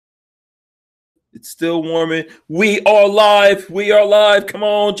It's still warming. We are live. We are live. Come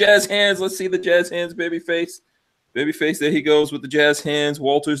on, jazz hands. Let's see the jazz hands, babyface. Babyface, there he goes with the jazz hands.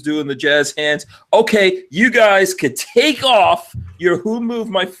 Walter's doing the jazz hands. Okay, you guys could take off your Who Moved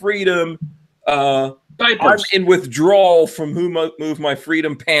My Freedom. I'm in withdrawal from Who Moved My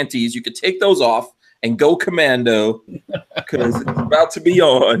Freedom panties. You could take those off and go commando because it's about to be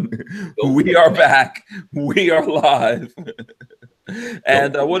on. We are back. We are live.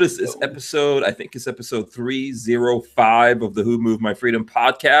 And what is this episode? I think it's episode 305 of the Who Moved My Freedom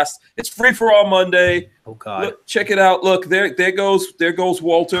podcast. It's Free for All Monday. Oh God! Look, check it out. Look, there goes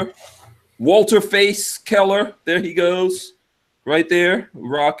Walter Face Keller. There he goes, right there,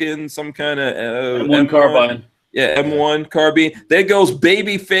 rocking some kind of M1 carbine. Yeah, M1 carbine. There goes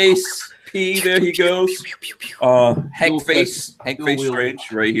Babyface P. There he goes. Hank Face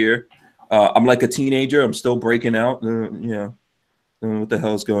Strange right here. I'm like a teenager. I'm still breaking out. Yeah. I don't know what the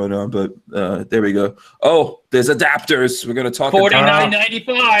hell's going on, but there we go. Oh, there's adapters. We're gonna talk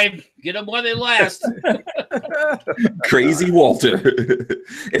 $49.95. Get them while they last. Crazy Walter.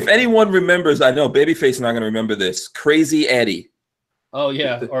 If anyone remembers, I know Babyface is not gonna remember this. Crazy Eddie. Oh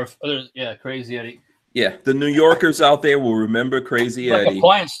yeah, Crazy Eddie. Yeah, the New Yorkers out there will remember Crazy like Eddie. A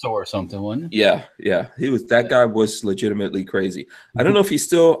appliance store or something, wasn't it? Yeah. That guy was legitimately crazy. I don't know if he's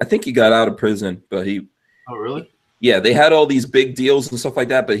still. I think he got out of prison, but he. Oh really? Yeah, they had all these big deals and stuff like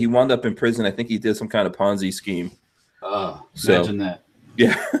that, but he wound up in prison. I think he did some kind of Ponzi scheme. Oh, imagine that.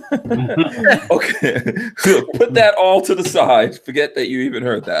 Yeah. Okay. So put that all to the side. Forget that you even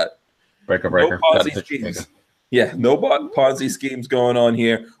heard that. Breaker. No Ponzi schemes. Yeah, no Ponzi schemes going on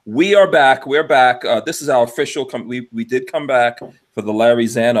here. We are back. We're back. This is our official. We did come back for the Larry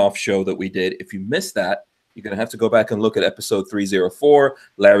Zanoff show that we did. If you missed that, you're going to have to go back and look at episode 304.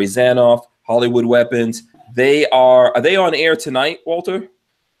 Larry Zanoff, Hollywood Weapons. Are they on air tonight, Walter? Today's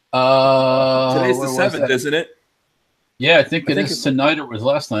the 7th, isn't it? Yeah, I think it is tonight, or it was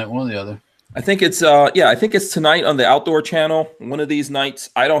last night, one or the other. I think it's tonight on the Outdoor channel. One of these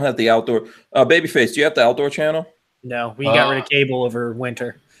nights. I don't have the Outdoor. Babyface, do you have the Outdoor channel? No, we got rid of cable over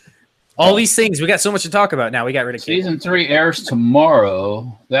winter. All these things, we got so much to talk about now. We got rid of cable. Season 3 airs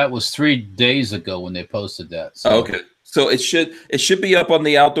tomorrow. That was 3 days ago when they posted that. So. Okay. So it should be up on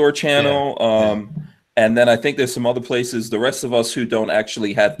the Outdoor channel. Yeah. And then I think there's some other places. The rest of us who don't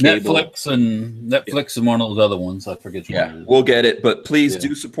actually have cable, Netflix and one of those other ones. I forget. We'll get it. But please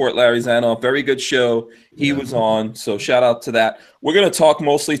do support Larry Zanoff. Very good show. He was on. So shout out to that. We're going to talk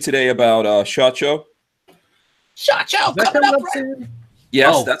mostly today about SHOT Show. SHOT Show coming up soon.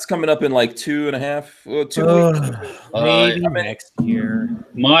 Yes, that's coming up in like 2.5 weeks. Maybe next year.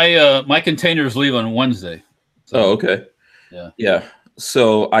 My containers leave on Wednesday. So, okay. Yeah.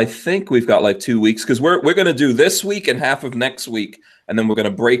 So I think we've got like 2 weeks because we're going to do this week and half of next week, and then we're going to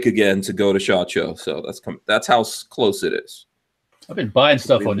break again to go to SHOT Show. So that's how close it is. I've been buying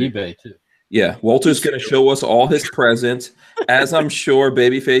stuff on eBay too. Yeah, Walter's going to show us all his presents, as I'm sure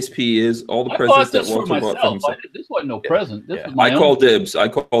Babyface P is. All the presents that Walter bought for himself. This wasn't no present. This was I call dibs. I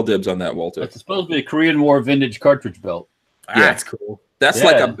call dibs on that, Walter. It's supposed to be a Korean War vintage cartridge belt. That's cool. That's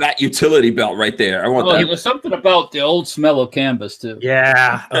like a bat utility belt right there. I want that. There's something about the old smell of canvas too.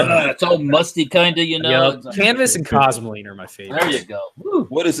 Yeah, it's all musty, kind of, Canvas and Cosmoline are my favorite. There you go. Woo.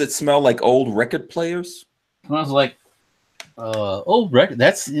 What does it smell like? Old record players? Smells like old record.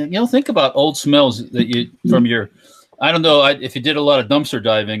 That's think about old smells that you from your. I don't know if you did a lot of dumpster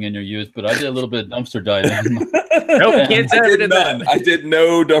diving in your youth, but I did a little bit of dumpster diving. Nope, can't say I did none. I did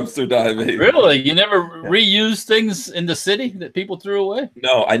no dumpster diving. Really? You never reused things in the city that people threw away?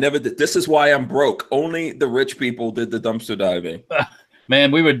 No, I never did. This is why I'm broke. Only the rich people did the dumpster diving.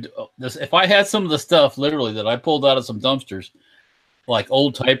 Man, we would. If I had some of the stuff literally that I pulled out of some dumpsters, like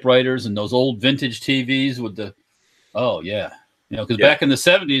old typewriters and those old vintage TVs with the. Oh yeah, because back in the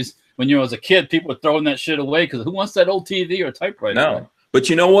 70s. When you was a kid, people were throwing that shit away because who wants that old TV or typewriter? No, right?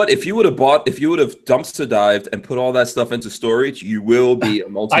 But you know what? If you would have dumpster dived and put all that stuff into storage, you will be a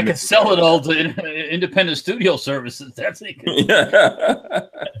multi. I could sell it all to independent studio services. That's it. You'd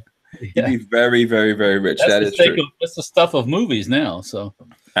be very, very, very rich. That is true. That's the stuff of movies now. So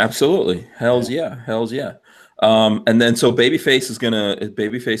absolutely, hell's yeah. And then so Babyface is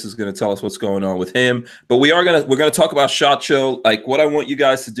gonna tell us what's going on with him. But we're gonna talk about SHOT Show. Like what I want you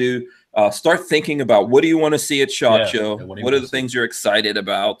guys to do, start thinking about what do you want to see at SHOT Show? What are the things you're excited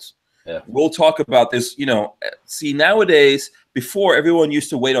about? Yeah. We'll talk about this. See nowadays, before everyone used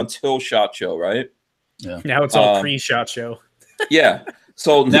to wait until SHOT Show, right? Yeah. Now it's all pre-SHOT Show. Yeah.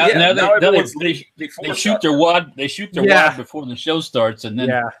 So now they shoot their wad. They shoot their wad before the show starts, and then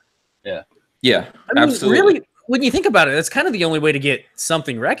yeah, absolutely. Really, when you think about it, that's kind of the only way to get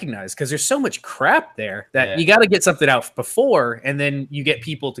something recognized, because there's so much crap there that you got to get something out before, and then you get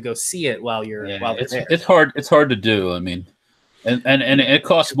people to go see it while you're there. It's hard to do. I mean, and it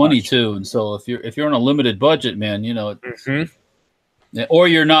costs money too. And so if you're on a limited budget, man, you know, or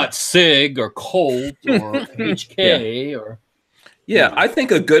you're not SIG or Colt or HK or. Yeah, I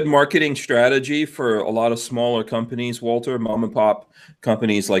think a good marketing strategy for a lot of smaller companies, Walter, mom and pop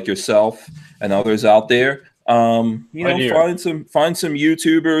companies like yourself and others out there, find some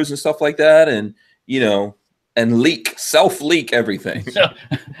YouTubers and stuff like that, and and self-leak everything. I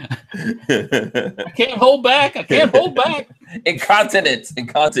can't hold back. Incontinence.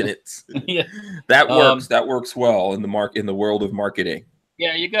 Yeah. That works well in the world of marketing.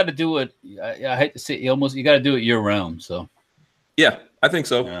 Yeah, you got to do it. I hate to say it, you got to do it year round. So. Yeah, I think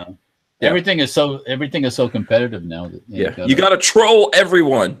so. Yeah. Everything is so competitive now. That, you got to troll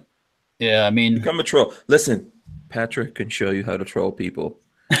everyone. Yeah, I mean, become a troll. Listen, Patrick can show you how to troll people.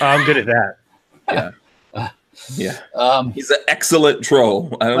 I'm good at that. He's an excellent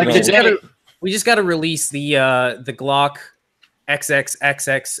troll. I don't know. We just got to release the Glock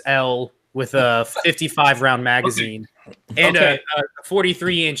XXXXL with a 55 round magazine and a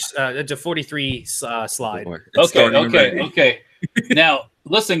 43-inch to 43 slide. Okay. Now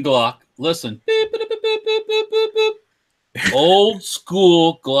listen, Glock. Listen. Beep, beep, beep, beep, beep, beep, beep. Old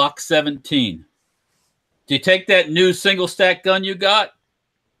school Glock 17. Do you take that new single stack gun you got?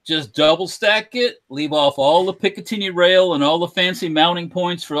 Just double stack it, leave off all the Picatinny rail and all the fancy mounting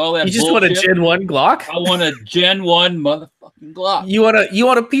points for all that. You just want a Gen 1 Glock? I want a Gen 1 motherfucking Glock. You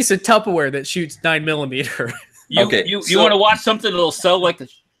want a piece of Tupperware that shoots 9mm. You want to watch something that'll sell like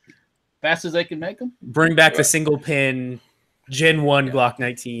as fast as they can make them? Bring back the single pin Gen 1 Glock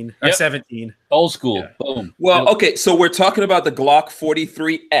 19 or 17. Old school. Boom. Well, okay, so we're talking about the Glock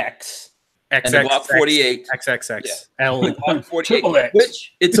 43X. And the Glock 48 XXXL 48,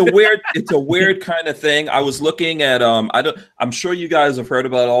 which it's a weird kind of thing. I was looking at I'm sure you guys have heard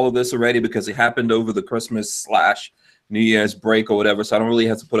about all of this already because it happened over the Christmas/New Year's break or whatever, so I don't really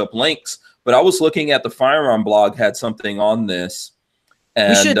have to put up links. But I was looking at the Firearm blog had something on this,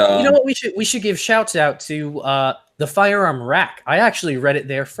 and we should give shouts out to the Firearm Rack. I actually read it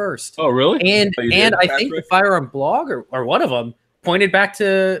there first. Oh, really? And I think the Firearm blog or one of them pointed back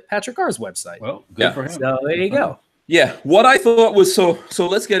to Patrick R's website. Well, good for him. So there you go. Yeah, what I thought was so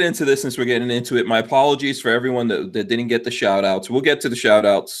let's get into this since we're getting into it. My apologies for everyone that didn't get the shout outs. We'll get to the shout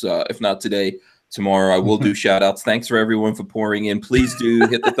outs if not today, tomorrow. I will do shout outs. Thanks for everyone for pouring in. Please do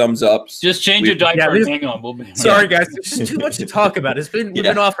hit the thumbs ups. Just change your diaper and hang on. Sorry guys, there's just too much to talk about. We've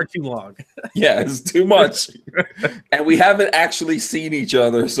been off for too long. Yeah, it's too much. And we haven't actually seen each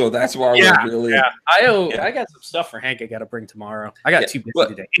other, so that's why we're really I got some stuff for Hank I gotta bring tomorrow. I got too busy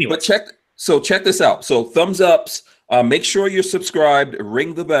today. Anyway. But check this out. So thumbs ups. Make sure you're subscribed,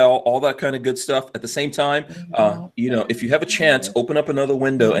 ring the bell, all that kind of good stuff. At the same time, if you have a chance, open up another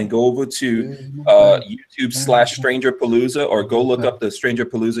window and go over to YouTube/StrangerPalooza or go look up the Stranger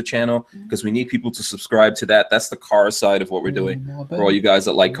Palooza channel because we need people to subscribe to that. That's the car side of what we're doing for all you guys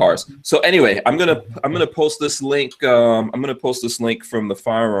that like cars. So anyway, I'm gonna post this link. I'm gonna post this link from the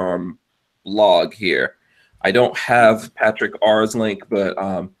Firearm blog here. I don't have Patrick R's link, but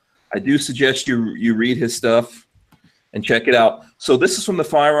I do suggest you read his stuff and check it out. So this is from the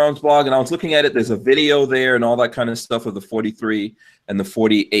Firearms blog, and I was looking at it. There's a video there and all that kind of stuff of the 43 and the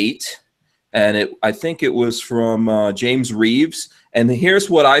 48. And I think it was from James Reeves. And here's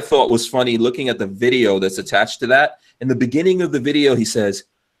what I thought was funny looking at the video that's attached to that. In the beginning of the video, he says,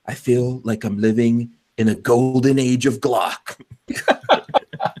 "I feel like I'm living in a golden age of Glock."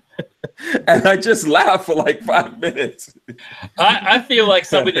 And I just laughed for like 5 minutes. I feel like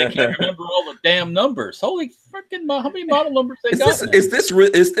somebody that can't remember all the damn numbers. Holy freaking! How many model numbers they got? Is this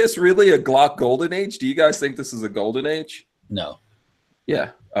really a Glock golden age? Do you guys think this is a golden age? No. Yeah.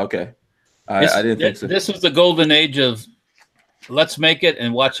 Okay. I didn't think so. This was the golden age of let's make it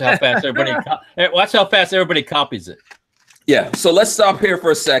and watch how fast everybody copies it. Yeah. So let's stop here for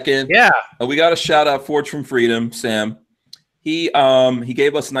a second. Yeah. We got a shout out Forge from Freedom, Sam. He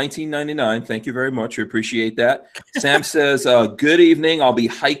gave us $19.99. Thank you very much. We appreciate that. Sam says, "Good evening. I'll be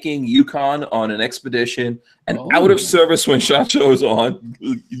hiking Yukon on an expedition and out of service when SHOT Show's on."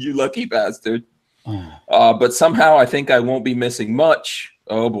 You lucky bastard. But somehow I think I won't be missing much.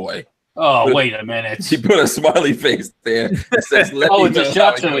 Oh boy. Oh, wait a minute. He put a smiley face there. It says, it's a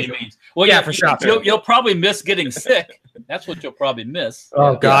SHOT Show he means. Well, yeah, for SHOT Show. You'll probably miss getting sick. That's what you'll probably miss.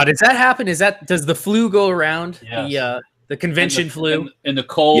 Oh God, does that happen? Does the flu go around? Yes. The convention flu and the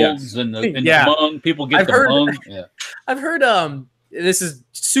colds and the lung. People get the lung. Yeah. I've heard this is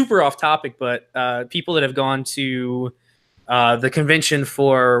super off topic, but people that have gone to the convention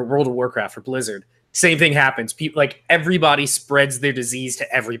for World of Warcraft or Blizzard, same thing happens. People, like, everybody spreads their disease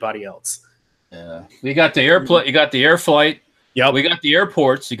to everybody else. Yeah, we got the airplane. You got the air flight. Yep. We got the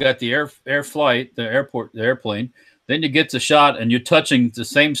airports. You got the air flight, the airport, the airplane. Then you get the shot, and you're touching the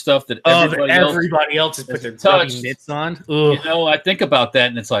same stuff that everybody else has put their touched mitts on. Ugh. You know, I think about that,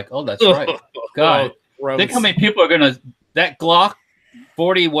 and it's like, oh, that's right. God, gross. Think how many people are gonna that Glock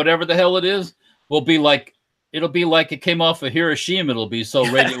 40, whatever the hell it is, will be like. It'll be like it came off of Hiroshima. It'll be so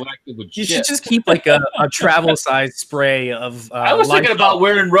radioactive with You shit. should just keep like a travel size spray of. I was thinking about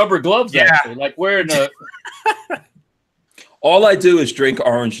wearing rubber gloves. Yeah. Actually, like wearing a. All I do is drink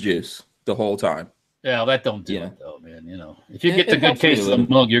orange juice the whole time. Yeah, that don't do it though, man. You know, if you get the good case of the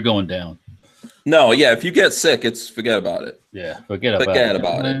mug, you're going down. No, yeah. If you get sick, forget about it. Yeah, forget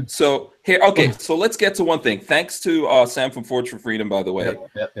about it. So here, okay. So let's get to one thing. Thanks to Sam from Forge for Freedom, by the way,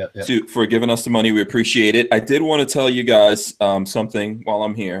 for giving us the money. We appreciate it. I did want to tell you guys something while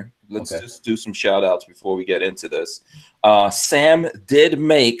I'm here. Let's just do some shout outs before we get into this. Sam did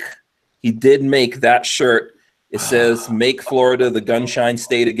make that shirt. It says "Make Florida the Gunshine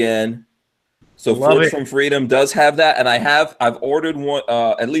State Again." So Forge from Freedom does have that, and I've ordered one,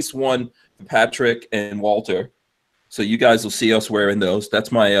 at least one. Patrick and Walter, so you guys will see us wearing those.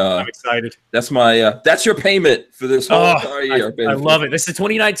 That's my I'm excited. That's my that's your payment for this whole entire year. I love it. This is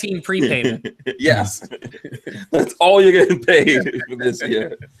 2019 prepayment. Yes. That's all you're getting paid for this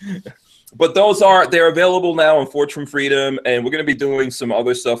year. But they're available now on Forge from Freedom, and we're going to be doing some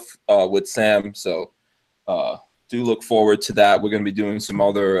other stuff with Sam, so do look forward to that. We're going to be doing some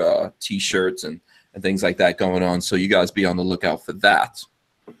other t-shirts and things like that going on, so you guys be on the lookout for that.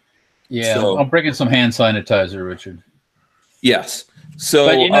 Yeah, so, I'm bringing some hand sanitizer, Richard. Yes. So,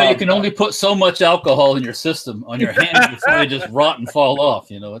 but you can only put so much alcohol in your system on your hands before they just rot and fall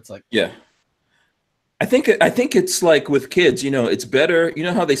off. You know, it's like I think it's like with kids. You know, it's better. You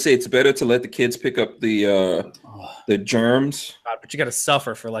know how they say it's better to let the kids pick up the germs. God, but you got to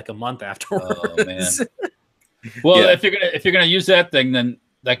suffer for like a month afterwards. Oh man. Well, if you're gonna use that thing, then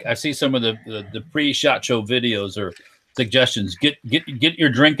like I see some of the pre-shot show videos or suggestions. Get your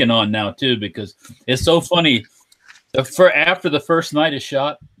drinking on now too, because it's so funny. After the first night is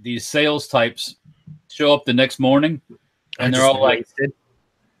shot, these sales types show up the next morning, and they're all like, they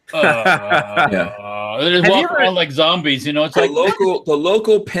just walk around like zombies. You know, it's like the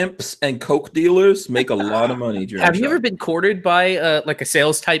local pimps and coke dealers make a lot of money. Have you ever been courted by like a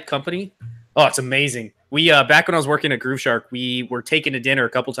sales type company? Oh, it's amazing. We back when I was working at Groove Shark, we were taken to dinner a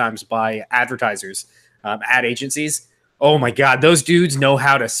couple times by advertisers, ad agencies. Oh my God, those dudes know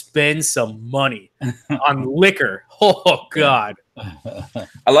how to spend some money on liquor. Oh God.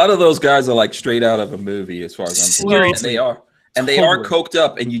 A lot of those guys are like straight out of a movie as far as I'm concerned. And they are coked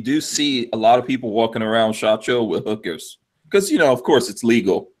up, and you do see a lot of people walking around SHOT Show with hookers. Because, you know, of course it's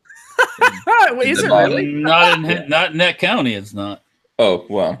legal. Wait, is it really? Not in that county, it's not. Oh,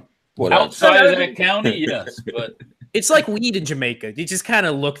 well. Whatever. Outside of that county, yes, but it's like weed in Jamaica. You just kind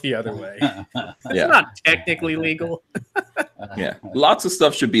of look the other way. It's not technically legal. Yeah, lots of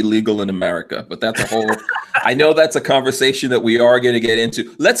stuff should be legal in America, but that's a whole. I know that's a conversation that we are going to get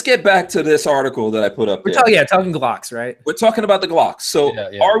into. Let's get back to this article that I put up. We're talking Glocks, right? We're talking about the Glocks. So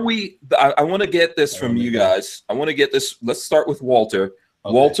are we? I want to get this from you guys. I want to get this. Let's start with Walter.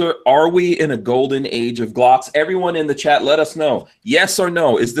 Okay. Walter, are we in a golden age of Glocks? Everyone in the chat, let us know. Yes or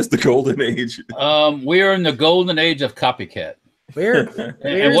no? Is this the golden age? We are in the golden age of copycat.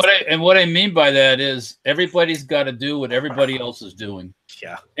 And what I mean by that is everybody's got to do what everybody else is doing.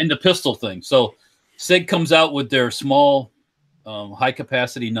 Yeah. In the pistol thing. So SIG comes out with their small, high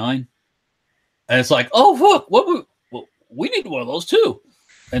capacity 9, and it's like, oh look, we need one of those too.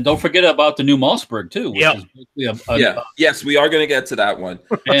 And don't forget about the new Mossberg too. Which is yes, we are going to get to that one.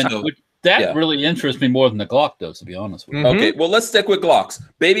 And that really interests me more than the Glock does, to be honest with you. Okay, well, let's stick with Glocks.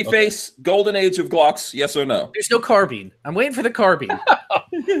 Babyface, golden age of Glocks, yes or no? There's no carbine. I'm waiting for the carbine.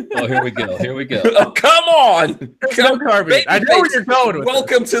 Oh, here we go. Oh, come on. There's no carbine. I know where you're going with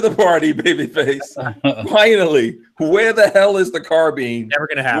Welcome to the party, Babyface. Finally. Where the hell is the carbine? Never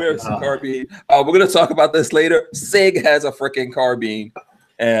going to happen. Where's the carbine? We're going to talk about this later. SIG has a freaking carbine.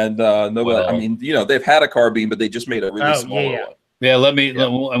 And nobody, I mean, you know, they've had a carbine, but they just made a really small one. Yeah,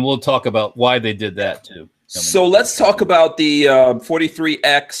 and we'll talk about why they did that too. So let's talk about the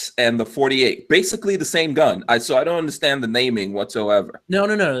 43X and the 48. Basically the same gun. So I don't understand the naming whatsoever. No.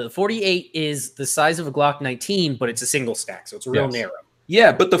 The 48 is the size of a Glock 19, but it's a single stack, so it's real narrow.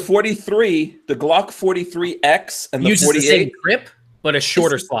 Yeah, but the 43, the Glock 43X and the 48. Uses the same grip? but a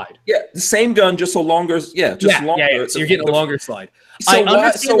shorter slide. Yeah, the same gun, just a longer. Yeah, just longer. Yeah. So you're getting a longer slide. So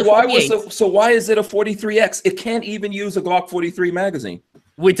why is it a 43X? It can't even use a Glock 43 magazine.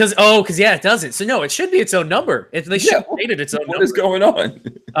 Wait, does because it doesn't. So no, it should be its own number. They should have made it its own number. What is going on?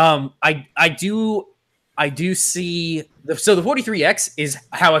 I do see the 43X is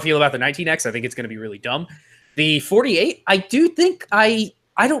how I feel about the 19X. I think it's going to be really dumb. The 48, I do think I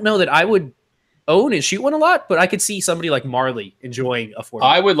don't know that I would own and shoot one a lot, but I could see somebody like Marley enjoying a 48.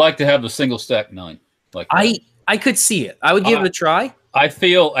 I would like to have the single stack 9. Like that. I could see it. I would give it a try. I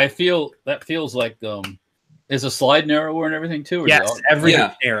feel that feels like is a slide narrower and everything too? Or yes,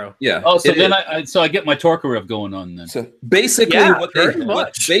 everything's narrow. Yeah. Oh, so then I get my torque rev going on then. So basically,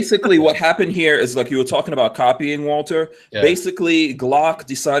 basically what happened here is like you were talking about copying, Walter. Yeah. Basically, Glock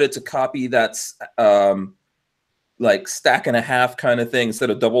decided to copy that like stack and a half kind of thing instead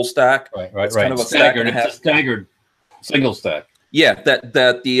of double stack. Right. Kind of a staggered. It's a staggered single stack. Yeah, that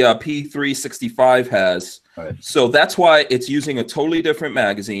the P365 has. Right. So that's why it's using a totally different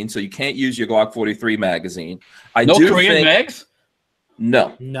magazine. So you can't use your Glock 43 magazine. No Korean mags?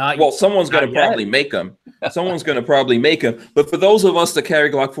 No. Well, someone's going to probably make them. Someone's going to probably make them. But for those of us that carry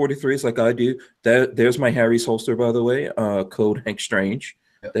Glock 43s like I do, there's my Harry's holster, by the way. Code Hank Strange.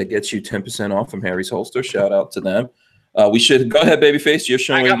 Yep. That gets you 10% off from Harry's holster. Shout out to them. We should go ahead, babyface. You're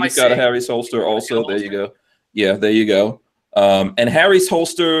showing you've got a Harry's holster also. There you go. Yeah, there you go. And Harry's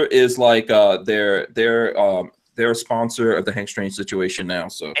holster is like they're a sponsor of the Hank Strange situation now.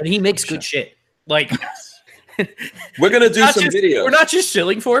 So and he makes good shit. Like we're gonna do some videos. We're not just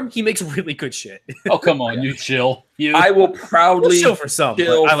shilling for him. He makes really good shit. Oh come on, you chill. I will proudly chill for some.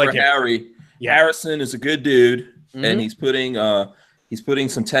 Chill I like for Harry. Yeah. Harrison is a good dude, and he's putting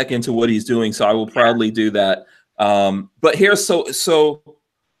some tech into what he's doing. So I will proudly do that. But here's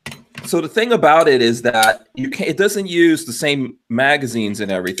So the thing about it is that it doesn't use the same magazines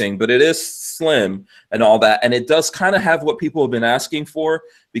and everything, but it is slim and all that, and it does kind of have what people have been asking for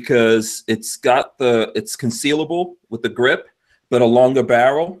because it's concealable with the grip, but a longer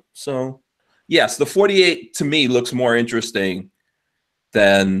barrel. So yes, the 48 to me looks more interesting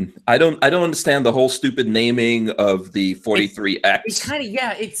than I don't understand the whole stupid naming of the 43X. It's kind of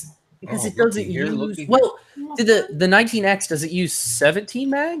because it doesn't use well. Did the 19X does it use 17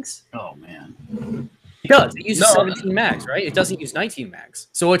 mags? Oh man, it does. It uses 17 mags, right? It doesn't use 19 mags,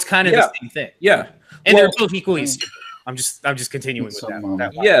 so it's kind of the same thing. Yeah, and they're both equally stupid. I'm just continuing with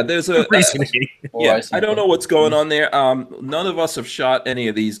that. Yeah, there's a I don't know what's going on there. None of us have shot any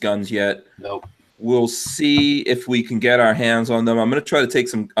of these guns yet. Nope. We'll see if we can get our hands on them. I'm going to try to take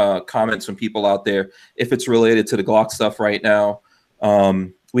some comments from people out there if it's related to the Glock stuff right now.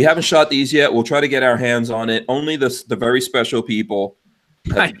 We haven't shot these yet. We'll try to get our hands on it. Only the very special people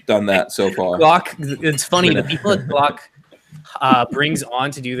have done that so far. Glock. It's funny. The people that Glock brings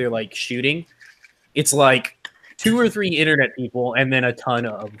on to do their like shooting, it's like 2 or 3 internet people and then a ton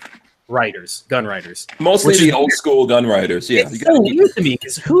of gun writers. Mostly the old school gun writers. Yeah, it's so weird to me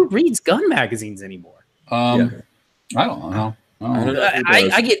because who reads gun magazines anymore? I don't know.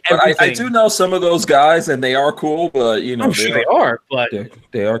 I get everything. I do know some of those guys, and they are cool, but you know, I'm sure they are, but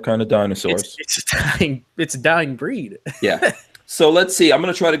they are kind of dinosaurs. It's a dying breed. Yeah. So let's see. I'm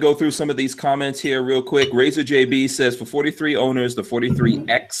going to try to go through some of these comments here real quick. Razor JB says for 43 owners, the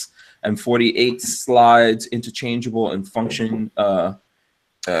 43X and 48 slides interchangeable and function. The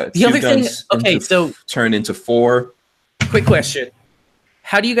other thing, so turn into 4. Quick question: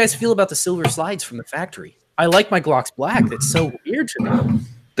 how do you guys feel about the silver slides from the factory? I like my Glock's black. That's so weird to me.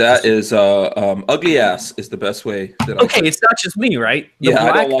 That is ugly ass is the best way. It's not just me, right? I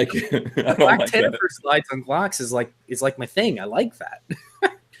don't like it. I don't black like Tennifer slides on Glocks is like my thing. I like that.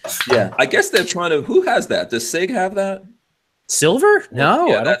 Yeah, I guess they're trying to. Who has that? Does Sig have that? Silver? No,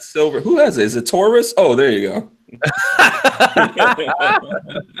 yeah, that's silver. Who has it? Is it Taurus? Oh, there you go.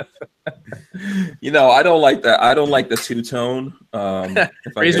 You know, I don't like that. I don't like the two-tone.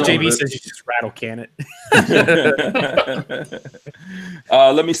 Razor JB says you just rattle can it.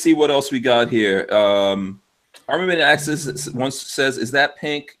 Let me see what else we got here. Armament Access once says, "Is that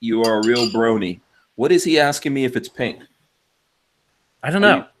pink? You are a real brony." What is he asking me if it's pink? I don't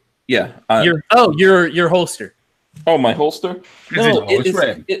know. Yeah. Your holster. Oh, my holster? No, it's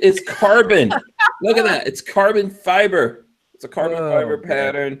red. It's carbon. Look at that. It's carbon fiber. It's a carbon fiber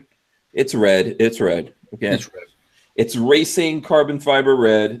pattern. It's red. It's red. Again, it's red. It's racing carbon fiber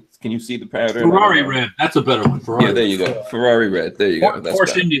red. Can you see the pattern? Ferrari red. That's a better one. Ferrari. Yeah, there you go. Ferrari red. There you go. That's Porsche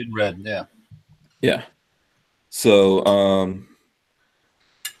better. Indian red. Yeah. Yeah. So,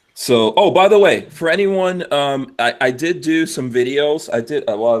 oh, by the way, for anyone, I did do some videos. I did,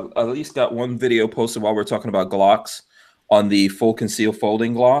 well, I at least got one video posted while we're talking about Glocks on the full conceal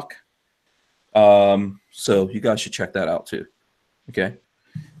folding Glock. So you guys should check that out too. Okay.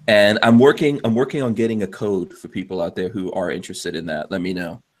 And I'm working on getting a code for people out there who are interested in that. Let me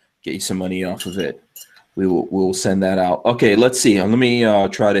know. Get you some money off of it. We'll send that out. Okay, let's see. Let me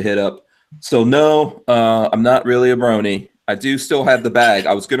try to hit up. So no, I'm not really a brony. I do still have the bag.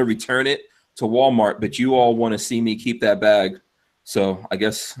 I was going to return it to Walmart, but you all want to see me keep that bag. So I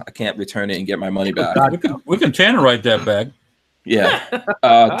guess I can't return it and get my money back. We can Tannerite that bag. Yeah.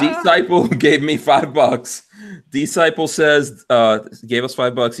 Disciple gave me $5. Disciple says, gave us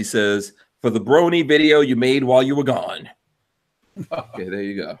 $5. He says, for the brony video you made while you were gone. Okay, there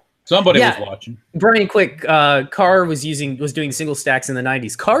you go. Somebody was watching. Brian, quick. Carr was doing single stacks in the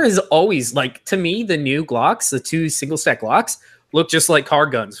 90s. Carr is always, like, to me, the new Glocks, the 2 single stack Glocks, look just like Carr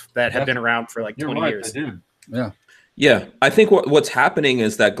guns that have been around for like 20 years. Yeah. Yeah, I think what's happening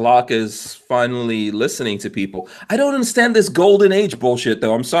is that Glock is finally listening to people. I don't understand this golden age bullshit,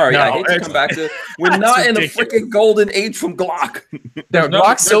 though. I'm sorry. I hate to come back to. We're not in a freaking golden age from Glock.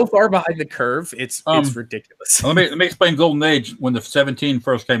 Glock's so far behind the curve. It's ridiculous. Let me explain golden age when the 17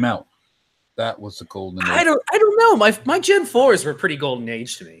 first came out. That was the golden age. I don't know. My Gen 4s were pretty golden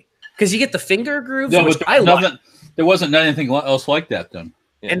age to me because you get the finger grooves. No, there wasn't anything else like that then.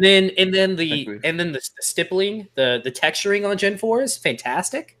 Yeah. And then the stippling, the texturing on Gen 4 is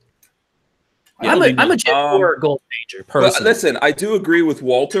fantastic. Yeah, I'm a Gen 4 golden ager personally. Listen, I do agree with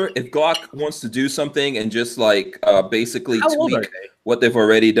Walter. If Glock wants to do something and just like basically tweak what they've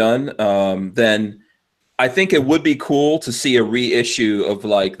already done, then I think it would be cool to see a reissue of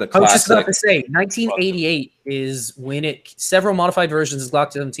like the classic. I was just about to say 1988 is when several modified versions of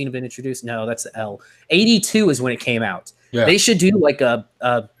Glock 17 have been introduced. No, that's the L. 82 is when it came out. Yeah. They should do like a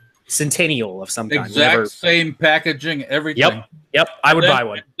centennial of some kind. Exact same packaging, everything. Yep. I would buy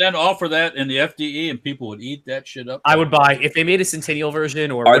one. Then offer that in the FDE, and people would eat that shit up. I would buy if they made a centennial version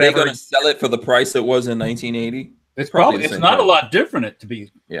or. Are they going to sell it for the price it was in 1980? It's probably it's not a lot different. To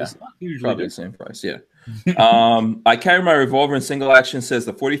be it's not usually probably the same price. Yeah. I carry my revolver in single action. Says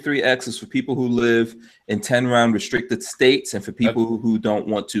the 43X is for people who live in 10-round restricted states and for people who don't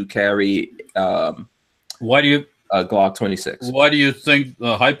want to carry. Why do you? Glock 26. Why do you think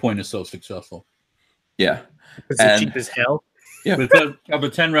the High Point is so successful? Yeah. Because it's cheap as hell. Yeah. Because of a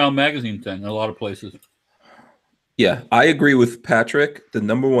 10-round magazine thing in a lot of places. Yeah, I agree with Patrick. The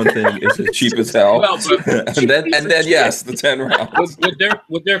number one thing is it's cheap as hell. Well, and then yes, the 10 rounds.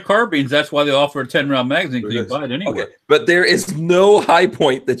 With their carbines, that's why they offer a 10-round magazine because you buy it anywhere. Okay. But there is no High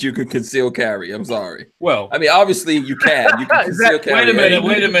Point that you can conceal carry. I'm sorry. Well, I mean, obviously you can. You can conceal carry.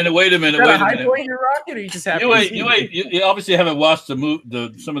 Wait a minute. High Point you're rocking, or you just have you obviously haven't watched some of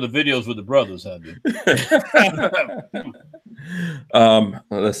the videos with the brothers, have you?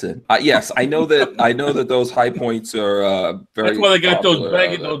 Listen. Yes, I know that those High Points are very. That's why they got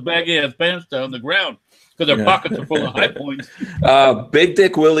those baggy ass pants down the ground because their pockets are full of High Points. Big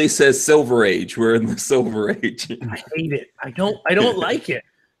Dick Willie says Silver Age. We're in the Silver Age. I hate it. I don't like it.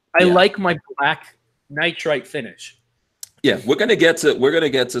 I like my black nitrite finish. Yeah, we're gonna get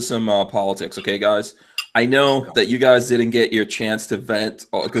to some politics, okay, guys. I know that you guys didn't get your chance to vent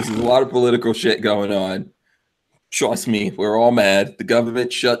because there's a lot of political shit going on. Trust me, we're all mad. The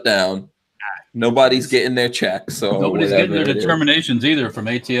government shut down. Nobody's getting their checks. So nobody's getting their determinations either from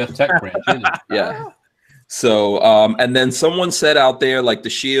ATF Tech Branch either. Yeah. So and then someone said out there, like the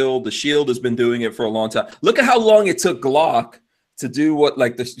Shield has been doing it for a long time. Look at how long it took Glock to do what,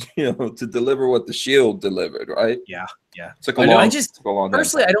 like to deliver what the Shield delivered, right? Yeah. It took a long time.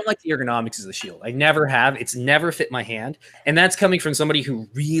 Personally, I don't like the ergonomics of the Shield. I never have. It's never fit my hand, and that's coming from somebody who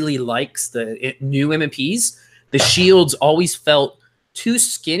really likes the new MMPs. The Shields always felt too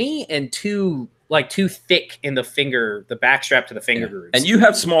skinny and too thick in the finger, the backstrap to the finger grooves. And you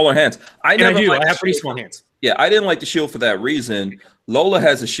have smaller hands. I have pretty small hands. Yeah, I didn't like the Shield for that reason. Lola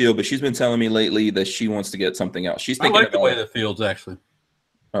has a Shield, but she's been telling me lately that she wants to get something else. She's thinking I like the way that feels, actually.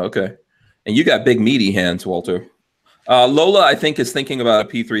 Oh, okay. And you got big meaty hands, Walter. Lola, I think, is thinking about a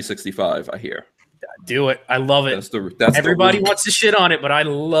P365, I hear. Do it. I love it. Everybody wants to shit on it, but I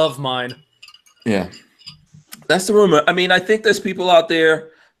love mine. Yeah. That's the rumor. I mean, I think there's people out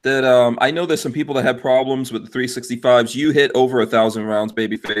there that I know there's some people that have problems with the 365s. You hit over 1,000 rounds,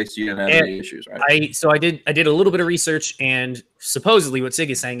 babyface. You didn't have any issues, right? I did a little bit of research, and supposedly what Sig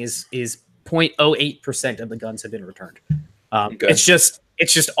is saying is 0.08% of the guns have been returned. Okay. It's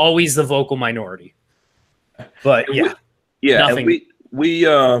just always the vocal minority. But nothing. We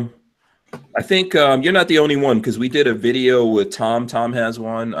I think you're not the only one because we did a video with Tom. Tom has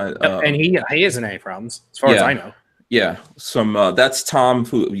one, and he hasn't any problems as far as I know. Yeah, that's Tom.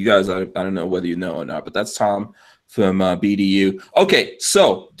 Who you guys? I don't know whether you know or not, but that's Tom BDU. Okay,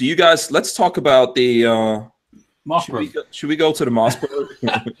 so do you guys? Let's talk about the. Should we go to the Mossberg?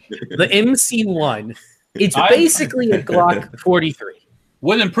 The MC1. It's basically a Glock 43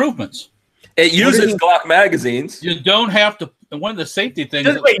 with improvements. It uses Glock magazines. You don't have to. One of the safety things.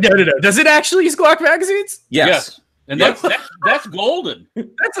 Wait, no. Does it actually use Glock magazines? Yes. And that's golden.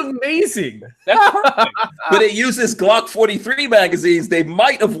 That's amazing. That's perfect. But it uses Glock 43 magazines. They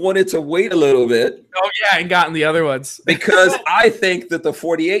might have wanted to wait a little bit. Oh yeah, and gotten the other ones. Because I think that the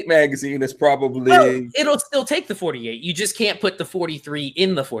 48 magazine is probably. Well, it'll still take the 48. You just can't put the 43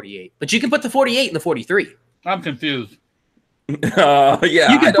 in the 48. But you can put the 48 in the 43. I'm confused. Yeah,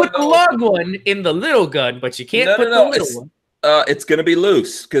 you can put the long one in the little gun, but you can't put the little one. It's going to be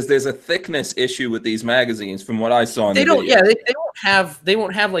loose because there's a thickness issue with these magazines, from what I saw. In the video. Yeah, they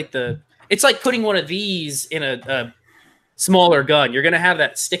won't have like the. It's like putting one of these in a smaller gun. You're going to have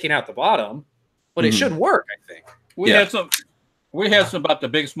that sticking out the bottom, but it should work. I think we had some about the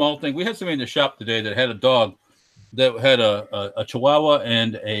big small thing. We had somebody in the shop today that had a dog that had a Chihuahua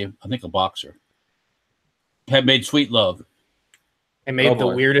and I think a boxer. Had made sweet love. And made the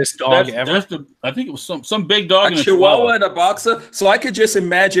weirdest dog ever. I think it was some big dog. A Chihuahua and a boxer. So I could just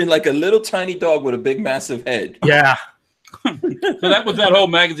imagine like a little tiny dog with a big massive head. Yeah. So that was that whole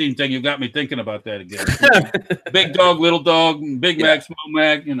magazine thing. You got me thinking about that again. Big dog, little dog, big mag, small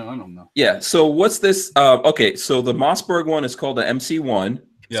mag. I don't know. Yeah. So what's this? Okay. So the Mossberg one is called the MC1.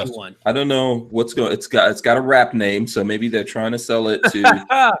 Yes. I don't know what's going. It's got a rap name, so maybe they're trying to sell it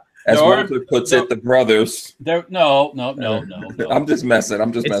to. As Walther puts it, the brothers. No. I'm just messing.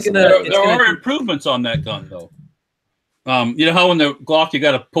 There are improvements on that gun, though. You know how in the Glock you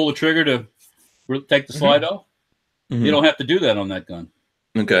got to pull the trigger to take the slide off? You don't have to do that on that gun.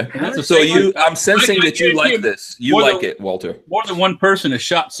 Okay. So I'm sensing that you like this. You like it, Walter. More than one person has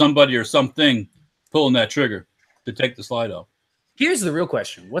shot somebody or something pulling that trigger to take the slide off. Here's the real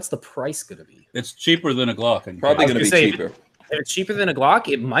question. What's the price going to be? It's cheaper than a Glock. Probably going to be cheaper. If it's cheaper than a Glock,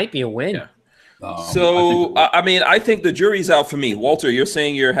 it might be a win. Yeah. I think the jury's out for me. Walter, you're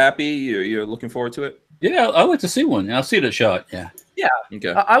saying you're happy? You're looking forward to it? Yeah, I like to see one. I'll see it shot. Yeah. Yeah.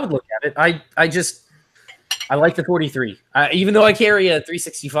 Okay. I would look at it. I like the 43. Even though I carry a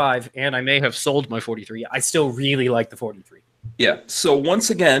 365 and I may have sold my 43, I still really like the 43. Yeah. So once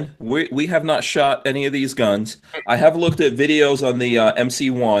again, we have not shot any of these guns. I have looked at videos on the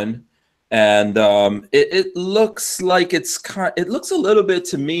MC1. And it looks like it looks a little bit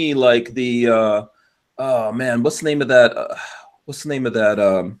to me like the oh man, what's the name of that?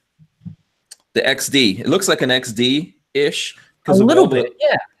 The XD. It looks like an XD ish. A little bit,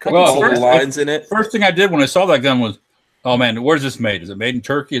 yeah. All the lines in it. First thing I did when I saw that gun was, oh man, where's this made? Is it made in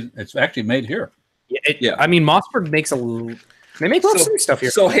Turkey? It's actually made here. Yeah. I mean, Mossberg makes they make lots of stuff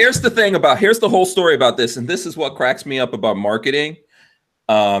here. So here's the whole story about this, and this is what cracks me up about marketing.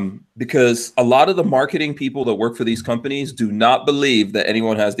 Because a lot of the marketing people that work for these companies do not believe that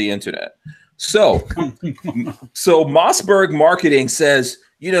anyone has the internet. So Mossberg marketing says,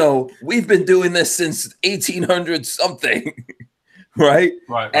 we've been doing this since 1800 something, right?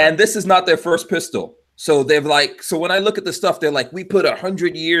 Right. And this is not their first pistol. So so when I look at the stuff, they're like, we put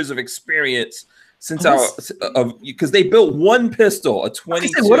 100 years of experience since because they built one pistol, a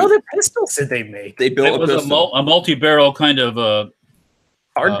 22. What other pistols did they make? They built a multi-barrel kind of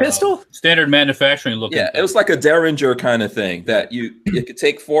hard pistol, standard manufacturing looking. Yeah, it was like a Derringer kind of thing that it could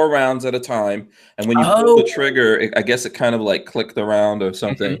take 4 rounds at a time, and when you pull the trigger, I guess it kind of like clicked around or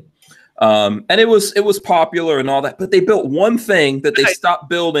something. And it was popular and all that, but they built one thing that they stopped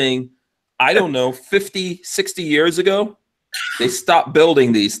building. I don't know, 50, 60 years ago. They stopped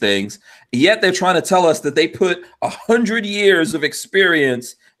building these things, yet they're trying to tell us that they put 100 years of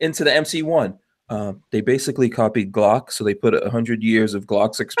experience into the MC1. They basically copied Glock, so they put 100 years of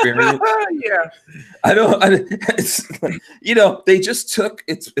Glock's experience. Yeah, they just took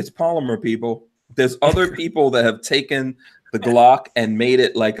it's polymer, people. There's other people that have taken the Glock and made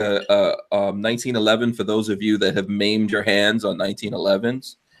it like a 1911 for those of you that have maimed your hands on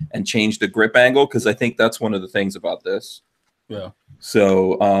 1911s and changed the grip angle, because I think that's one of the things about this. Yeah.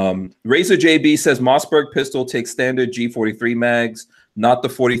 So Razor JB says Mossberg pistol takes standard G43 mags, not the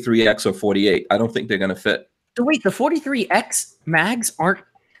 43X or 48. I don't think they're going to fit. So wait, the 43X mags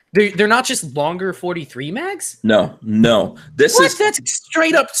they're not just longer 43 mags? No. That's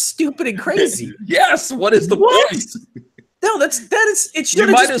straight up stupid and crazy. Yes. What is the point? No, that is it. You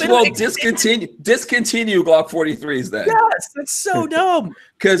might as well discontinue Glock 43s then. Yes, that's so dumb.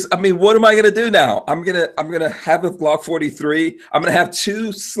 Because what am I gonna do now? I'm gonna have a Glock 43. I'm gonna have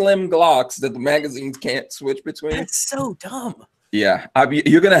 2 slim Glocks that the magazines can't switch between. That's so dumb. Yeah,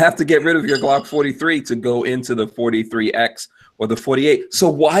 you're gonna have to get rid of your Glock 43 to go into the 43X or the 48. So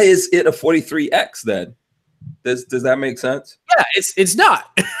why is it a 43X then? Does that make sense? Yeah, it's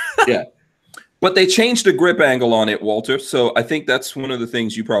not. Yeah, but they changed the grip angle on it, Walter. So I think that's one of the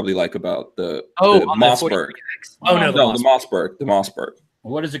things you probably like about the Mossberg. Oh no, the Mossberg. The Mossberg.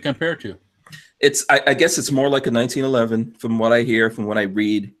 What does it compare to? It's I guess it's more like a 1911 from what I hear, from what I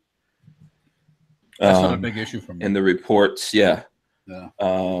read. That's not a big issue for me. In the reports, yeah.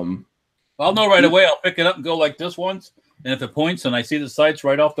 I'll know right away. I'll pick it up and go like this once, and if it points and I see the sights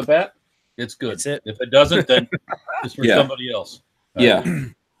right off the bat, it's good. That's it. If it doesn't, then it's for somebody else. Yeah.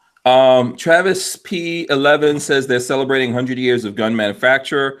 Travis P11 says they're celebrating 100 years of gun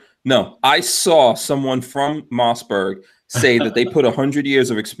manufacturer. No, I saw someone from Mossberg say that they put 100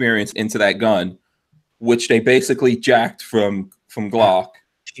 years of experience into that gun, which they basically jacked from Glock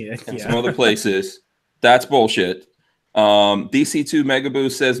and some other places. That's bullshit. DC2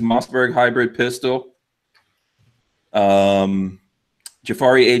 Megaboost says Mossberg hybrid pistol.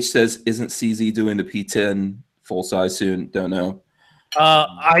 Jafari H says, isn't CZ doing the P10 full size soon? Don't know.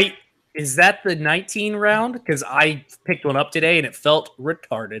 Is that the 19 round? Because I picked one up today and it felt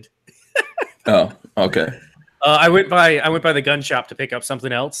retarded. Oh, okay. I went by the gun shop to pick up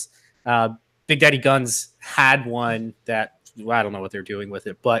something else. Big Daddy Guns had one that I don't know what they're doing with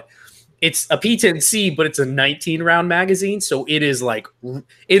it, but it's a P10C, but it's a 19 round magazine, so it is like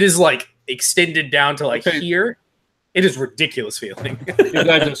extended down to like here. It is ridiculous feeling. You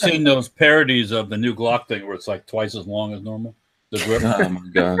guys have seen those parodies of the new Glock thing where it's like twice as long as normal. The grip. Oh my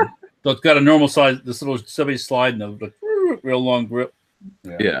god. So it's got a normal size, this little stubby slide and a real long grip.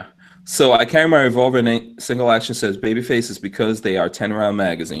 Yeah. So I carry my revolver in single action, says Babyface, is because they are 10-round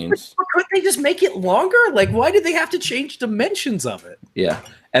magazines. Couldn't they just make it longer? Like, why did they have to change dimensions of it? Yeah.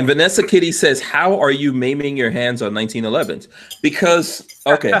 And Vanessa Kitty says, how are you maiming your hands on 1911s? Because,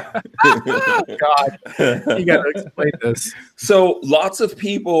 okay. God, you got to explain this. So lots of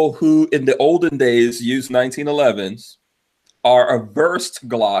people who in the olden days used 1911s are averse to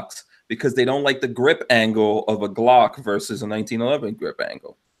Glocks because they don't like the grip angle of a Glock versus a 1911 grip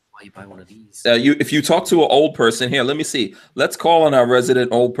angle. Why you buy one of these? If you talk to an old person, here, let me see. Let's call on our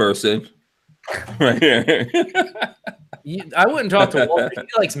resident old person right here. I wouldn't talk to Walter.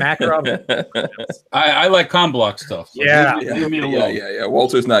 He likes Makarov. I like Comblock stuff. So yeah. Leave me alone. Yeah.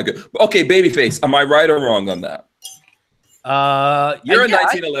 Walter's not good. Okay, Babyface, am I right or wrong on that? You're a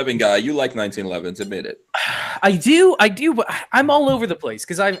 1911 guy. You like 1911s. Admit it. I do, but I'm all over the place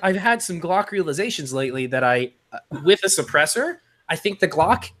because I've had some Glock realizations lately that with a suppressor, I think the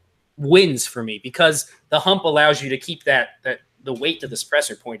Glock wins for me because the hump allows you to keep the weight of the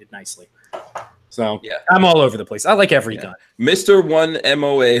suppressor pointed nicely. So yeah, I'm all over the place. I like every gun. Mr. 1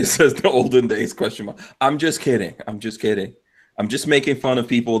 MOA says the olden days question mark. I'm just kidding. I'm just making fun of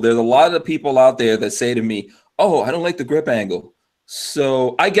people. There's a lot of people out there that say to me, oh, I don't like the grip angle.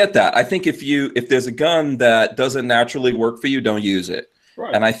 So I get that. I think if there's a gun that doesn't naturally work for you, don't use it.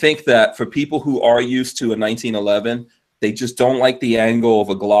 Right. And I think that for people who are used to a 1911, they just don't like the angle of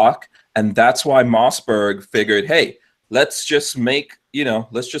a Glock. And that's why Mossberg figured, hey, let's just copy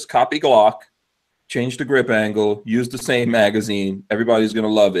Glock, change the grip angle, use the same magazine. Everybody's going to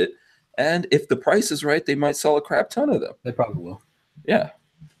love it. And if the price is right, they might sell a crap ton of them. They probably will. Yeah.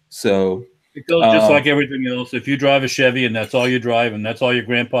 So it goes just like everything else. If you drive a Chevy and that's all you drive and that's all your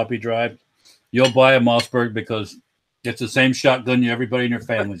grandpappy drive, you'll buy a Mossberg because it's the same shotgun everybody in your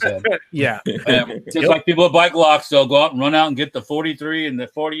family's had. Yeah. Just like people that buy Glocks, they'll go out and run out and get the 43 and the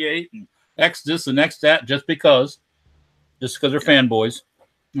 48 and X this and X that just because they're fanboys.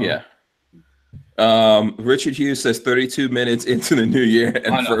 Yeah. Richard Hughes says 32 minutes into the new year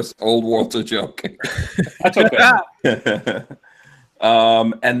and first old Walter joke. That's okay.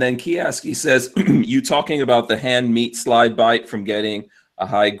 And then Kioski says, you talking about the hand meat slide bite from getting a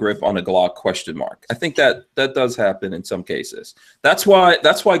high grip on a Glock ? I think that does happen in some cases. That's why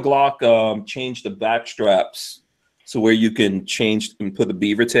Glock changed the back straps so where you can change and put the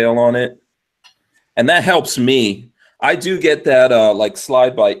beaver tail on it. And that helps me. I do get that like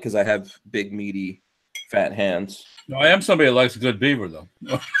slide bite because I have big, meaty, fat hands. No, I am somebody that likes a good beaver, though.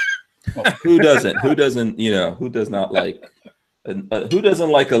 Who doesn't? Who doesn't? Who does not like? Who doesn't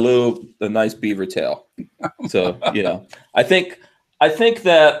like a nice beaver tail? So I think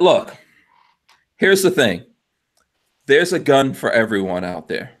that, look, here's the thing. There's a gun for everyone out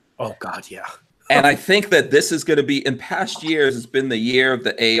there. Oh God, yeah. And I think that this is going to be, in past years, it's been the year of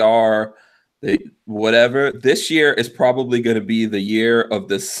the AR. Whatever. This year is probably going to be the year of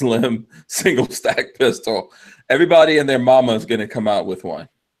the slim single stack pistol. Everybody and their mama is going to come out with one.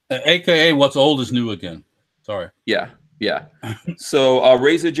 AKA what's old is new again. Sorry. Yeah. Yeah. So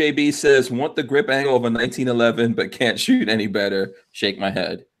Razor JB says, want the grip angle of a 1911, but can't shoot any better. Shake my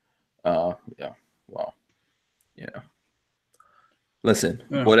head. Yeah. Well, yeah. Listen,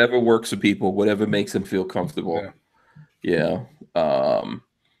 whatever works for people, whatever makes them feel comfortable. Yeah.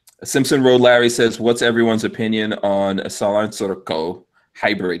 Simpson Road Larry says, what's everyone's opinion on a Salansorco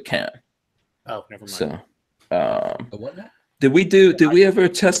hybrid can? Oh, never mind. So, what now? did we ever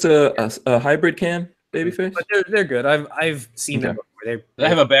test a hybrid can, Babyface? But they're good. I've seen them before. They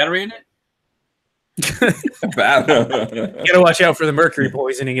have a battery in it? You gotta watch out for the mercury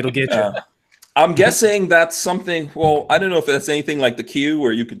poisoning. It'll get you. I'm guessing that's something. Well, I don't know if that's anything like the Q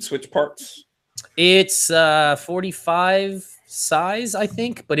where you can switch parts. It's 45 size, I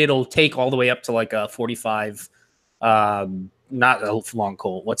think, but it'll take all the way up to like a 45. Not a long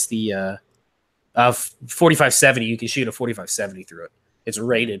Colt. What's the 4570? You can shoot a 4570 through it. It's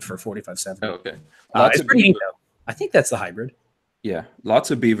rated for 4570. Oh, okay. It's pretty neat though. I think that's the hybrid. Yeah,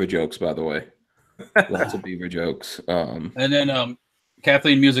 lots of beaver jokes, by the way. Lots of beaver jokes. And then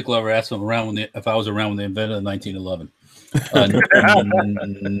Kathleen Music Lover asked him if I was around when they invented the 1911.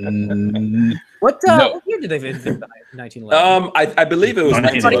 What year did they invent the 1911? I believe it was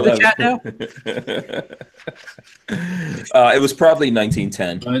 1911. It was probably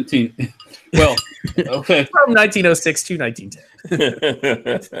 1910. Well, okay. From 1906 to 1910.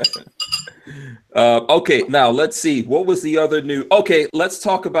 Okay, now let's see. What was the other new? Okay, let's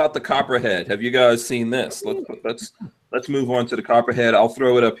talk about the Copperhead. Have you guys seen this? Let's move on to the Copperhead. I'll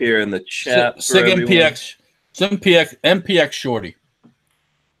throw it up here in the chat. SIG MPX Shorty.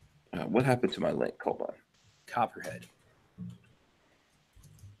 What happened to my link? Hold on. Copperhead.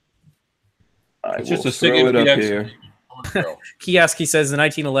 It's just a SIG MPX. Up here. Kioski says the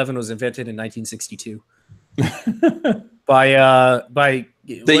 1911 was invented in 1962. by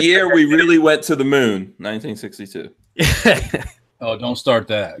the year we really went to the moon, 1962. Oh, don't start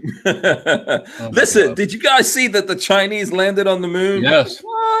that. Listen, did you guys see that the Chinese landed on the moon? Yes.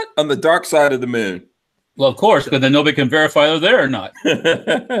 What? On the dark side of the moon. Well, of course, because then nobody can verify they're there or not.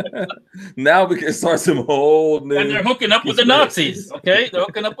 Now we can start some whole new... And they're hooking up with the Nazis, okay? They're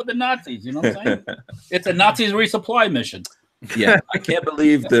hooking up with the Nazis, you know what I'm saying? It's a Nazis resupply mission. Yeah, I can't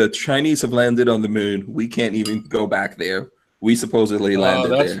believe the Chinese have landed on the moon. We can't even go back there. We supposedly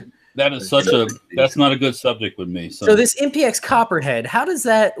landed there. That is that's not a good subject with me. So this MPX Copperhead,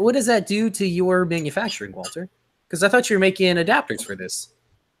 what does that do to your manufacturing, Walter? Because I thought you were making adapters for this.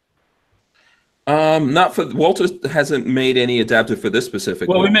 Not for Walter hasn't made any adapter for this specific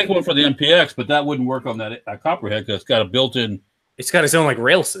one. We make one for the MPX, but that wouldn't work on that Copperhead because it's got a built-in. It's got its own like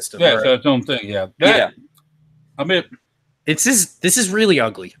rail system. Yeah, it's got its own thing. Yeah. I mean, this is really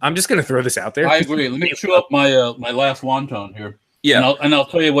ugly. I'm just gonna throw this out there. I agree. Let me chew up my last wonton here. Yeah, and I'll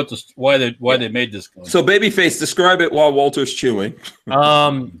tell you why they made this gun. So, Babyface, describe it while Walter's chewing.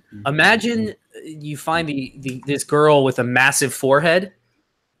 Imagine you find this girl with a massive forehead.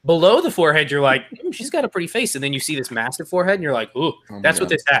 Below the forehead, you're like, she's got a pretty face, and then you see this massive forehead, and you're like, ooh, that's what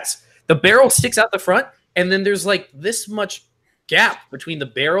this has. The barrel sticks out the front, and then there's like this much gap between the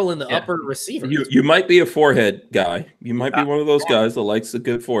barrel and the upper receiver. You might be a forehead guy. You might be one of those guys that likes a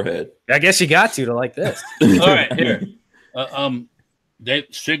good forehead. I guess you got to like this. All right, here.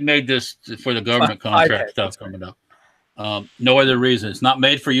 SIG made this for the government contract stuff coming up. No other reason. It's not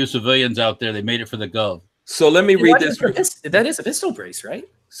made for you civilians out there. They made it for the gov. So let me read this. That is a pistol brace, right?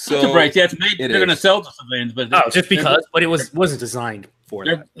 So it's a brace. Yeah, it's made. They're going to sell to civilians, but just because. But it wasn't designed for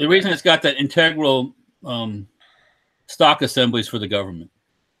that. The reason it's got that integral stock assemblies for the government.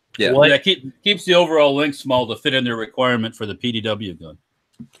 Yeah, that keeps the overall length small to fit in their requirement for the PDW gun.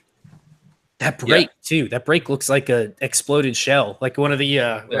 That brake too. That brake looks like a exploded shell, like one of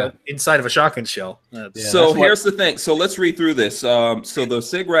the inside of a shotgun shell. So here's the thing. So let's read through this. So the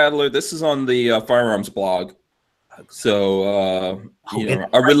SIG Rattler. This is on the Firearms blog. So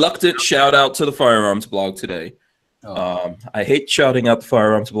a reluctant shout out to the Firearms blog today. I hate shouting out the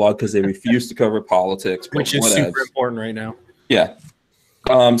Firearms blog because they refuse to cover politics, which is super important right now. Yeah.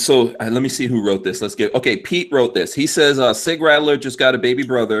 So let me see who wrote this. Pete wrote this. He says SIG Rattler just got a baby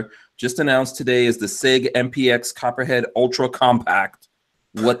brother. Just announced today is the SIG MPX Copperhead Ultra Compact.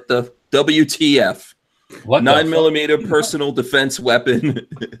 What the WTF? 9mm personal defense weapon.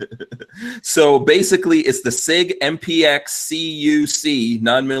 So basically, it's the SIG MPX CUC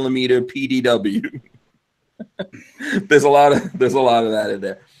 9mm PDW. There's a lot of that in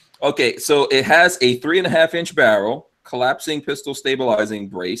there. Okay, so it has a 3.5-inch barrel, collapsing pistol stabilizing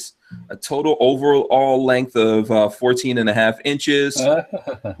brace, a total overall length of 14.5 inches,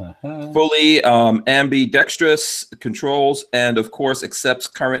 fully ambidextrous controls, and of course accepts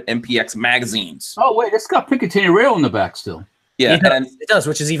current MPX magazines. Oh wait, it's got Picatinny rail in the back still. Yeah, it does,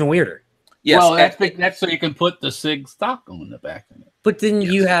 which is even weirder. Yes, well, that's so you can put the SIG stock on the back of it. But then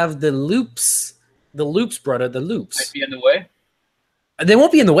you have the loops, brother, the loops. Might be in the way. They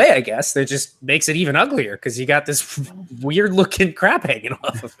won't be in the way, I guess. That just makes it even uglier because you got this weird looking crap hanging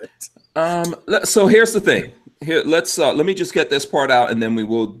off of it. So here's the thing. Here, let me just get this part out, and then we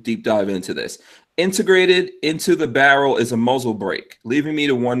will deep dive into this. Integrated into the barrel is a muzzle brake, leaving me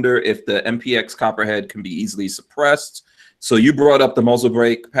to wonder if the MPX copperhead can be easily suppressed. So you brought up the muzzle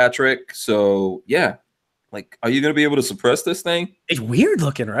brake, Patrick. So yeah, like, are you going to be able to suppress this thing? It's weird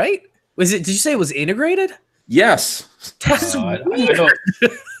looking, right? Did you say it was integrated? Yes. That's weird.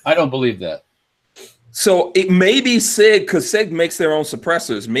 I don't believe that. So it may be SIG, because SIG makes their own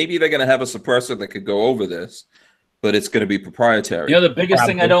suppressors. Maybe they're going to have a suppressor that could go over this, but it's going to be proprietary. You know, the biggest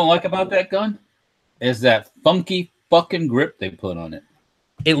thing I don't like about that gun is that funky fucking grip they put on it.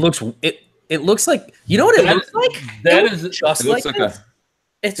 It looks like, you know what it looks like? That is just like this.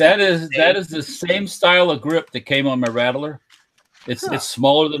 That is the same style of grip that came on my Rattler. It's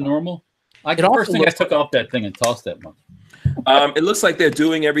smaller than normal. The first thing I took off that thing and tossed that one. It looks like they're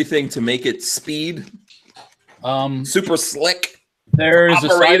doing everything to make it speed, super slick. There's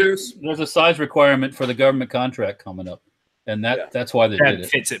a size requirement for the government contract coming up, and that's why they did it.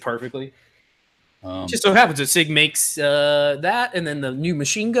 Fits it perfectly. Just so happens that SIG makes that, and then the new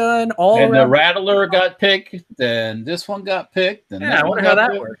machine gun. The Rattler got picked, then this one got picked. And I wonder how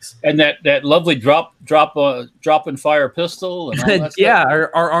that works. And that lovely drop and fire pistol. And all that yeah,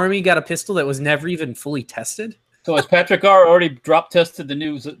 our Army got a pistol that was never even fully tested. So has Patrick R already drop tested the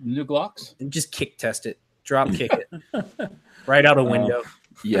new Glocks? And just kick test it, drop kick it, right out a window.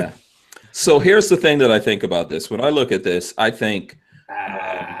 Yeah. So here's the thing that I think about this. When I look at this, I think.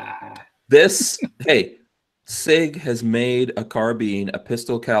 Hey, SIG has made a carbine, a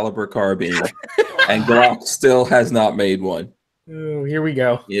pistol caliber carbine, and Glock still has not made one. Oh, here we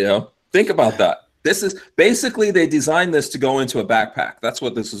go. You know, think about that. This is basically, they designed this to go into a backpack. That's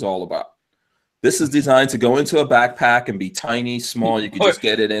what this is all about. This is designed to go into a backpack and be tiny, small. You can just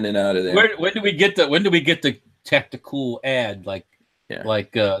get it in and out of there. When do we get the tactical ad like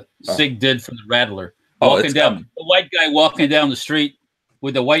SIG did for the Rattler? Walking down, the white guy walking down the street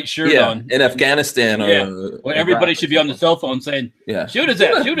with a white shirt on in Afghanistan. When everybody should be on the cell phone saying, shoot his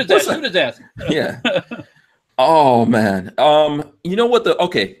ass, shoot his ass, shoot his ass. Yeah. Oh, man. You know what?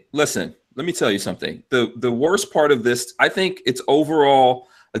 Listen, let me tell you something. The worst part of this, I think it's overall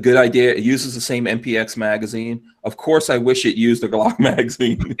a good idea. It uses the same MPX magazine. Of course, I wish it used a Glock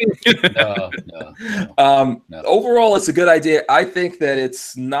magazine. No. Overall, it's a good idea. I think that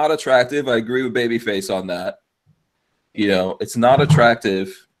it's not attractive. I agree with Babyface on that. You know, it's not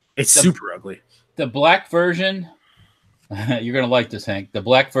attractive. It's super ugly. The black version, you're going to like this, Hank. The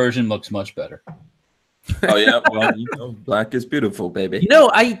black version looks much better. Oh, yeah. Well, you know, black is beautiful, baby. You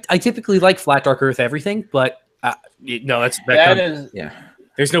know, I typically like flat, dark earth everything, but no,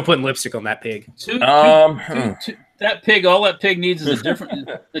 there's no putting lipstick on that pig. That pig, all that pig needs is a different.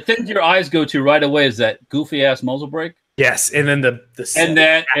 The thing your eyes go to right away is that goofy ass muzzle brake. Yes, and then that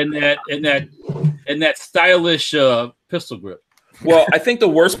stylish pistol grip. Well, I think the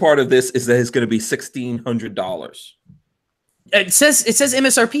worst part of this is that it's going to be $1,600. It says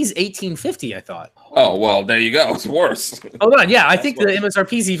MSRP is $1,850. I thought. Oh well, there you go. It's worse. Hold on, yeah, I think the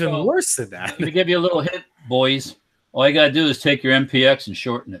MSRP is even worse than that. To give you a little hint, boys, all you got to do is take your MPX and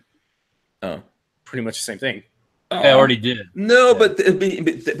shorten it. Oh, pretty much the same thing. I already did. No, but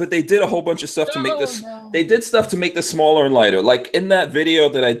they did a whole bunch of stuff to make this. No. They did stuff to make this smaller and lighter. Like in that video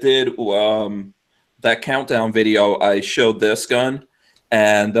that I did, that countdown video, I showed this gun,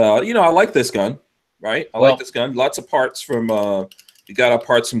 and you know, I like this gun, right? I like this gun. Lots of parts from you got our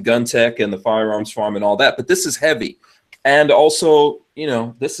parts from Gun Tech and the Firearms Farm and all that. But this is heavy, and also, you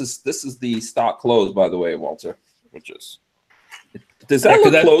know, this is the stock close, by the way, Walter, which is. Does that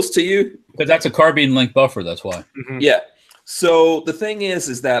look close to you? Because that's a carbine link buffer. That's why. Mm-hmm. Yeah. So the thing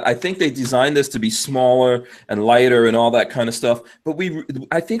is that I think they designed this to be smaller and lighter and all that kind of stuff. But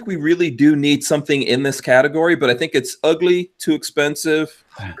I think we really do need something in this category. But I think it's ugly, too expensive.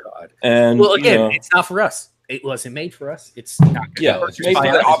 Oh God. And well, again, it's not for us. It wasn't made for us. It's not. It's made for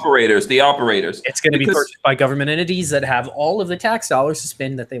the operators. The operators. It's going to be purchased by government entities that have all of the tax dollars to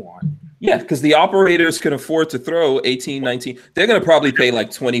spend that they want. Yeah, because the operators can afford to throw 18, 19. They're going to probably pay like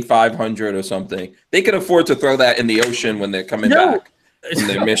 $2,500 or something. They can afford to throw that in the ocean when they're coming back from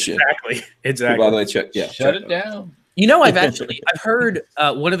their mission. Exactly. So by the way, shut it down. You know, I've heard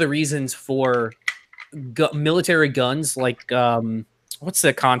one of the reasons for military guns, like what's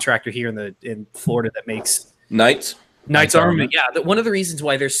the contractor here in Florida that makes Knights Armament? Yeah, one of the reasons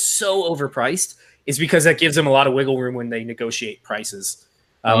why they're so overpriced is because that gives them a lot of wiggle room when they negotiate prices.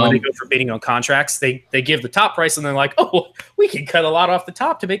 When they go for bidding on contracts, they give the top price and they're like, oh, we can cut a lot off the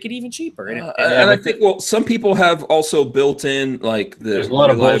top to make it even cheaper. And I think, some people have also built in like there's a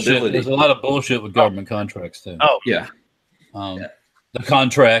lot of bullshit. There's a lot of bullshit with government contracts too. Oh yeah. The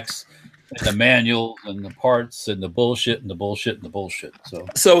contracts and the manuals and the parts and the bullshit and the bullshit and the bullshit.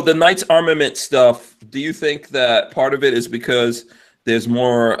 So the Knights Armament stuff, do you think that part of it is because there's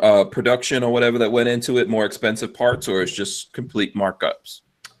more production or whatever that went into it, more expensive parts, or it's just complete markups?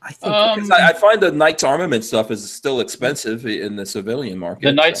 I think I find the Knights Armament stuff is still expensive in the civilian market.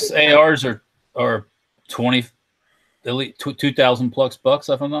 The Knights ARs are 20, at least 2,000 plus bucks,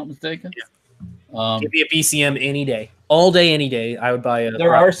 if I'm not mistaken. Yeah. Give me a BCM any day, all day, any day. I would buy a.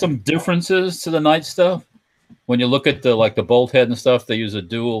 There are some differences to the Knight stuff. When you look at the bolt head and stuff, they use a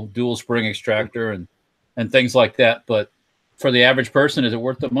dual spring extractor and things like that. But for the average person, is it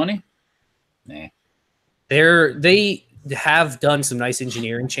worth the money? Nah. They have done some nice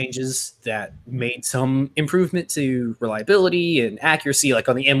engineering changes that made some improvement to reliability and accuracy, like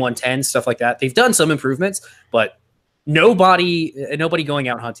on the M110, stuff like that. They've done some improvements, but nobody going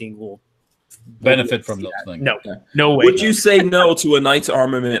out hunting will benefit from those things. No way. Would you say no to a Knights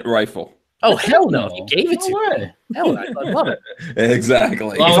Armament rifle? Oh, hell no. If you gave it to me. Hell, I'd love it.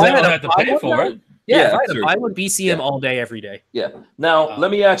 Exactly. Well, I don't have to pay for it. Yeah, I would BCM all day, every day. Yeah. Now, let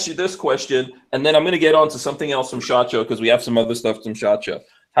me ask you this question, and then I'm going to get on to something else from SHOT Show because we have some other stuff from SHOT Show.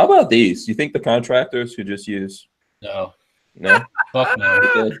 How about these? You think the contractors who just use? No. Fuck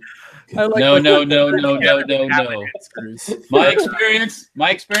no. No.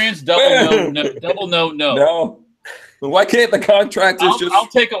 My experience, double no. No. Why can't the contractors just? I'll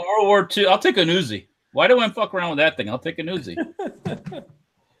take a World War II. I'll take an Uzi. Why do I fuck around with that thing? I'll take an Uzi.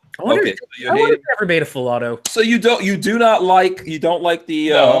 I wonder if ever made a full auto. So you don't like the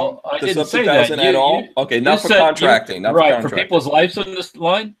sub 2000 at all? Okay, not for contracting. Not right, for for people's lives on this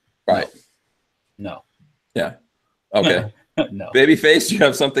line? Right. No. Yeah. Okay. No. Babyface, you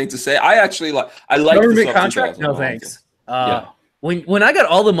have something to say? I like government contract. No thanks. When I got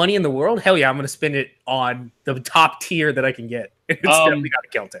all the money in the world, hell yeah, I'm going to spend it on the top tier that I can get. It's definitely not a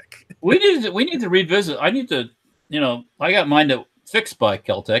Keltec. We need to revisit. I need to, I got mine fixed by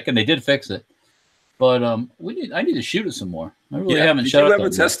Keltec, and they did fix it. But I need to shoot it some more. I really haven't shot it. Did you ever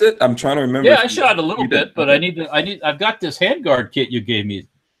test it? I'm trying to remember. Yeah, I shot a little bit, but I've got this handguard kit you gave me.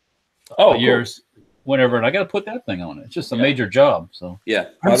 Years. Whenever, and I got to put that thing on it. It's just a major job. So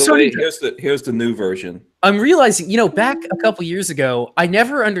By the way, here's the new version. I'm realizing, back a couple years ago, I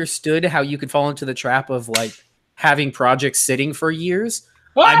never understood how you could fall into the trap of like having projects sitting for years.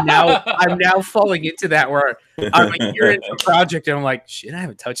 I'm now falling into that where I'm like, you're into a project and I'm like, shit, I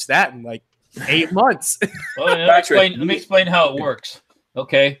haven't touched that in like 8 months. Well, let me explain how it works.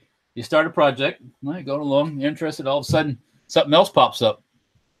 Okay, you start a project, going along, you're interested. All of a sudden, something else pops up.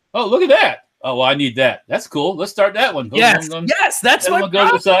 Oh, look at that. Oh, well, I need that. That's cool. Let's start that one. Yes, that's what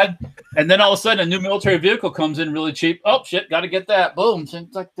goes aside. And then all of a sudden, a new military vehicle comes in really cheap. Oh shit, got to get that. Boom.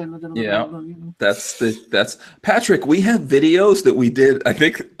 Yeah, that's Patrick. We have videos that we did, I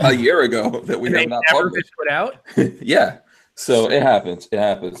think, a year ago that we have not never been put out. Yeah, so it happens.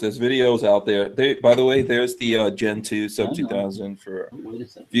 There's videos out there. By the way, there's the Gen 2 sub 2000 for.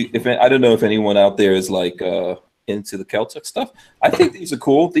 If I don't know if anyone out there is like. Into the Keltec stuff. I think these are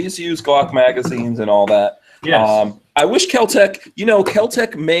cool. These use Glock magazines and all that. Yes. I wish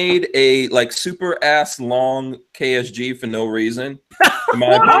Keltec made a like super ass long KSG for no reason. In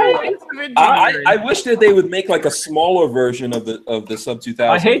my opinion. I wish that they would make like a smaller version of the sub 2000.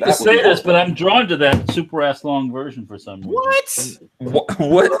 I hate to say this, but I'm drawn to that super ass long version for some reason.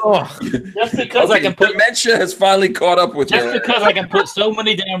 What? Oh. Just because I can put dementia has finally caught up with you. Just because I can put so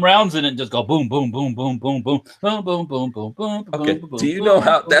many damn rounds in it and just go boom, boom, boom, boom, boom, boom, boom, boom, boom, boom, boom. Okay. Do you know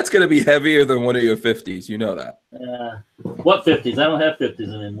how that's going to be heavier than one of your 50s? You know that. What 50s? I don't have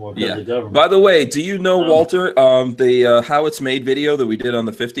 50s anymore because of the government. By the way, do you know, Walter, the how it's made video that we did on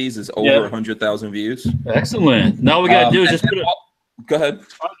the 50s is over 100,000 views? Excellent. Now all we got to do is just put it. Go ahead.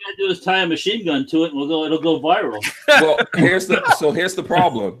 All we got to do is tie a machine gun to it, and it'll go viral. Well, here's the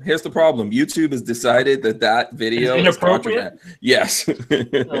problem. Here's the problem. YouTube has decided that video is inappropriate. Yes.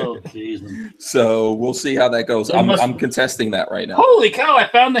 Oh, jeez. So we'll see how that goes. I'm contesting that right now. Holy cow! I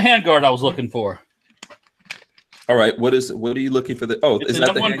found the handguard I was looking for. All right. What are you looking for? It's is the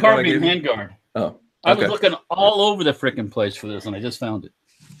that the #1 carbine handguard? Oh, okay. I was looking all over the freaking place for this, and I just found it.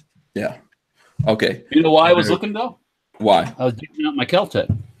 Yeah. Okay. You know why I was looking though? Why? I was digging out my Caltech.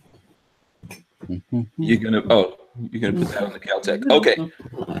 You're gonna put that on the Caltech. Okay,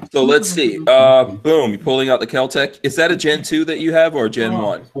 so let's see. Boom, you're pulling out the Caltech. Is that a Gen 2 that you have or a Gen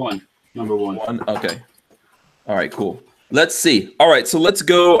 1? Number one. Okay. All right, cool. Let's see. All right, so let's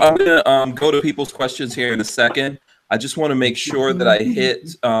go. I'm gonna go to people's questions here in a second. I just want to make sure that I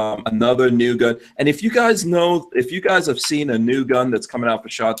hit another new gun. And if you guys have seen a new gun that's coming out for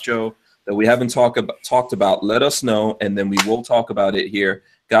SHOT Show that we haven't talked about, let us know, and then we will talk about it here.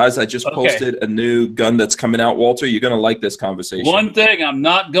 Guys, I just posted a new gun that's coming out. Walter, you're going to like this conversation. One thing, I'm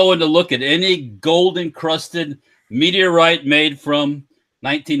not going to look at any gold-encrusted meteorite made from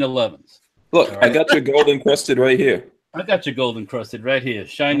 1911s. Look, right. I got your gold-encrusted right here. I got your gold-encrusted right here.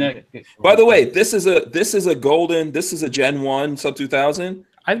 Shine that. By the way, this is a Gen 1 sub 2000.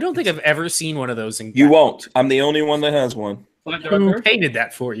 I don't think I've ever seen one of those. You won't. I'm the only one that has one. Who painted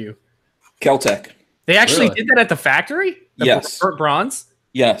that for you? Caltech. They actually did that at the factory? Yes. Bronze?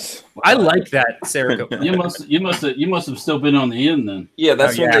 Yes. I like that, Sarah. You must have still been on the end then. Yeah,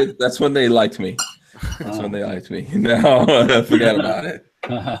 that's when they liked me. That's when they liked me. No, forget about it.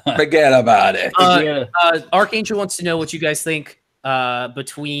 Forget about it. Archangel wants to know what you guys think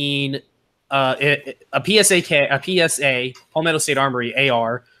between a PSA Palmetto State Armory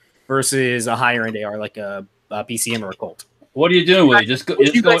AR versus a higher end AR like a BCM or a Colt. What are you doing with it?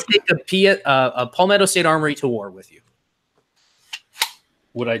 Would you guys take a Palmetto State Armory to war with you?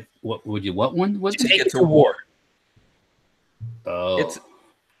 What would you? What one? Would take it to war? Oh,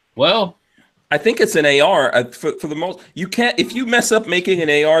 well. I think it's an AR for the most. You can't if you mess up making an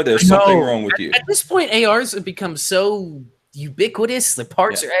AR. There's something wrong with you. At this point, ARs have become so ubiquitous. The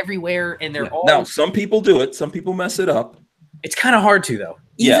parts are everywhere, and they're all. Now, some people do it. Some people mess it up. It's kind of hard to though.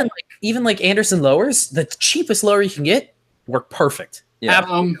 Even like Anderson lowers, the cheapest lower you can get work perfect. Yeah.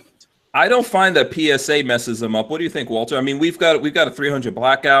 I don't find that PSA messes them up. What do you think, Walter? I mean, we've got a 300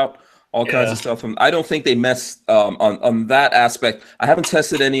 blackout. All kinds of stuff. I don't think they mess on that aspect. I haven't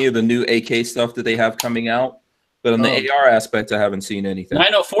tested any of the new AK stuff that they have coming out, but on the AR aspect, I haven't seen anything.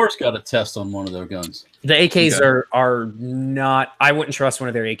 904's got a test on one of their guns. The AKs are not. I wouldn't trust one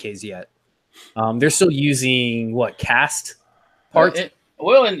of their AKs yet. They're still using cast parts. In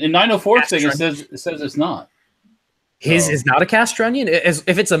 904's thing, it says it's not. His is not a cast trunnion. If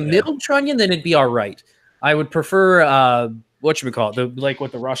it's a middle trunnion, then it'd be all right. I would prefer. What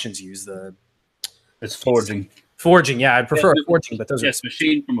the Russians use it's forging. Forging, yeah, I'd prefer a forging, but those are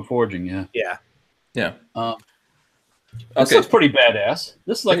machined from a forging, yeah. This looks pretty badass.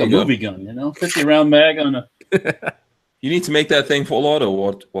 This is like a movie gun, 50 round mag on a. You need to make that thing full auto,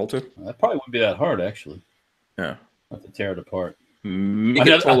 Walter. That probably wouldn't be that hard, actually. Yeah, have to tear it apart. Make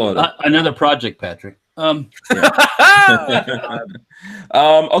it full auto. Another project, Patrick. Okay,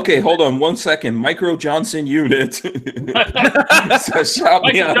 hold on 1 second. Micro Johnson unit. So shout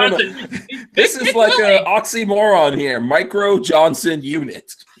me out. This is like an oxymoron here. Micro Johnson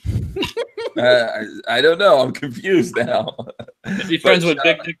unit. I don't know. I'm confused now. Is he friends with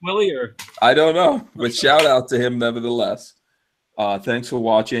Big Dick Willie or? I don't know, but shout out to him nevertheless. Thanks for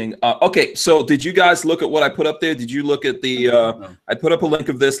watching. Okay, so did you guys look at what I put up there? Did you look at the I put up a link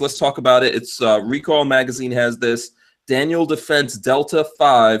of this. Let's talk about it. It's Recoil Magazine has this Daniel Defense Delta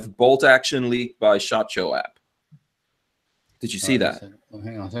 5 bolt action leak by SHOT Show app. Did you see that?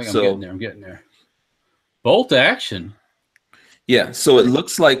 Hang on a second. I'm getting there. Bolt action? Yeah, so it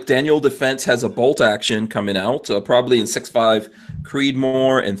looks like Daniel Defense has a bolt action coming out, probably in 6.5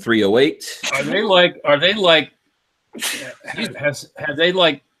 Creedmoor and 308. Are they like have they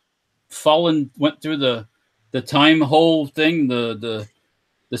went through the time hole thing, the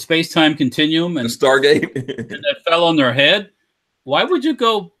space-time continuum and the Stargate and that fell on their head? Why would you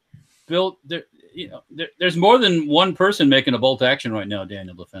go build there? There's more than one person making a bolt action right now,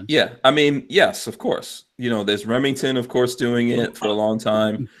 Daniel Defense. Yeah, I mean, yes, of course. There's Remington, of course, doing it for a long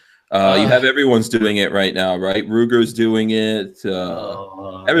time. You have everyone's doing it right now, right? Ruger's doing it.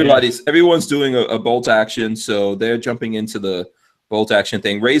 Everyone's doing a bolt action, so they're jumping into the bolt action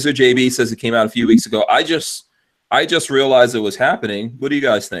thing. Razor JB says it came out a few weeks ago. I just realized it was happening. What do you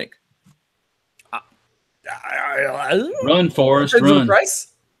guys think? Run, Forrest, depends run. On the price.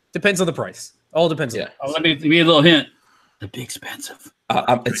 Depends on the price. All depends. Yeah. Let me give you a little hint. It'd be expensive.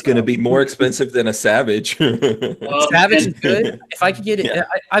 It's going to be more expensive than a Savage. Savage is good. If I could get it,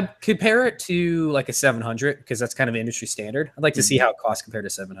 I'd compare it to like a 700 because that's kind of industry standard. I'd like to see how it costs compared to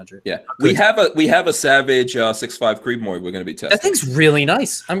 700. Yeah, we have a Savage 6.5 Creedmoor we're going to be testing. That thing's really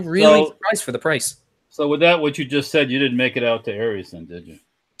nice. I'm really surprised for the price. So with that, what you just said, you didn't make it out to Aries then, did you?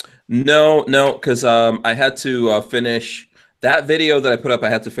 No, because I had to finish that video that I put up. I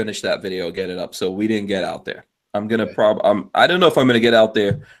had to finish that video, get it up. So we didn't get out there. I'm gonna I don't know if I'm gonna get out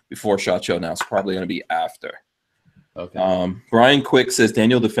there before SHOT Show now. It's probably gonna be after. Okay. Brian Quick says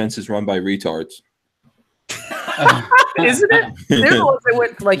Daniel Defense is run by retards. Isn't it? They're the ones that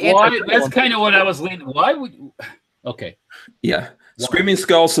went like. That's kind of what I was leaning. Why would? Okay. Yeah. Screaming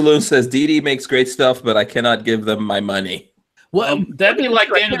Skull Saloon says DD makes great stuff, but I cannot give them my money. Well, that'd be like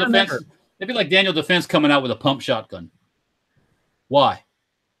Daniel Defense. It'd be like Daniel Defense coming out with a pump shotgun. Why?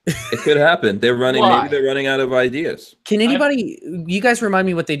 It could happen. They're running. Why? Maybe they're running out of ideas. Can anybody? You guys remind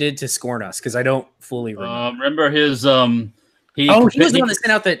me what they did to Scorn Us because I don't fully remember. Remember his he was the one that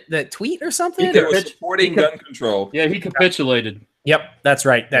sent out that tweet or something. They were supporting gun control. Yeah, he capitulated. Yep, that's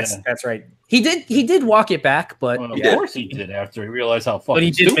right. That's right. He did walk it back, but of course he did after he realized how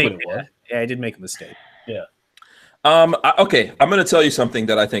fucking stupid it was. Yeah, he did make a mistake. Yeah. Okay, I'm going to tell you something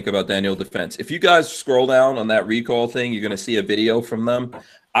that I think about Daniel Defense. If you guys scroll down on that recall thing, you're going to see a video from them.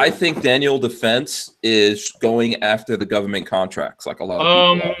 I think Daniel Defense is going after the government contracts, like a lot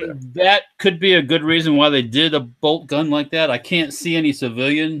of people out there. That could be a good reason why they did a bolt gun like that. I can't see any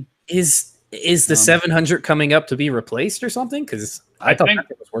civilian. Is the 700 coming up to be replaced or something? Because I thought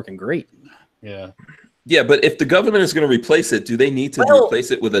that was working great. Yeah. Yeah, but if the government is going to replace it, do they need to replace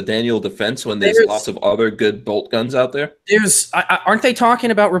it with a Daniel Defense when there's lots of other good bolt guns out there? Aren't they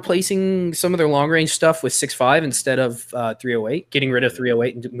talking about replacing some of their long range stuff with 6.5 instead of 308, getting rid of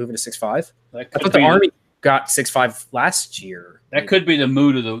 308 and moving to 6.5? I thought the Army got 6.5 last year. That could be the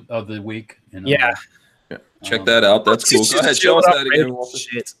mood of the week. You know? Yeah. Check that out. That's cool. Go ahead, show us that again, Walter.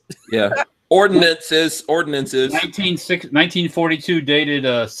 Shit. Yeah. Ordinances. 1942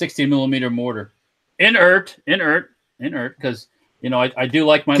 dated 60 millimeter mortar. Inert, because I do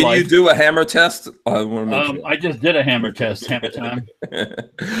like my life. Can you do a hammer test? I just did a hammer test. Hammer time.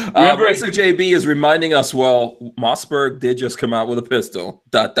 Racer JB is reminding us. Well, Mossberg did just come out with a pistol. ...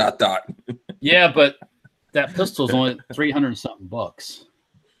 Yeah, but that pistol's only $300 something bucks.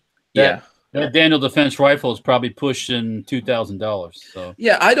 Yeah. That Daniel Defense rifle is probably pushing $2,000. So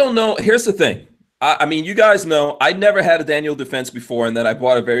yeah, I don't know. Here's the thing. I mean, you guys know I never had a Daniel Defense before, and then I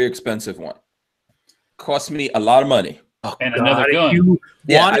bought a very expensive one. Cost me a lot of money. And another gun.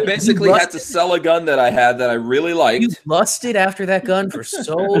 I basically had to sell a gun that I had that I really liked. You lusted after that gun for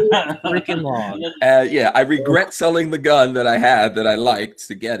so freaking long. Yeah, I regret selling the gun that I had that I liked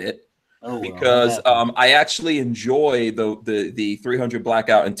to get it. Because I actually enjoy the 300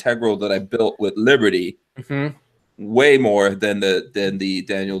 Blackout Integral that I built with Liberty way more than the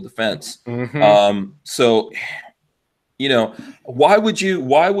Daniel Defense. So, why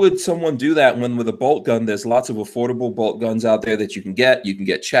would someone do that when with a bolt gun there's lots of affordable bolt guns out there that you can get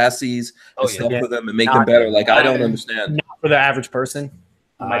chassis and stuff with them and make them better. Like I don't understand. Not for the average person.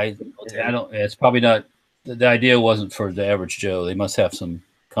 I don't. It's probably not. The idea wasn't for the average Joe. They must have some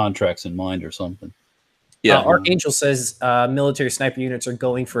contracts in mind or something. Yeah. Archangel says military sniper units are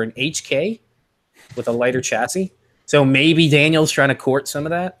going for an HK with a lighter chassis. So maybe Daniel's trying to court some of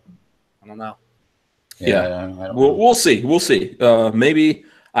that. I don't know. Yeah. We'll see. We'll see. Maybe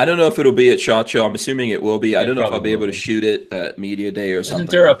I don't know if it'll be at SHOT Show. I'm assuming it will be. I don't know if I'll be able to shoot it at Media Day or something.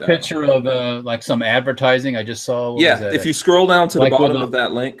 Isn't there a picture of like some advertising I just saw? If you scroll down to the bottom of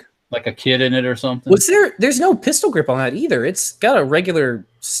that link. Like a kid in it or something? There's no pistol grip on that either. It's got a regular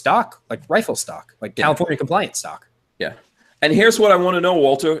stock, like rifle stock, like California compliant stock. Yeah. And here's what I want to know,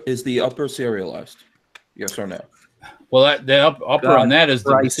 Walter, is the upper serialized? Yes or no? Well, the upper on that is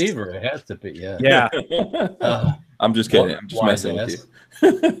the receiver. It has to be, yeah. Yeah. I'm just kidding. I'm just messing with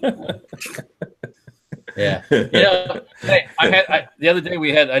you. Yeah. Hey, the other day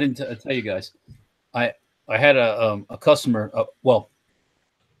I didn't tell you guys. I had a customer,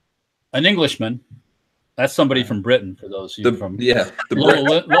 an Englishman. That's somebody from Britain, for those of you from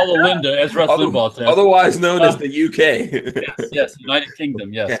Lola Linda, as Russ Limbaugh says. Otherwise known as the UK. yes, United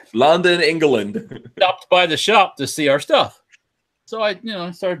Kingdom, yes. Yeah, London, England. Stopped by the shop to see our stuff. So I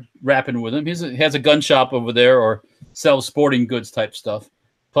started rapping with him. He has a gun shop over there or sells sporting goods type stuff.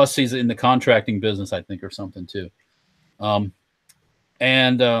 Plus he's in the contracting business, I think, or something too. God,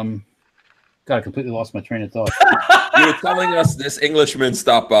 I completely lost my train of thought. You were telling us this Englishman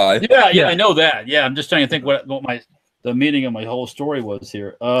stopped by. Yeah, I know that. Yeah, I'm just trying to think what the meaning of my whole story was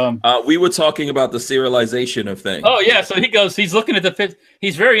here. We were talking about the serialization of things. Oh yeah, so he's looking at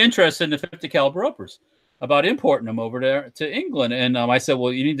he's very interested in the 50 caliber uppers, about importing them over there to England. And I said,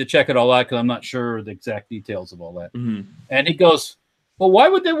 well, you need to check it all out because I'm not sure the exact details of all that. And he goes, well, why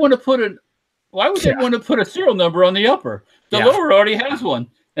would they want to put a serial number on the upper? The lower already has one.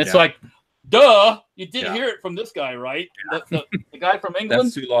 It's like, duh, you didn't hear it from this guy, right? The guy from England.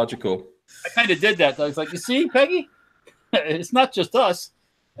 That's too logical. I kind of did that. I was like, you see, Peggy, it's not just us.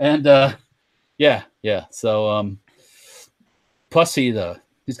 And, Yeah, yeah. So plus he's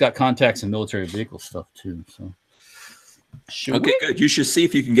got contacts in military vehicle stuff too. So Okay, good. You should see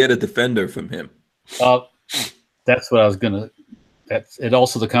if you can get a Defender from him. That's what I was gonna. That's it.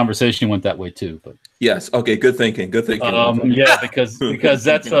 Also, the conversation went that way too. But yes, okay, good thinking. Good thinking. Yeah, because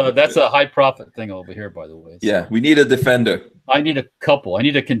that's a high profit thing over here, by the way. So. Yeah, we need a Defender. I need a couple. I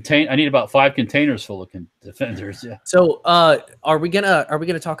need about 5 containers full of Defenders. Yeah. So, are we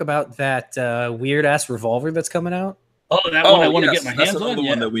gonna talk about that weird ass revolver that's coming out? Oh, that one I want to get my hands on. That's another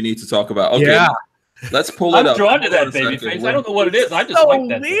one that we need to talk about. Okay, yeah. Let's pull it up. I'm drawn to that baby face. I don't know what it is. I just like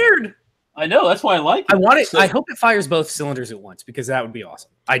that. Weird. Thing. I know. That's why I like it. I want it. I hope it fires both cylinders at once because that would be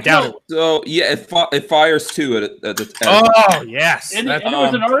awesome. I doubt it. So yeah, it fires two at the. Oh yes. And there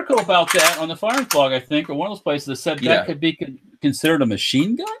was an article about that on the Firearms blog, I think, or one of those places that said that could be considered a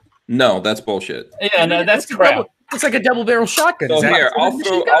machine gun. No, that's bullshit. Yeah, no, that's crap. It's like a double barrel shotgun. So here, I'll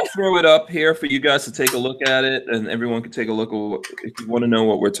throw it up here for you guys to take a look at it, and everyone can take a look if you want to know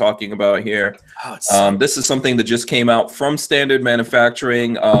what we're talking about here. This is something that just came out from Standard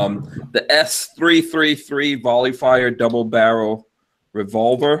Manufacturing. The S333 volley fire double barrel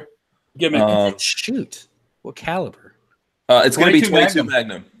revolver. Give me shoot. What caliber? It's going to be 22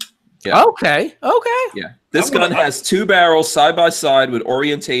 Magnum. Yeah. Okay. Yeah. This gun has 2 barrels side by side with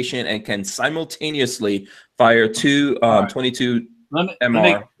orientation and can simultaneously fire two 22 let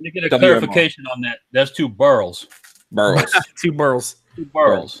MR. me get a clarification on that. That's 2 barrels. 2 barrels. 2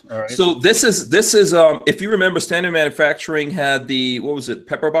 barrels. All right. So this is if you remember, Standard Manufacturing had the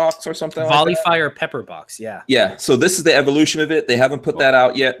pepper box or something volley like that? fire pepper box. Yeah. Yeah. So this is the evolution of it. They haven't put that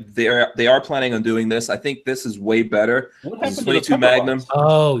out yet. They are planning on doing this. I think this is way better. What happened to 22 the Magnum. box?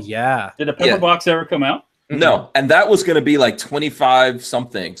 Oh yeah. Did a pepper box ever come out? No, and that was going to be like 25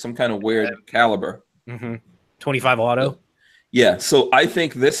 something, some kind of weird caliber. 25 auto. Yeah, so I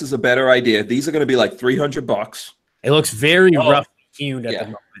think this is a better idea. These are going to be like $300. It looks very rough hewn at the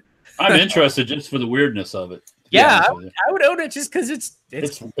moment. I'm interested just for the weirdness of it. Yeah, I would own it just because it's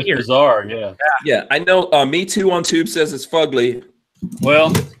bizarre. Yeah. Yeah, I know. Me Too on Tube says it's fugly.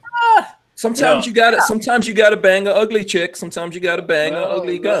 Well, sometimes you got it. Sometimes you got to bang an ugly chick. Sometimes you got to bang an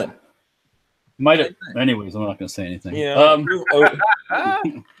ugly gun. Might have. Anyways, I'm not going to say anything. Yeah.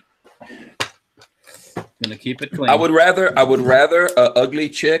 Gonna keep it clean. I would rather a ugly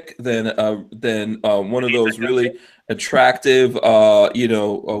chick than one of those really attractive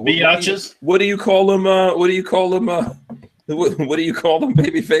biatches. What do you call them? What do you call them? What do you call them?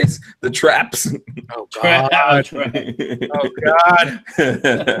 Babyface? The traps. Oh God! Oh God!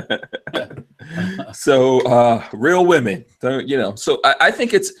 So real women, So I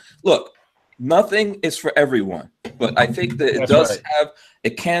think nothing is for everyone, but I think that it does have.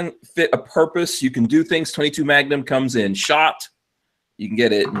 It can fit a purpose. You can do things. 22 Magnum comes in shot. You can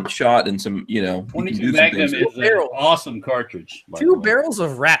get it in shot and some, 22 Magnum is an awesome cartridge. 2 barrels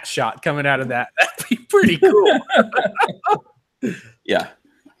of rat shot coming out of that. That'd be pretty cool. Yeah.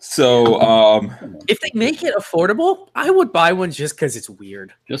 So if they make it affordable, I would buy one just because it's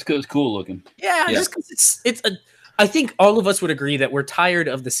weird. Just because it's cool looking. Yeah, just because it's a. I think all of us would agree that we're tired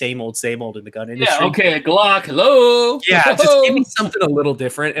of the same old in the gun industry. Yeah, okay, Glock, hello. Yeah, just give me something a little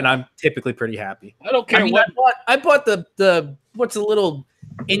different, and I'm typically pretty happy. I don't care I bought the what's a little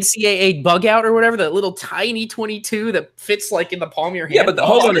NCAA bug out or whatever, that little tiny 22 that fits like in the palm of your hand. Yeah, but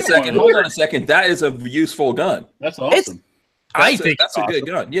hold on a second. That is a useful gun. That's awesome. I think that's a good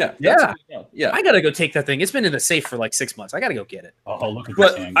gun. Yeah. Yeah. I gotta go take that thing. It's been in the safe for like 6 months. I gotta go get it. Look at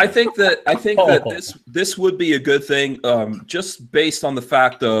but I think that this would be a good thing, just based on the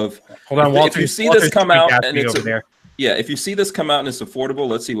fact of hold on, Walter. If you see this come out and it's if you see this come out and it's affordable,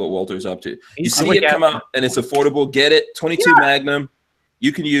 let's see what Walter's up to. You see it come out and it's affordable, get it. 22 Magnum.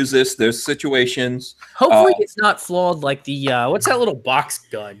 You can use this. There's situations. Hopefully it's not flawed like the what's that little box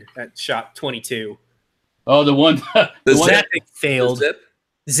gun that shot 22? Oh, the one that failed. The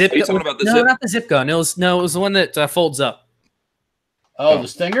zip. Are you talking about the no, zip? not the zip gun. It was the one that folds up. Oh, the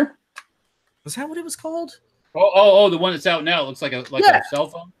Stinger? Was that what it was called? Oh, the one that's out now. It looks like a cell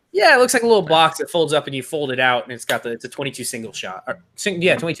phone. Yeah, it looks like a little box that folds up and you fold it out, and it's a 22 single shot.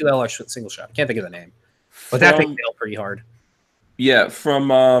 22 LR single shot. I can't think of the name, but that thing failed pretty hard. Yeah, from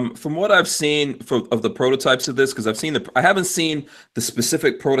what I've seen of the prototypes of this, because I haven't seen the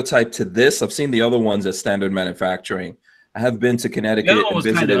specific prototype to this. I've seen the other ones at Standard Manufacturing. I have been to Connecticut and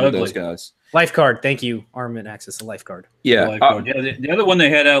visited with those guys. Life card, thank you, Armament Access, a life card. Yeah, the other one they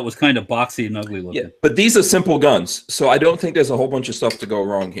had out was kind of boxy and ugly looking. Yeah, but these are simple guns, so I don't think there's a whole bunch of stuff to go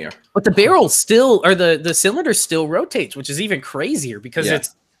wrong here. But the barrel still, or the cylinder still rotates, which is even crazier because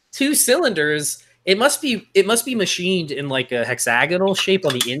it's 2 cylinders. It must be machined in like a hexagonal shape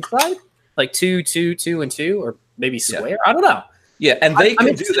on the inside. like 2, 2, 2, and 2, or maybe square. I don't know. Yeah, and they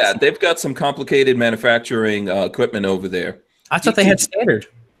can do that. They've got some complicated manufacturing equipment over there. I thought they had standard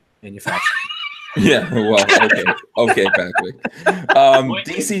manufacturing. Yeah, well, okay, Patrick.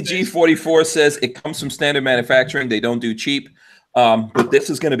 DCG44 says it comes from standard manufacturing. They don't do cheap, but this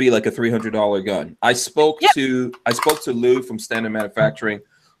is going to be like a $300 gun. I spoke to Lou from Standard Manufacturing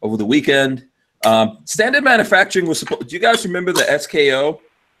over the weekend. Standard Manufacturing was supposed. Do you guys remember the SKO?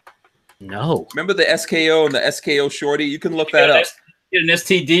 No. Remember the SKO and the SKO Shorty? You can look that up. Get an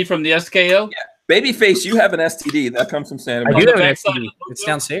STD from the SKO? Yeah. Babyface, you have an STD that comes from Standard. I do have an STD. It's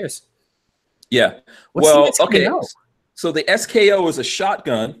downstairs. Yeah. Well, okay. So the SKO is a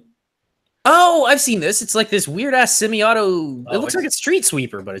shotgun. Oh, I've seen this. It's like this weird ass semi-auto. It looks like a street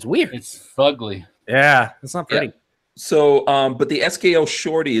sweeper, but it's weird. It's fugly. Yeah, it's not pretty. Yeah. So, but the SKO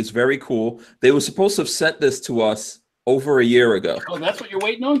Shorty is very cool. They were supposed to have sent this to us over a year ago. Oh, that's what you're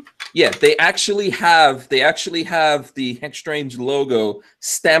waiting on? Yeah, they actually have the Hank Strange logo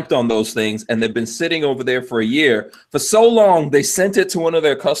stamped on those things, and they've been sitting over there for a year. For so long, they sent it to one of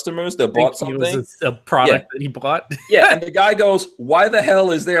their customers that bought something. It was a product that he bought. Yeah, and the guy goes, "Why the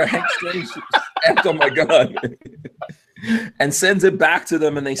hell is there a Hank Strange stamped on my gun?" and sends it back to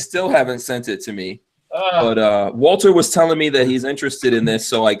them, and they still haven't sent it to me. But Walter was telling me that he's interested in this,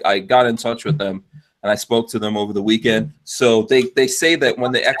 so I got in touch with them. And I spoke to them over the weekend. So they say that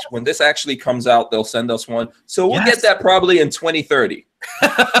when this actually comes out, they'll send us one. So we'll get that probably in 2030.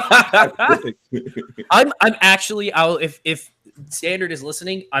 I'm actually if Standard is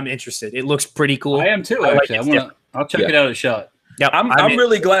listening, I'm interested. It looks pretty cool. I am too. Actually, I'll check it out a shot. Yeah, I'm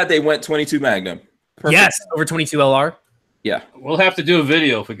really glad they went 22 Magnum. Perfect. Yes, over 22 LR. Yeah, we'll have to do a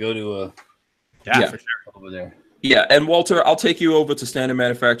video if we go to for sure over there. Yeah, and Walter, I'll take you over to Standard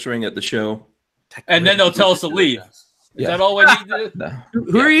Manufacturing at the show. And then they'll tell us to leave. Is that all we need to do? No.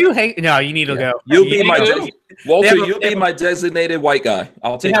 Who are you? No, you need to go. You'll be Walter. You'll be my designated white guy.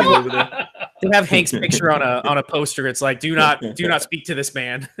 I'll take you over there. They have Hank's picture on a poster. It's like, do not speak to this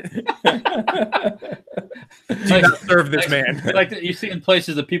man. Do not serve this man. Like you see in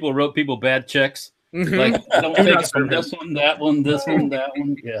places that people wrote people bad checks. Like don't take it from this one, that one, this one, that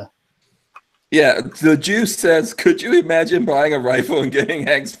one. Yeah. Yeah, the Juice says, could you imagine buying a rifle and getting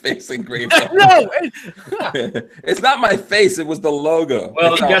Hank's face engraved on it? No! It's not my face, it was the logo.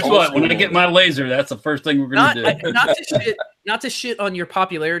 Well, guess what? When I get my laser, that's the first thing we're going to do. Not to shit on your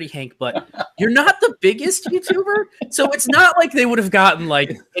popularity, Hank, but you're not the biggest YouTuber, so it's not like they would have gotten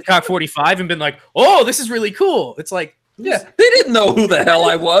like Hickok 45 and been like, oh, this is really cool. It's like, yeah, they didn't know who the hell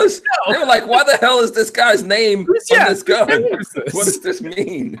I was. No. They were like, why the hell is this guy's name on this gun? What does this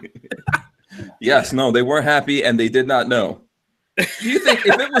mean? Yes, no, they weren't happy and they did not know. Do you think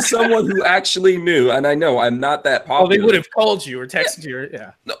if it was someone who actually knew, and I know I'm not that popular, they would have called you or texted you.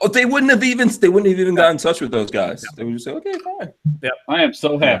 Yeah, no, they wouldn't have even got in touch with those guys. They would just say, okay, fine. Yep. I am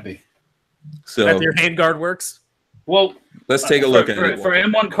so happy. So that your handguard works. Well, let's take a look at it. For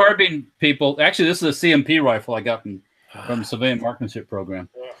M1 carbine people, actually, this is a CMP rifle I got from the civilian marksmanship program.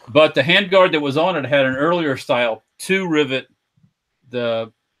 But the handguard that was on it had an earlier style 2-rivet.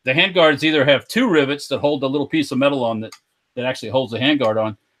 The handguards either have 2 rivets that hold the little piece of metal on that actually holds the handguard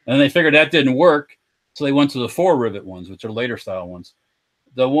on, and they figured that didn't work, so they went to the 4-rivet ones, which are later style ones.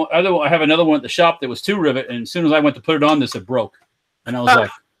 I have another one at the shop that was 2-rivet, and as soon as I went to put it on this, it broke, and I was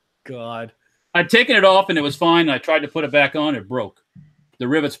like, "God!" I'd taken it off and it was fine. I tried to put it back on, it broke. The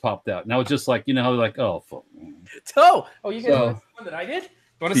rivets popped out, and I was just like, like, oh, fuck. Oh, you guys want one that I did?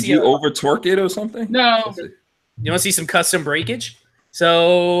 Did you over torque it or something? No. You want to see some custom breakage?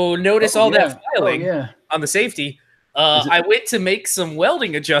 So notice that filing on the safety. I went to make some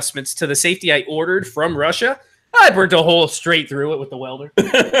welding adjustments to the safety I ordered from Russia. I burnt a hole straight through it with the welder.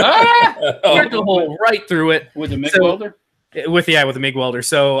 Burnt a hole right through it with the MIG welder. With the MIG welder.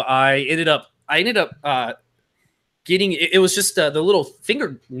 So I ended up getting it was just the little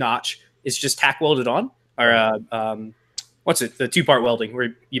finger notch is just tack welded on, or what's it? The 2-part welding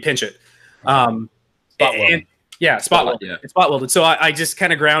where you pinch it. Spot welding. Yeah, spot welded. Yeah. It's spot welded. So I just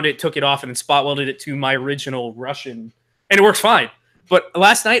kind of ground it, took it off, and then spot welded it to my original Russian, and it works fine. But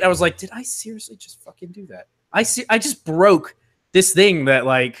last night I was like, did I seriously just fucking do that? I just broke this thing that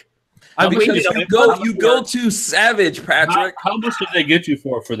like I waited. You go too savage, Patrick. How much did they get you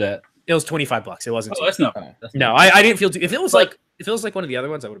for that? It was $25. It wasn't. Oh, that's not bad. No, I didn't feel too. If it was like one of the other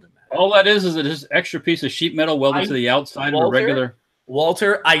ones, I would have been mad. All that is it is extra piece of sheet metal welded to the outside of a regular.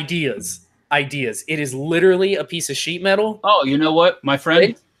 Walter, ideas. It is literally a piece of sheet metal. Oh, you know what, my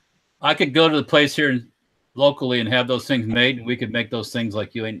friend? I could go to the place here locally and have those things made, and we could make those things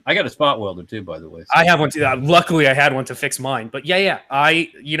like you. And I got a spot welder too, by the way. So. I have one too. Luckily, I had one to fix mine. But yeah.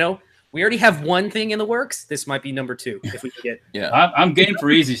 We already have one thing in the works. This might be number 2 if we can get. Yeah, I'm game for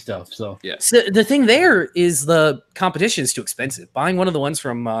easy stuff. So yeah. So the thing there is the competition is too expensive. Buying one of the ones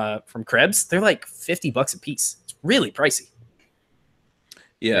from Krebs, they're like $50 a piece. It's really pricey.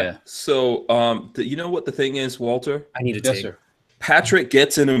 Yeah. So, you know what the thing is, Walter? I need a TIG. sir. Patrick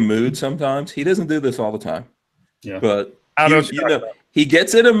gets in a mood sometimes. He doesn't do this all the time. Yeah. But I don't know, he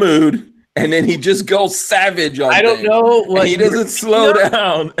gets in a mood and then he just goes savage on I don't things. know what And he doesn't slow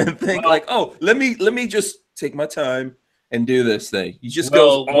down and think like, oh, let me just take my time and do this thing. He just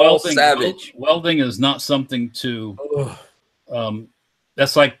goes all savage. Welding is not something to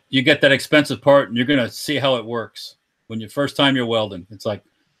that's like you get that expensive part and you're gonna see how it works when you first time you're welding. It's like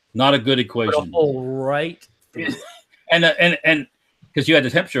not a good equation. All right. And because you had the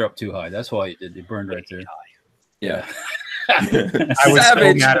temperature up too high, that's why you burned right there. Yeah. I was so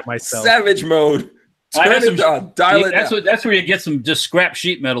mad at myself. Savage mode. Turn it on. Dial it down. That's where you get some just scrap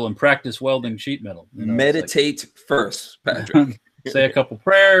sheet metal and practice welding sheet metal. You know, meditate first, Patrick. Say a couple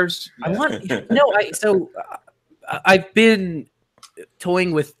prayers. I've been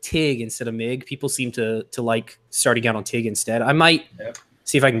toying with TIG instead of MIG. People seem to like starting out on TIG instead. I might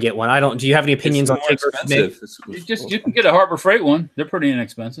see if I can get one. Do you have any opinions on TIG versus MIG? You can get a Harbor Freight one. They're pretty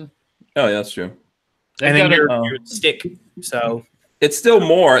inexpensive. Oh, yeah, that's true. And then your stick. So it's still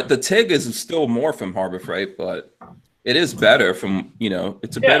more. The TIG is still more from Harbor Freight, but it is better from,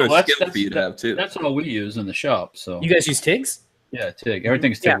 it's a better skill for you to have too. That's what we use in the shop. So you guys use TIGs? Yeah, TIG.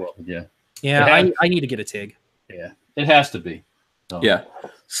 Everything's TIG welded. Yeah. Yeah, I need to get a TIG. Yeah, it has to be. So. Yeah.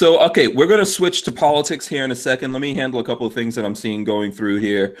 So, okay, we're going to switch to politics here in a second. Let me handle a couple of things that I'm seeing going through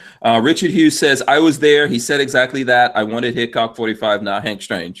here. Richard Hughes says, I was there. He said exactly that. I wanted Hickok 45, not Hank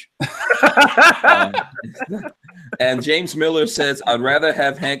Strange. And James Miller says, I'd rather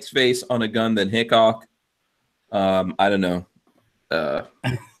have Hank's face on a gun than Hickok. I don't know. I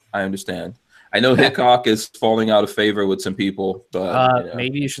understand. I know Hickok is falling out of favor with some people, but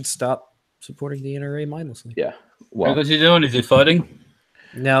maybe you should stop supporting the NRA mindlessly. Yeah. Well, what's he doing? Is he fighting?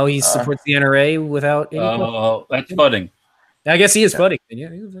 No, he supports the NRA without any. That's footing. I guess he is footing. Yeah,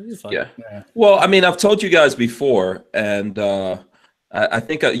 he's footing. Yeah. Well, I mean, I've told you guys before, and I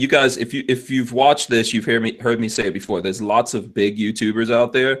think you guys, if you've watched this, you've heard me say it before. There's lots of big YouTubers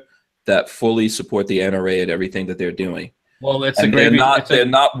out there that fully support the NRA and everything that they're doing. Well, they're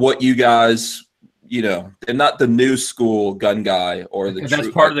not what you guys. They're not the new school gun guy or the. That's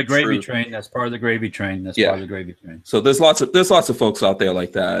part of the gravy train. That's part of the gravy train. That's part of the gravy train. So there's lots of folks out there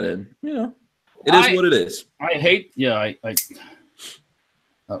like that, and it is what it is. I hate. Yeah, I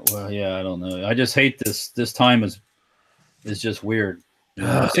don't know. I just hate this. This time is just weird.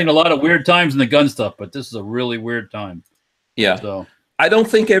 I've seen a lot of weird times in the gun stuff, but this is a really weird time. Yeah. So I don't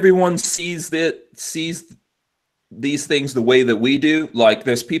think everyone sees these things the way that we do. Like,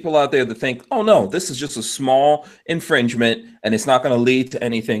 there's people out there that think, oh no, this is just a small infringement and it's not going to lead to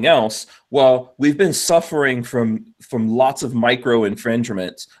anything else. Well, we've been suffering from lots of micro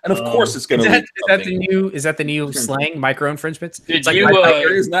infringements, and of course it's going to lead to is that the new slang, micro infringements? It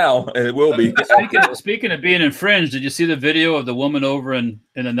is now, and it will be. Speaking of being infringed, did you see the video of the woman over in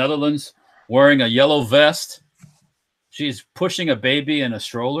the Netherlands wearing a yellow vest? She's pushing a baby in a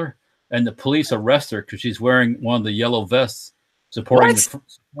stroller, and the police arrest her because she's wearing one of the yellow vests, supporting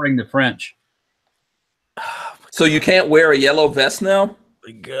the French. So you can't wear a yellow vest now?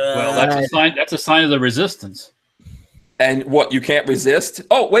 Well, that's a sign of the resistance. And what, you can't resist?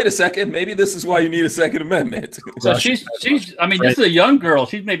 Oh, wait a second. Maybe this is why you need a Second Amendment. So she's. I mean, this is a young girl.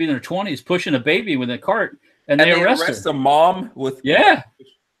 She's maybe in her 20s, pushing a baby with a cart, and they arrest her. A mom with. Yeah.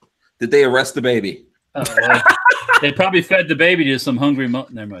 Did they arrest the baby? They probably fed the baby to some hungry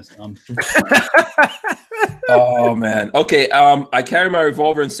Oh man. Okay. I carry my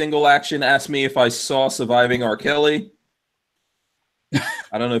revolver in single action. Asked me if I saw Surviving R. Kelly.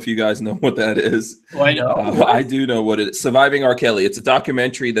 I don't know if you guys know what that is. Well, I know. I do know what it is. Surviving R. Kelly. It's a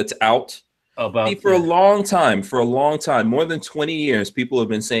documentary that's out. For a long time, more than 20 years, people have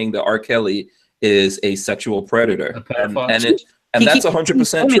been saying that R. Kelly is a sexual predator, and that's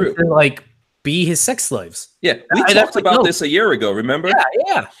 100% true. Like, be his sex slaves. Yeah, we talked about this a year ago. Remember?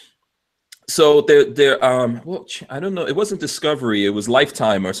 Yeah. So they're well, I don't know. It wasn't Discovery. It was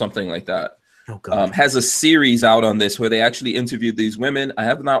Lifetime or something like that. Oh, God. Has a series out on this where they actually interviewed these women. I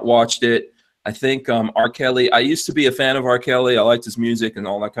have not watched it. I think R. Kelly. I used to be a fan of R. Kelly. I liked his music and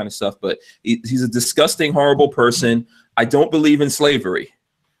all that kind of stuff. But he's a disgusting, horrible person. I don't believe in slavery.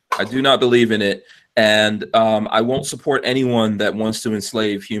 I do not believe in it. And I won't support anyone that wants to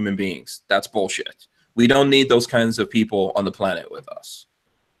enslave human beings. That's bullshit. We don't need those kinds of people on the planet with us.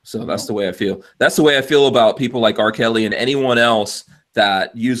 So that's the way I feel. That's the way I feel about people like R. Kelly and anyone else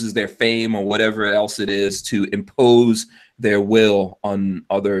that uses their fame or whatever else it is to impose their will on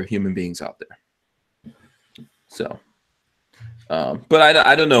other human beings out there. So, but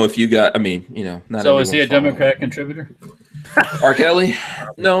I don't know if you got, I mean, you know, not So is he a everyone's following Democrat contributor? R. Kelly?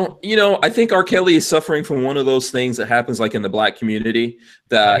 No, you know, I think R. Kelly is suffering from one of those things that happens like in the black community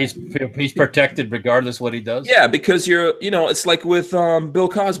that He's protected regardless what he does. yeah, because you're, you know, it's like with Bill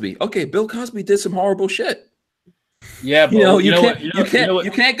Cosby. Okay, Bill Cosby did some horrible shit. Yeah, but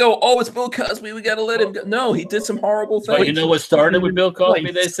You can't go, oh, it's Bill Cosby, we gotta let him go. No, he did some horrible things. But you know what started with Bill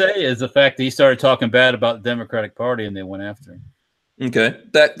Cosby, they say, is the fact that he started talking bad about the Democratic Party and they went after him. Okay,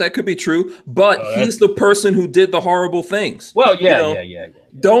 that could be true, but he's the person who did the horrible things. Well, yeah, you know, yeah.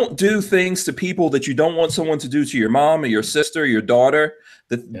 Don't do things to people that you don't want someone to do to your mom or your sister or your daughter.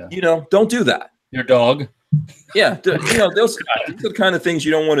 You know, don't do that. Your dog. Yeah, you know, those are the kind of things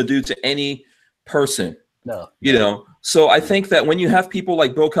you don't want to do to any person. No. You know, so I think that when you have people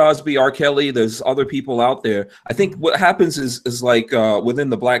like Bill Cosby, R. Kelly, there's other people out there. I think what happens is like within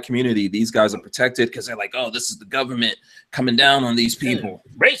the black community, these guys are protected because they're like, oh, this is the government coming down on these people.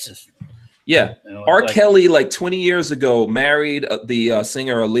 Racist. Yeah. You know, R. Kelly, like 20 years ago, married the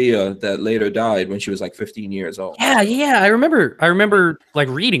singer Aaliyah that later died when she was like 15 years old. Yeah. I remember like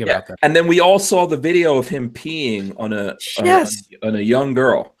reading about that. And then we all saw the video of him peeing on a young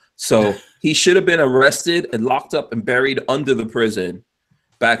girl. So he should have been arrested and locked up and buried under the prison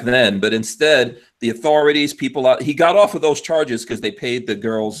back then. But instead, the authorities, people out, he got off of those charges because they paid the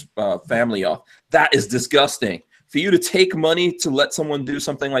girl's family off. That is disgusting. For you to take money to let someone do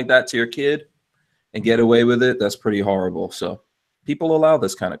something like that to your kid and get away with it, that's pretty horrible. So people allow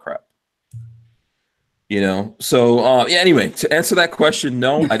this kind of crap. You know, so yeah, anyway, to answer that question,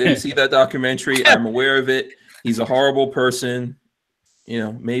 no, I didn't see that documentary. I'm aware of it. He's a horrible person. You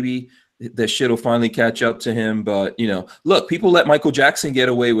know, maybe that shit will finally catch up to him. But, you know, look, people let Michael Jackson get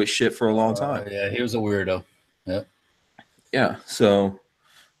away with shit for a long time. Yeah, he was a weirdo. Yeah. Yeah. So,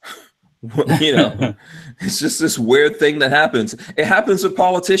 you know, it's just this weird thing that happens. It happens with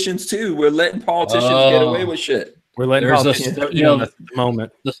politicians, too. We're letting politicians get away with shit. We're letting politicians at the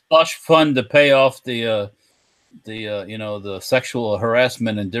moment. The slush fund to pay off the sexual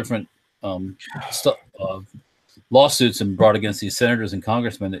harassment and different lawsuits and brought against these senators and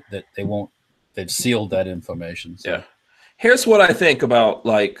congressmen that they've sealed that information. So. Yeah. Here's what I think about,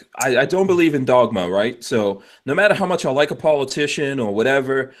 like, I don't believe in dogma, right? So no matter how much I like a politician or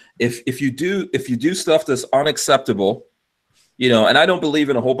whatever, if you do stuff that's unacceptable, you know, and I don't believe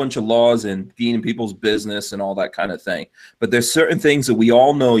in a whole bunch of laws and being in people's business and all that kind of thing, but there's certain things that we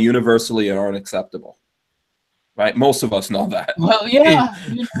all know universally are unacceptable, right? Most of us know that. Well, yeah.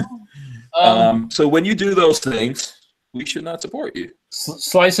 You know. So when you do those things, we should not support you.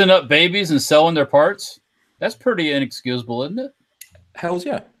 Slicing up babies and selling their parts, that's pretty inexcusable, isn't it? Hells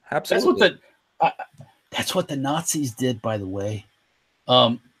yeah, absolutely. That's what the Nazis did, by the way.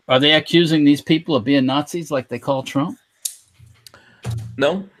 Are they accusing these people of being Nazis like they call Trump?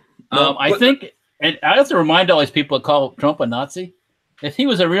 No. I think, and I have to remind all these people that call Trump a Nazi. If he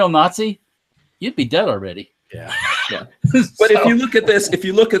was a real Nazi, you'd be dead already. Yeah. But if you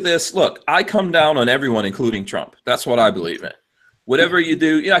look at this, look, I come down on everyone, including Trump. That's what I believe in. Whatever you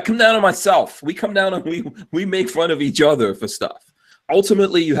do, I come down on myself. We come down and we make fun of each other for stuff.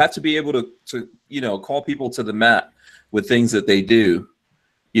 Ultimately, you have to be able to call people to the mat with things that they do,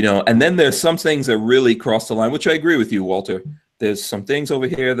 and then there's some things that really cross the line, which I agree with you, Walter. There's some things over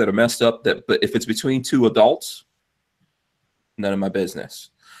here that are messed up but if it's between two adults, none of my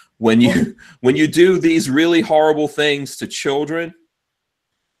business. When you do these really horrible things to children,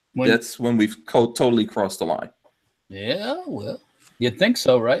 that's when we've totally crossed the line. Yeah, well, you'd think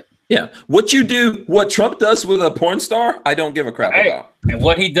so, right? Yeah. What Trump does with a porn star, I don't give a crap about. And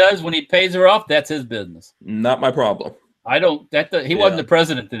what he does when he pays her off, that's his business. Not my problem. He wasn't the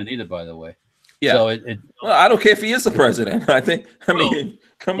president then either, by the way. Yeah. So well, I don't care if he is the president.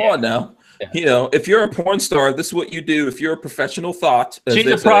 Come on now. Yeah. If you're a porn star, this is what you do. If you're a professional thought. She's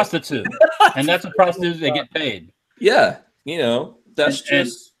a prostitute. And that's a prostitute they get paid. Yeah. That's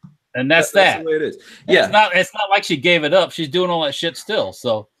that's the way it is. Yeah. It's not like she gave it up. She's doing all that shit still.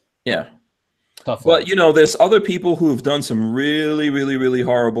 So yeah. Tough. But there's other people who've done some really, really, really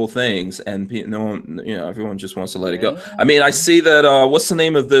horrible things, and everyone just wants to let it go. I mean, I see that. What's the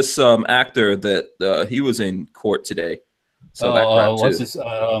name of this actor that he was in court today? So what's his?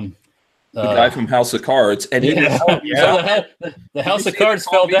 The guy from House of Cards, and the House of Cards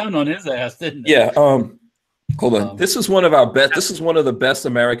fell down on his ass, didn't it? Yeah. Hold on. This is one of our best. This is one of the best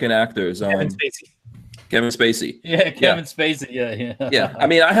American actors. Kevin Spacey. Yeah, Kevin Spacey. Yeah. Yeah. I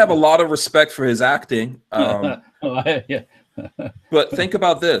mean, I have a lot of respect for his acting. Yeah. But think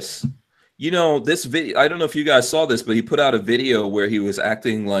about this. You know, this video, I don't know if you guys saw this, but he put out a video where he was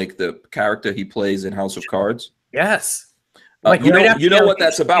acting like the character he plays in House of Cards. Yes. You know what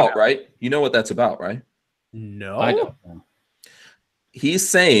that's about, right? You know what that's about, right? No. I don't. He's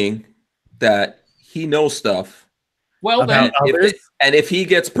saying that he knows stuff. Well, About then, others? And if he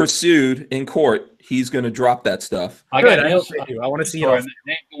gets pursued in court, he's going to drop that stuff. I Good, got I news. hope they do. I want to see it. Sorry, all.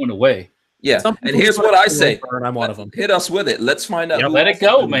 they ain't going away. Yeah. Some And people here's just what want I to say. and I'm one of them. Hit us with it. Let's find out. Yep. who Let it else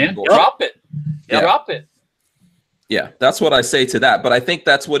go, is man. illegal. Drop it. Yeah. Drop it. Yeah, that's what I say to that. But I think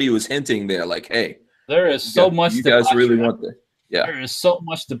that's what he was hinting there. Like, hey, There is so much. you guys debauchery. really want this. Yeah. There is so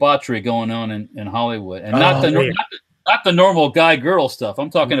much debauchery going on in Hollywood, and Oh, man. not the normal guy girl stuff. I'm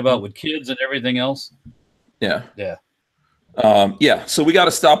talking about with kids and everything else. Yeah. Yeah. Yeah. So we got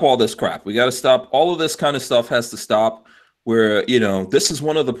to stop all this crap. We got to stop. All of this kind of stuff has to stop. Where, you know, this is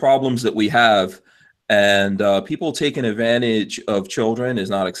one of the problems that we have. And people taking advantage of children is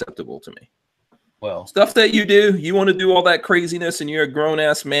not acceptable to me. Well, Stuff that you do, you want to do all that craziness and you're a grown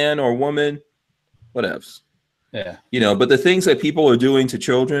ass man or woman, whatevs. yeah. You know, but the things that people are doing to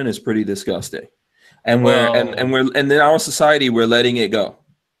children is pretty disgusting. And and in our society, we're letting it go.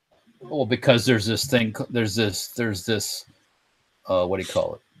 Well, because there's this thing. There's this. What do you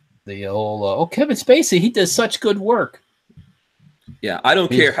call it? The whole. Kevin Spacey. He does such good work. Yeah, I don't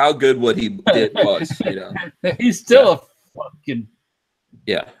care how good what he did was, you know. He's still a fucking.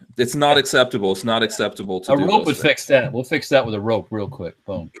 Yeah, it's not acceptable. It's not acceptable to A do rope those would things. fix that. We'll fix that with a rope real quick.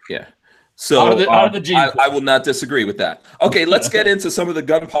 Boom. Yeah. So Out of the gene I will not disagree with that. Okay, let's get into some of the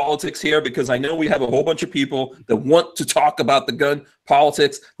gun politics here because I know we have a whole bunch of people that want to talk about the gun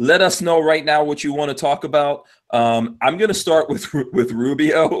politics. Let us know right now what you want to talk about. I'm going to start with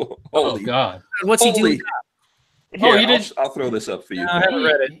Rubio. Oh God. What's he doing? Here, you didn't- I'll throw this up for you. No, I haven't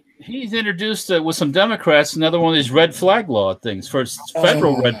read it. He's introduced with some Democrats another one of these red flag law things for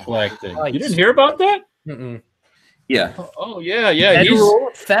federal red flag thing. You didn't hear about that? Mm-mm. Yeah. Oh yeah. He's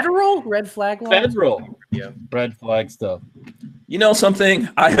Federal red flag law? federal. Yeah. Red flag stuff. You know something?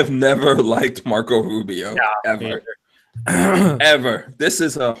 I have never liked Marco Rubio ever. Ever. This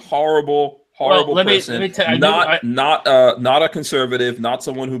is a horrible person. Let me tell you, not a conservative, not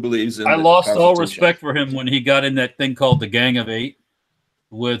someone who believes in I the lost all Constitution. respect for him when he got in that thing called the Gang of Eight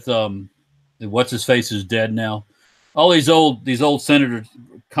with what's his face is dead now. All these old senator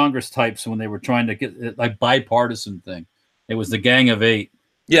Congress types when they were trying to get like bipartisan thing. It was the Gang of Eight.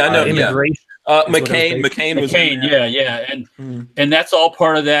 Yeah, I know. Immigration. McCain was in there. Yeah. And that's all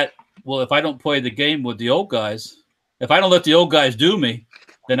part of that. Well, if I don't play the game with the old guys, if I don't let the old guys do me,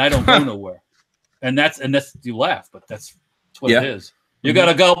 then I don't go nowhere. And that's you laugh, but that's what it is. You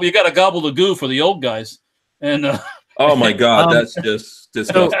gotta gobble the goo for the old guys. And oh my God, that's just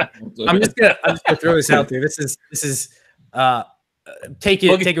disgusting. So, I'm just gonna throw this out there. This is take it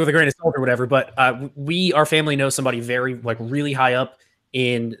with a grain of salt or whatever. But our family knows somebody very really high up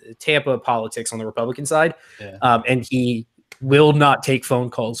in Tampa politics on the Republican side, and he will not take phone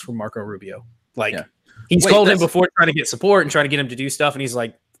calls from Marco Rubio. He's called him before trying to get support and trying to get him to do stuff, and he's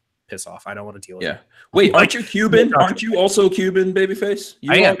like, piss off. I don't want to deal with it. Wait, aren't you Cuban? Aren't you also Cuban, babyface?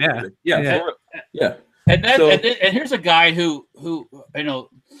 I am, yeah. And here's a guy who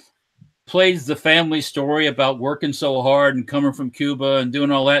plays the family story about working so hard and coming from Cuba and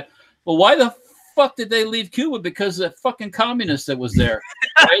doing all that. Well, why the fuck did they leave Cuba? Because of the fucking communist that was there,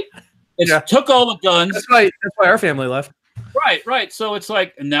 right? It took all the guns. That's why our family left. Right. So it's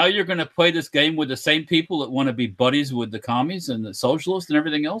like now you're going to play this game with the same people that want to be buddies with the commies and the socialists and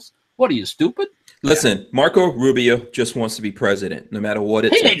everything else. What are you, stupid? Listen, Marco Rubio just wants to be president, no matter what it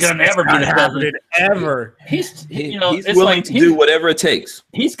takes. He ain't gonna ever be the president ever. He's willing to do whatever it takes.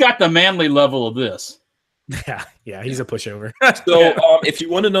 He's got the manly level of this. Yeah, he's a pushover. So, if you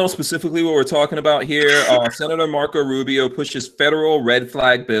want to know specifically what we're talking about here, Senator Marco Rubio pushes federal red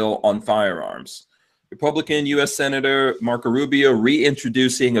flag bill on firearms. Republican U.S. Senator Marco Rubio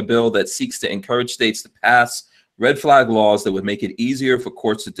reintroducing a bill that seeks to encourage states to pass red flag laws that would make it easier for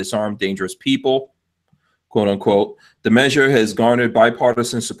courts to disarm dangerous people, quote unquote. The measure has garnered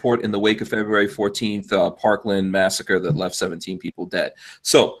bipartisan support in the wake of February 14th Parkland massacre that left 17 people dead.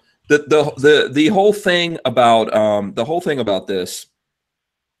 So the whole thing about this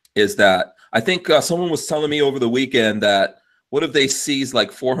is that I think someone was telling me over the weekend that what if they seized like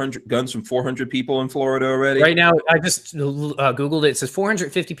 400 guns from 400 people in Florida already? Right now, I just Googled it. It says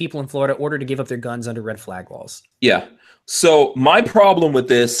 450 people in Florida ordered to give up their guns under red flag laws. Yeah. So my problem with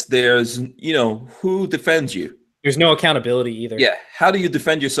this, there's, who defends you? There's no accountability either. Yeah. How do you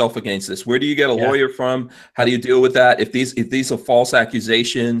defend yourself against this? Where do you get a lawyer from? How do you deal with that? If these are false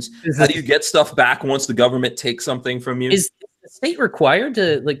accusations, how do you get stuff back once the government takes something from you? state required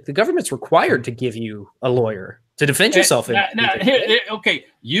to, like, the government's required to give you a lawyer to defend yourself? Okay,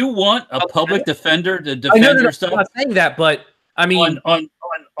 you want a public defender to defend yourself? I'm not saying that, but I mean,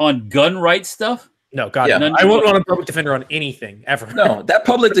 on gun rights stuff. No, God, Yeah. no. I wouldn't want a public defender on anything ever. No, that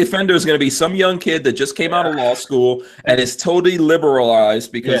public defender is going to be some young kid that just came out of law school and is totally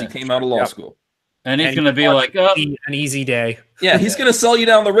liberalized because he came out of law school. And he's going to be like, an easy day. Yeah, he's going to sell you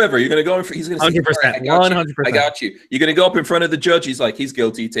down the river. You're going to go in for, he's going to say, 100%, 100%. I got you. You're going to go up in front of the judge. He's like, he's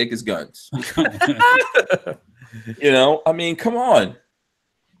guilty. Take his guns. You know, I mean, come on.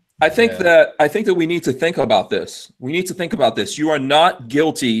 I think that we need to think about this. We need to think about this. You are not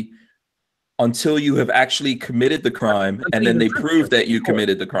guilty until you have actually committed the crime, and then they prove that you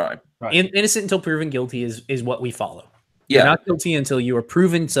committed the crime. Right. Innocent until proven guilty is what we follow. Yeah. You're not guilty until you are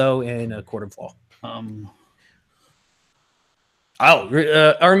proven so in a court of law.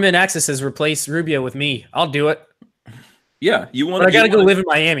 Armament Access has replaced Rubio with me. I'll do it. Yeah, you want? But I got to go live in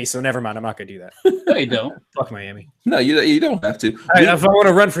Miami, so never mind. I'm not going to do that. No, you don't. Fuck Miami. No, you don't have to. If I want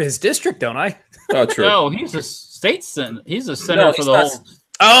to run for his district, don't I? Oh, true. No, he's a state senator. He's a senator for the whole.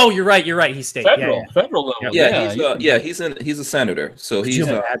 Oh, you're right. You're right. He's state. Federal level. He's a senator. So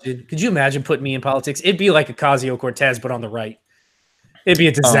Could you imagine putting me in politics? It'd be like Ocasio-Cortez, but on the right. It'd be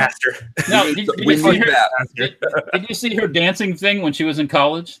a disaster. Did you see her dancing thing when she was in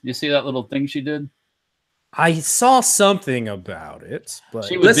college? You see that little thing she did? I saw something about it, but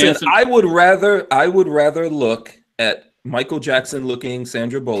listen, I would rather look at Michael Jackson looking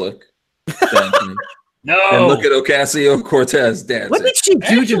Sandra Bullock dancing. And look at Ocasio-Cortez dancing. What did she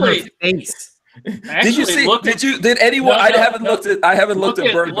do to her face? Did you see? Did anyone? I haven't looked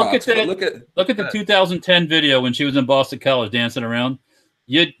at Bird Box. Look at the 2010 video when she was in Boston College dancing around.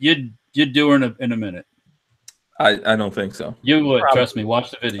 You'd do her in a minute. I don't think so. You would. Trust me.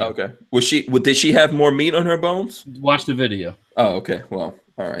 Watch the video. Okay. Did she have more meat on her bones? Watch the video. Oh, okay. Well,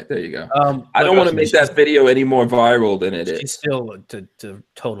 all right. There you go. I don't want to make that video any more viral than it is. She's still a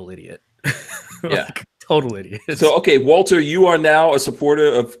total idiot. Yeah. Total idiot. So, okay, Walter, you are now a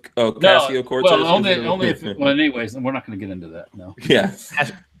supporter of Ocasio-Cortez? Well, only if, anyways, we're not going to get into that. No. Yeah.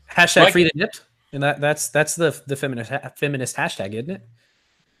 Hashtag free the nipped. And that's the feminist hashtag, isn't it?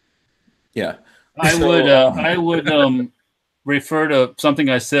 Yeah. I would refer to something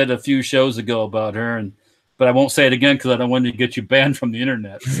I said a few shows ago about her, but I won't say it again because I don't want to get you banned from the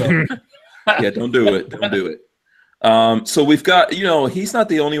internet. So yeah, don't do it. Don't do it. So we've got, he's not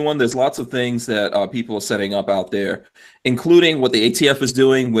the only one. There's lots of things that people are setting up out there, including what the ATF is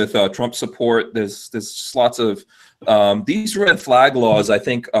doing with Trump support. There's just lots of these red flag laws, I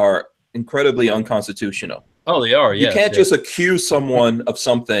think, are incredibly unconstitutional. Oh, they are. You can't just accuse someone of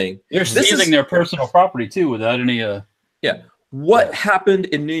something. You're stealing their personal property too, without any. Yeah. What happened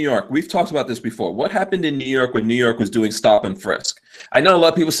in New York? We've talked about this before. What happened in New York when New York was doing stop and frisk? I know a lot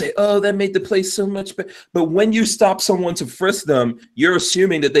of people say, "Oh, that made the place so much better." But when you stop someone to frisk them, you're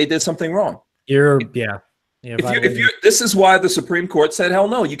assuming that they did something wrong. This is why the Supreme Court said, hell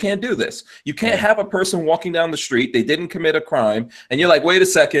no, you can't do this. You can't have a person walking down the street, they didn't commit a crime, and you're like, wait a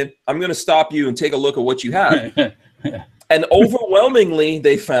second, I'm going to stop you and take a look at what you have. And overwhelmingly,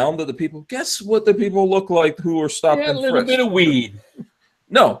 they found that guess what the people look like who were stopped and frisked? A little bit of weed.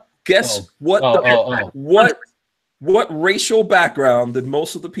 No, guess what racial background did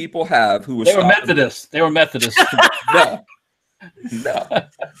most of the people have who were They were Methodists. They were Methodists. No.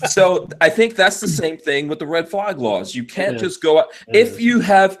 So I think that's the same thing with the red flag laws. You can't just go out.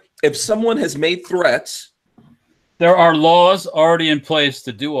 If someone has made threats, there are laws already in place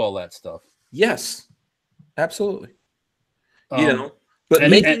to do all that stuff. Yes, absolutely. But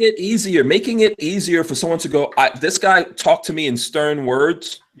making it easier for someone to go, this guy talked to me in stern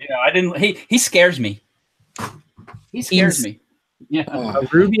words. Yeah, he scares me. He scares me. Yeah.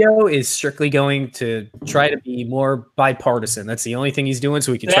 Rubio is strictly going to try to be more bipartisan. That's the only thing he's doing.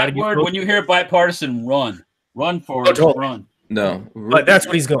 So we can try to get when you hear bipartisan, run for it. Run. No, but that's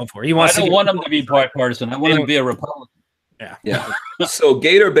what he's going for. He wants. I don't want him to be bipartisan. I want him to be a Republican. Yeah. So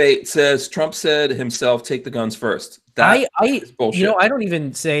Gatorbait says Trump said himself, "Take the guns first." That is bullshit. I don't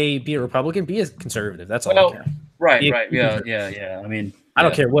even say be a Republican. Be a conservative. That's all I care. Right. Yeah. I mean, I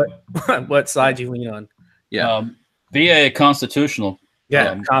don't care what side you lean on. Yeah. Be a constitutional.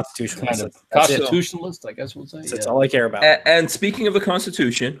 Constitutionalist. Constitutionalist, I guess we'll say. That's all I care about. And speaking of the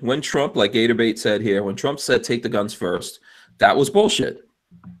Constitution, when Trump, like Gatorbait said here, when Trump said take the guns first, that was bullshit.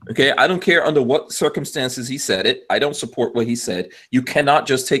 Okay, I don't care under what circumstances he said it. I don't support what he said. You cannot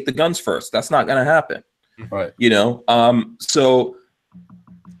just take the guns first. That's not going to happen. Right. So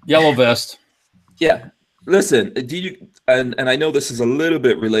yellow vest. Yeah. Listen, and I know this is a little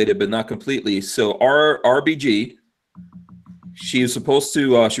bit related, but not completely. So our RBG She was supposed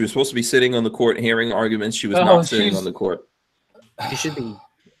to be sitting on the court hearing arguments. She was not sitting on the court. She should be.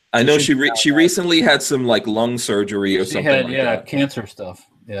 I know she recently had some like lung surgery or something like that. Cancer stuff.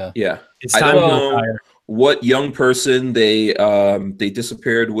 Yeah. Yeah. It's I time don't to know retire. what young person they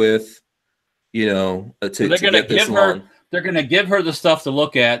disappeared with, you know, to get this long. They're going to give her the stuff to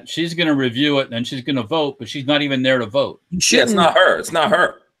look at. She's going to review it, and then she's going to vote, but she's not even there to vote. Yeah, it's not her. It's not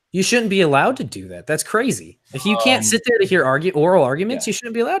her. You shouldn't be allowed to do that. That's crazy. If you can't sit there to hear oral arguments, you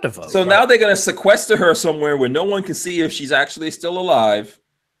shouldn't be allowed to vote. So now they're going to sequester her somewhere where no one can see if she's actually still alive.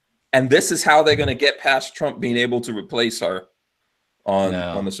 And this is how they're going to get past Trump being able to replace her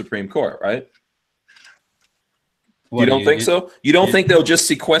on the Supreme Court, right? You don't think so? You don't think they'll just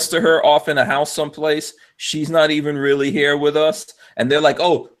sequester her off in a house someplace? She's not even really here with us, and they're like,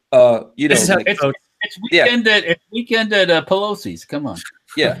 "Oh, you know, it's weekend at Pelosi's. Come on,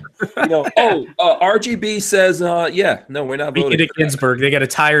 yeah, you know, RGB says, yeah, no, we're not voting." At Ginsburg, they got to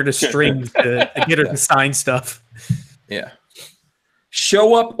tie her to strings to get her to sign stuff. Yeah,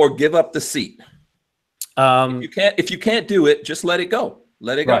 show up or give up the seat. If you can't do it, just let it go.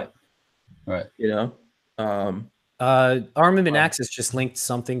 Let it go. Right. You know. Armament Access just linked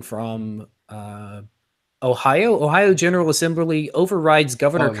something from Ohio. Ohio General Assembly overrides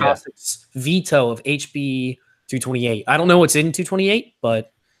Governor Kossick's veto of HB 228. I don't know what's in 228,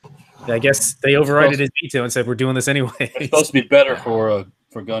 but I guess they overrided his veto and said we're doing this anyway. It's supposed to be better for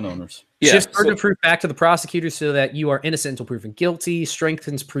gun owners. Yeah, shifts burden of proof back to the prosecutor so that you are innocent until proven guilty.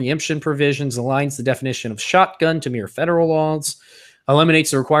 Strengthens preemption provisions. Aligns the definition of shotgun to mere federal laws. Eliminates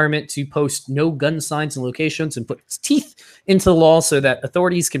the requirement to post no gun signs and locations and puts teeth into the law so that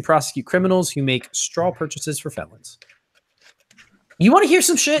authorities can prosecute criminals who make straw purchases for felons. You want to hear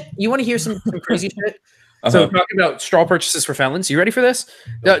some shit? You want to hear some crazy shit? So talking about straw purchases for felons. You ready for this?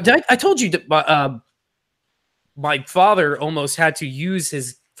 I told you that my father almost had to use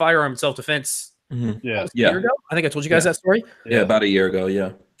his firearm in self-defense. Mm-hmm. A year ago? I think I told you guys that story. Yeah, about a year ago.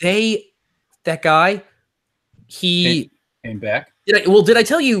 Yeah. That guy, he came back. Did I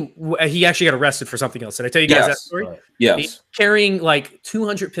tell you he actually got arrested for something else? Did I tell you guys that story? Right. Yes. He's carrying like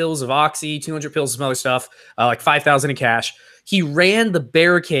 200 pills of Oxy, 200 pills of some other stuff, like 5,000 in cash. He ran the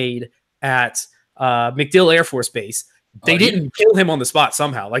barricade at MacDill Air Force Base. They didn't kill him on the spot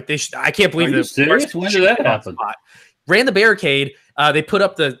somehow. Like I can't believe this. When did that happen? Ran the barricade. They put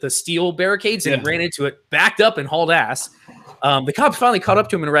up the steel barricades and ran into it, backed up and hauled ass. The cops finally caught up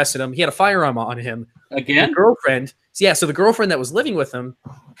to him and arrested him. He had a firearm on him. Again? The girlfriend. So the girlfriend that was living with him,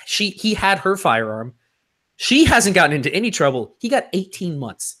 he had her firearm. She hasn't gotten into any trouble. He got 18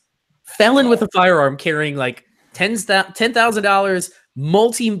 months. Felon with a firearm carrying like $10,000,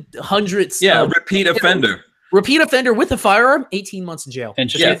 multi-hundreds. Yeah, repeat offender. Repeat offender with a firearm, 18 months in jail.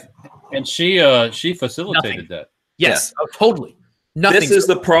 And she facilitated that. Yes, totally. Nothing. This is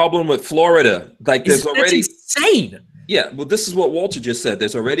the problem with Florida. Like there's already insane. Yeah, well, this is what Walter just said.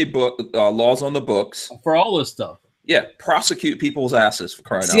 There's already laws on the books for all this stuff. Yeah, prosecute people's asses for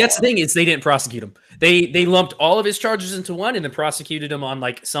crying out loud. See, that's the thing is they didn't prosecute him. They lumped all of his charges into one and then prosecuted him on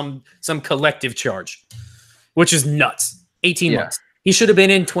like some collective charge, which is nuts. 18 months. He should have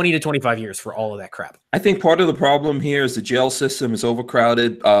been in 20 to 25 years for all of that crap. I think part of the problem here is the jail system is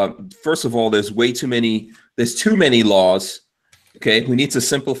overcrowded. First of all, there's too many laws. Okay, we need to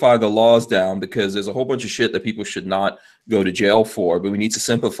simplify the laws down because there's a whole bunch of shit that people should not go to jail for, but we need to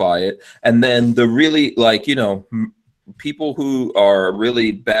simplify it. And then the really, people who are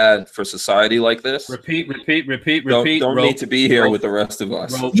really bad for society like this. Repeat. Don't need to be here with the rest of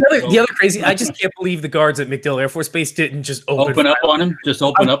us. The other crazy, I just can't believe the guards at MacDill Air Force Base didn't just open up on him. Just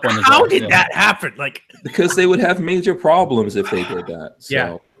open up on the How did that happen? Because they would have major problems if they did that.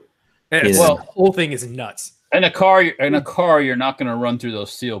 So, the whole thing is nuts. In a car, you're not going to run through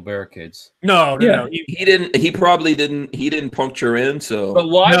those steel barricades. No. He didn't. He probably didn't. He didn't puncture in. So, but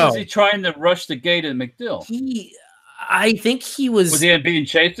why was he trying to rush the gate at MacDill? I think he was. Was he being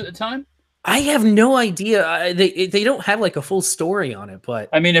chased at the time? I have no idea. They don't have like a full story on it, but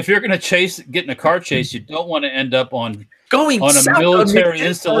I mean, if you're going to get in a car chase, you don't want to end up on a military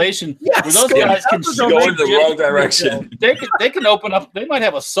installation where those guys can go in the wrong direction. They can open up. They might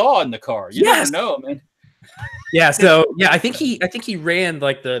have a saw in the car. You never know, man. Yeah, so I think he ran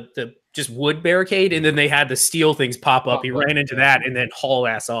like the just wood barricade, and then they had the steel things pop up. He ran into that and then haul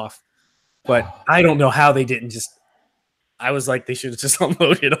ass off. But I don't know how they didn't just. I was like, they should have just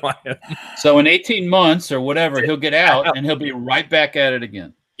unloaded on him. So in 18 months or whatever, he'll get out and he'll be right back at it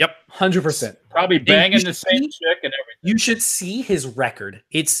again. Yep, 100%. Probably banging the same chick and everything. You should see his record.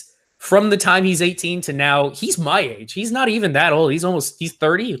 It's from the time he's 18 to now. He's my age. He's not even that old. He's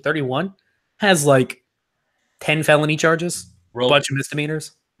 30 or 31. Has like 10 felony charges. Rope. bunch of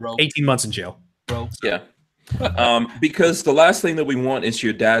misdemeanors, Rope. 18 months in jail. Rope. Yeah. Because the last thing that we want is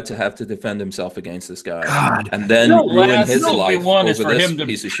your dad to have to defend himself against this guy, God. and then No, ruin last his thing we life want over is for this him to-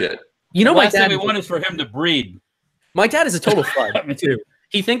 piece of shit. You know, The my last thing dad. we want is for him to breed. My dad is a total fraud too.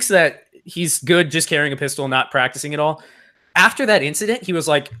 He thinks that he's good just carrying a pistol, not practicing at all. After that incident, he was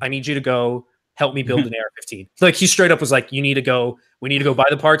like, "I need you to go help me build an AR-15." Like he straight up was like, "You need to go. We need to go buy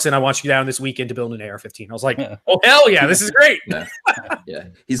the parts, and I want you down this weekend to build an AR-15." I was like, "Oh hell yeah, this is great!" Yeah,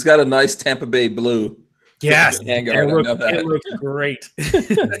 he's got a nice Tampa Bay blue. Yes, Handguard, I know that. it looks great.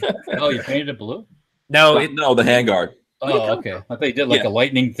 Oh, you painted it blue? No, No, the handguard. Oh, okay. I thought you did like Yeah. a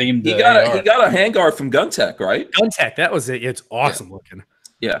lightning themed. He got a handguard from Gun Tech, right? Gun Tech. That was it. It's awesome looking.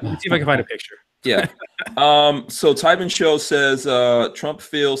 Yeah. Let me see if I can find a picture. Yeah. So Tyven Show says Trump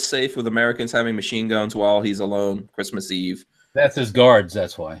feels safe with Americans having machine guns while he's alone Christmas Eve. That's his guards.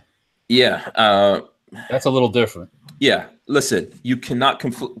 That's why. Yeah. That's a little different. Yeah. Listen, you cannot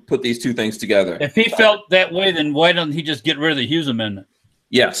put these two things together. If he felt that way, then why don't he just get rid of the Hughes Amendment?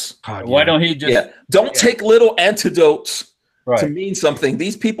 Yes. Why don't he just? Don't take little antidotes Right. to mean something.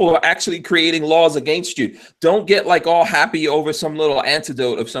 These people are actually creating laws against you. Don't get like all happy over some little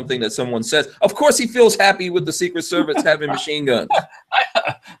antidote of something that someone says. Of course, he feels happy with the Secret Service having machine guns.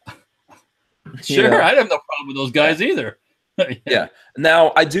 Sure, Yeah. I have no problem with those guys either. Yeah.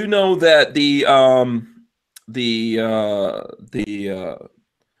 Now I do know that the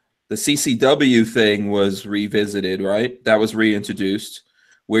CCW thing was revisited, right? That was reintroduced,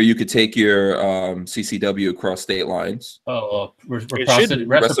 where you could take your CCW across state lines. Reciprocity.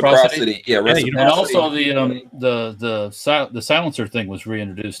 Reciprocity. Yeah, reciprocity. And also the silencer thing was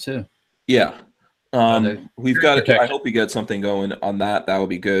reintroduced too. Yeah. We've got it. I protection. hope we get something going on that. That would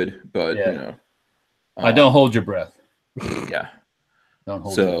be good. But Yeah. you know, I don't hold your breath. yeah. Don't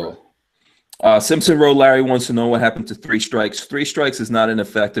hold your breath. So, Simpson Road Larry wants to know what happened to 3 strikes. 3 strikes is not in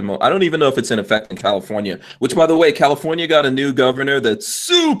effect I don't even know if it's in effect in California. Which, by the way, California got a new governor that's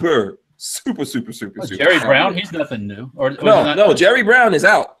super. Jerry Brown, he's nothing new. Or No, Jerry Brown is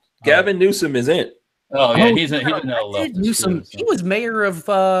out. Gavin Newsom is in. Oh yeah, he's an leftist Newsom. too, so. He was mayor of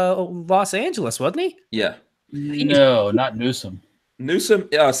Los Angeles, wasn't he? Yeah. No, not Newsom. Newsom,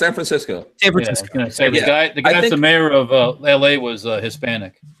 San Francisco. San Yeah, I was Francisco. gonna say, the Yeah. guy that's the mayor of L.A. was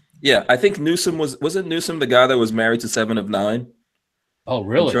Hispanic. Yeah, I think Newsom wasn't Newsom the guy that was married to 7 of 9? Oh,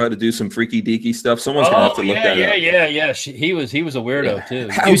 really? Tried to do some freaky deaky stuff. Someone's gonna have to look that up. Yeah. He was a weirdo too.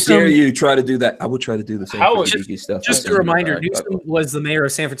 How Newsom- dare you try to do that? I would try to do the same How- freaky deaky stuff. Just That's a reminder, by the Newsom way. was the mayor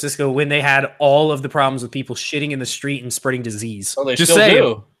of San Francisco when they had all of the problems with people shitting in the street and spreading disease. Oh, they Just still saying.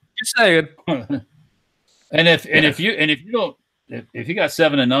 do. Just saying. If you don't, if you got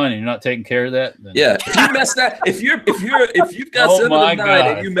 7 and 9 and you're not taking care of that, then Yeah, if you mess that, if you've got Oh 7 my of 9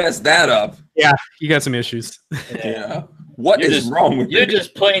 God. and you mess that up, Yeah, you got some issues. yeah, what You're is just- wrong with you're you?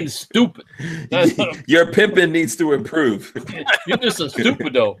 just plain stupid. That's Your pimping needs to improve. you're just a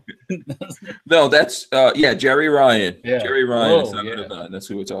stupido. No, that's Jerry Ryan. Yeah. Jerry Ryan is Oh, 7 yeah. of 9. That's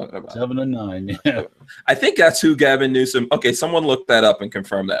who we're talking about. 7 and 9. Yeah. I think that's who Gavin Newsom. Okay, someone look that up and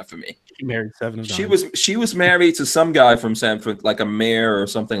confirm that for me. He married 7 of 9. She was married to some guy from Sanford, like a mayor or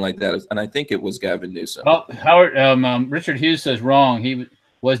something like that, and I think it was Gavin Newsom. Well, Howard Richard Hughes says wrong. He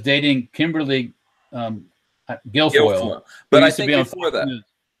was dating Kimberly Guilfoyle. But who I used to think be on before Fox that, News.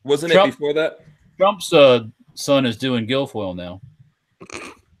 wasn't Trump- it before that? Trump's son is doing Guilfoyle now.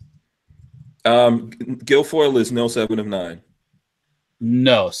 Guilfoyle is no 7 of 9.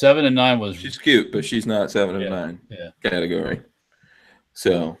 No, 7 and 9 was She's cute, but she's not 7 of Yeah, 9 yeah. category.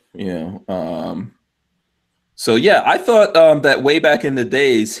 So I thought that way back in the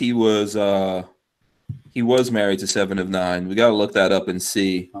days he was married to 7 of 9. We gotta look that up and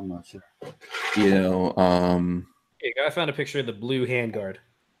see. I'm not sure. Hey, I found a picture of the blue handguard.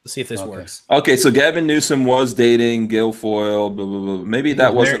 Let's see if this Okay. works. Okay, so Gavin Newsom was dating Guilfoyle. Blah, blah, blah. Maybe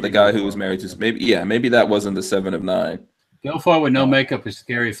that was wasn't the married guy to who was Guilfoyle. married to. Maybe that wasn't the 7 of 9. Guilfoyle with no makeup is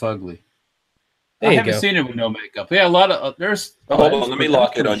scary fugly. There I you haven't go. seen it with no makeup. Yeah, a lot of there's. Hold that's on, let me pretty-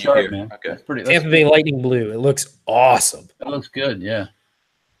 lock that's it pretty on you sharp, here. man. Okay. That's pretty. Tampa Bay Lightning blue. It looks awesome. That looks good. Yeah.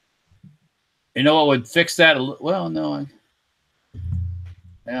 You know what would fix that? Well, no.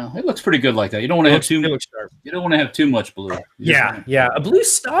 Yeah, it looks pretty good like that. You don't want to have too. It looks sharp. You don't want to have too much blue. You just Yeah, want- a blue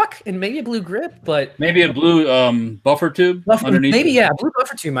stock and maybe a blue grip, but Maybe a blue buffer tube underneath. maybe it. a blue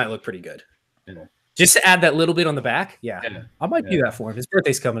buffer tube might look pretty good. Yeah. Just to add that little bit on the back. Yeah, Yeah. I might do that for him. His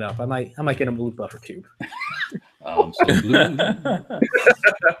birthday's coming up. I might get him a blue buffer tube. So blue.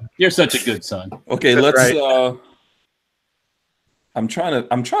 You're such a good son. Okay, That's let's. right. I'm trying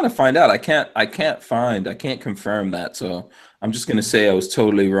to find out. I can't confirm that. So I'm just gonna say I was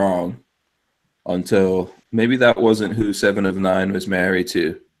totally wrong. until maybe that wasn't who 7 of 9 was married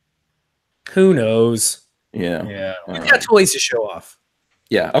to. Who knows? Yeah. Yeah. We've got toys to show off.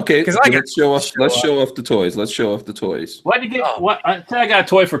 Yeah. Okay. 'Cause Let's show off the toys. Let's show off the toys. Why'd you get? What? I got a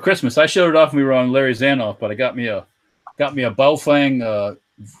toy for Christmas. I showed it off when we were on Larry Zanoff, but I got me a Baofeng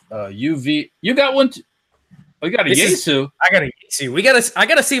UV. You got one? Oh, you got a Yaesu. I got a Yaesu. I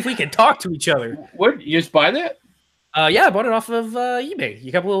gotta see if we can talk to each other. Where you just buy that? Yeah, I bought it off of eBay.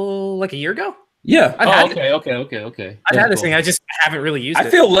 A year ago. Yeah. Okay. I've had this thing. I just haven't really used it.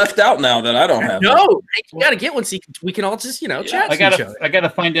 I feel left out now that I don't have. No, you gotta get one so we can all just chat to each other. I gotta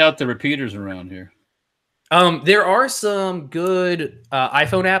find out the repeaters around here. There are some good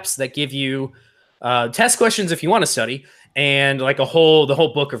iPhone apps that give you test questions if you want to study, and like the whole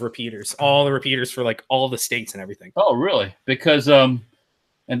book of repeaters, all the repeaters for like all the states and everything. Oh, really? Because and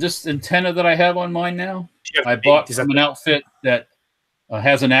this antenna that I have on mine now, I bought from an outfit that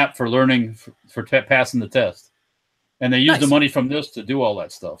has an app for learning for passing the test, and they use the money from this to do all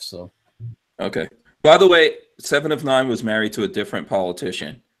that stuff. So, okay. By the way, 7 of 9 was married to a different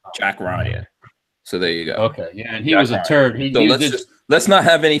politician, Jack Ryan. So there you go. Okay, yeah, and he was a turd. Let's not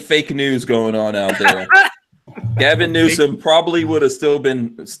have any fake news going on out there. Gavin Newsom probably would have still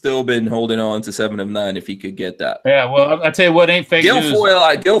been holding on to 7 of 9 if he could get that. Yeah, well, I tell you what ain't fake news.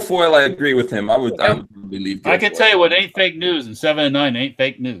 Guilfoyle, I agree with him. I would believe. I can tell you what ain't fake news, and 7 of 9 ain't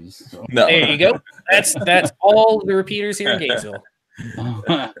fake news. So. No. There you go. That's all the repeaters here in Gainesville.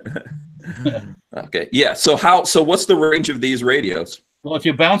 Okay. Yeah. So what's the range of these radios? Well, if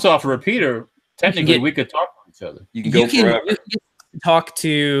you bounce off a repeater, technically we could talk to each other. You can go forever. You can talk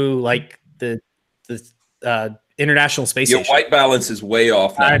to like the International Space Station. Your white balance is way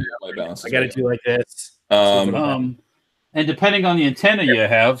off now. I got to do like this. And depending on the antenna you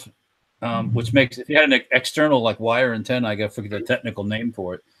have, which makes, if you had an external like wire antenna, I got to forget the technical name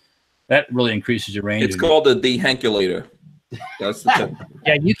for it. That really increases your range. It's called a dehanculator. That's the term.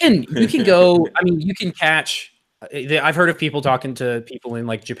 Yeah, you can go. I mean, you can catch. I've heard of people talking to people in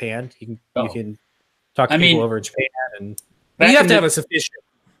like Japan. You can talk to people over in Japan, and you have to have a sufficient.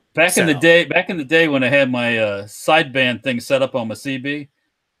 Back in the day when I had my sideband thing set up on my CB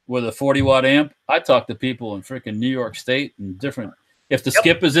with a 40-watt amp, I talked to people in freaking New York State and different. If the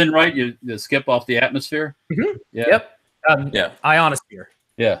skip is in right, you skip off the atmosphere. Mm-hmm. Yeah. Yep. Ionosphere.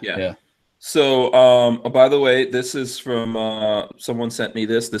 Yeah. So, by the way, this is from someone sent me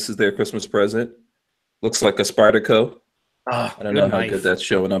this. This is their Christmas present. Looks like a Spyderco. I don't know how good that's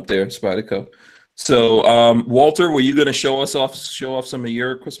showing up there, Spyderco. So, Walter, were you going to show off some of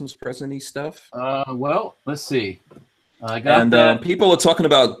your Christmas present-y stuff? Well, let's see. I got that. People are talking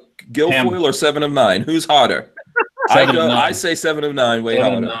about Guilfoyle or 7 of 9. Who's hotter? I say 7 of 9 way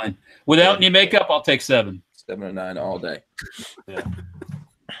hotter. 9. Without any makeup, I'll take 7. 7 of 9 all day. Yeah.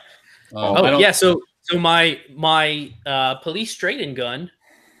 So my police trade-in gun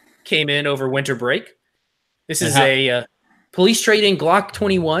came in over winter break. This is a police trade-in Glock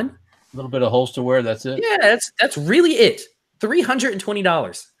 21. A little bit of holster wear. That's it. Yeah, that's really it.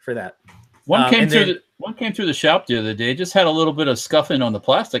 $320 for that. One came through the shop the other day. It just had a little bit of scuffing on the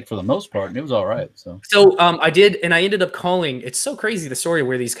plastic for the most part, and it was all right. So I did, and I ended up calling. It's so crazy the story of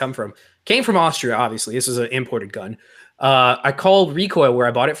where these come from. Came from Austria, obviously. This was an imported gun. I called Recoil where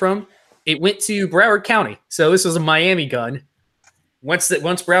I bought it from. It went to Broward County, so this was a Miami gun. Once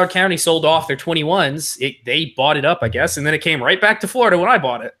Broward County sold off their 21s, they bought it up, I guess, and then it came right back to Florida when I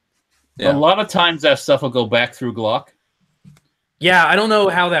bought it. Yeah. A lot of times that stuff will go back through Glock. Yeah, I don't know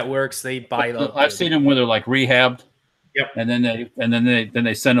how that works. They buy it up. I've seen them where they're like rehabbed. Yep. And then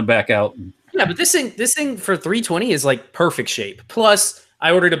they send them back out. Yeah, but this thing for $320 is like perfect shape. Plus,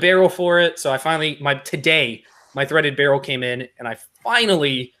 I ordered a barrel for it, so I finally my threaded barrel came in, and I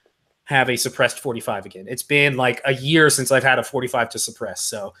finally have a suppressed 45 again. It's been like a year since I've had a 45 to suppress,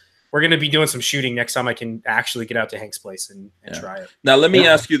 so we're going to be doing some shooting next time I can actually get out to Hank's place and try it. Now, let me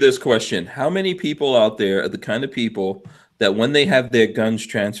ask you this question. How many people out there are the kind of people that when they have their guns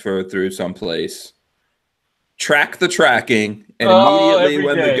transferred through someplace, track the tracking, and immediately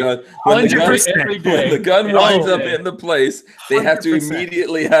when the gun winds up in the place, they 100%. Have to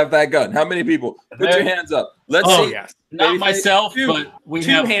immediately have that gun. How many people? Put your hands up. Let's see. Yes. Not myself, but we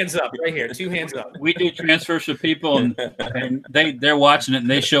have 2 hands up right here. 2 hands up. We do transfers for people, and they're watching it, and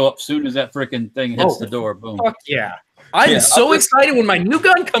they show up as soon as that freaking thing hits the door. Boom. Fuck yeah! I'm so excited when my new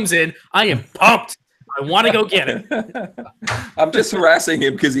gun comes in. I am pumped. I want to go get it. I'm just harassing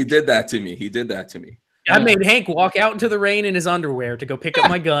him because he did that to me. I made Hank walk out into the rain in his underwear to go pick up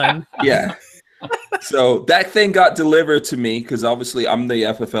my gun. Yeah. So that thing got delivered to me because obviously I'm the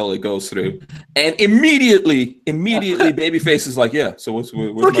FFL it goes through, and immediately, Babyface is like, "Yeah, so where's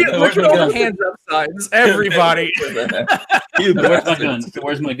Look my at all the hands up signs, everybody." You Where's my bastard. gun?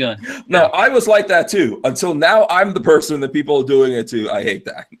 Where's my gun? No, I was like that too until now. I'm the person that people are doing it to. I hate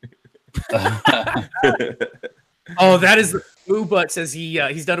that. Oh, that is Moo Butt says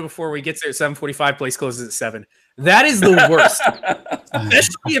he's done it before. When he gets there at 7:45, place closes at 7. That is the worst,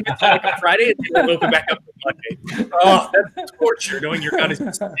 especially if it's like a Friday and then they open back up on Monday. Oh, that's torture knowing your gun is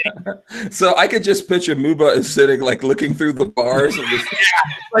just sitting. So I could just picture Muba is sitting like looking through the bars and just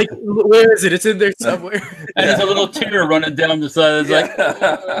Like, where is it? It's in there somewhere. And there's a little tear running down the side. It's like,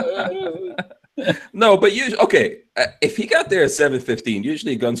 no, but okay. If he got there at 7:15,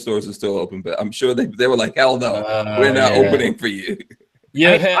 usually gun stores are still open, but I'm sure they were like, hell no, we're not opening for you.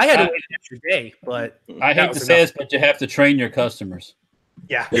 yeah, I had to wait an extra day, but I hate to say this, but you have to train your customers.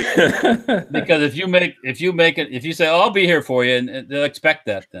 yeah. Because if you say, "Oh, I'll be here for you," and they'll expect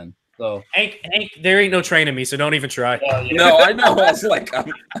that then. So Hank, there ain't no training me, so don't even try. No, I know. I was like, I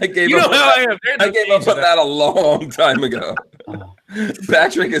gave You know up. how I am. I gave up on that a long time ago.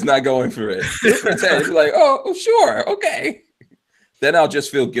 Patrick is not going for it. He's like, oh, sure, okay. Then I'll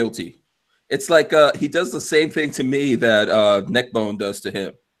just feel guilty. It's like he does the same thing to me that Neckbone does to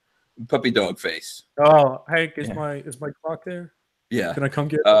him. Puppy dog face. Oh, Hank, is my clock there? Yeah. Can I come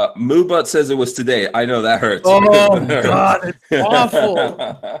get it? Moobutt says it was today. I know that hurts. Oh God, it's awful.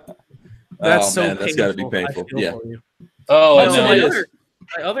 That's so man, that's got to be painful. painful. Yeah. Oh, I So know.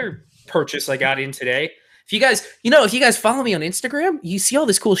 my other purchase I got in today. If you guys follow me on Instagram, you see all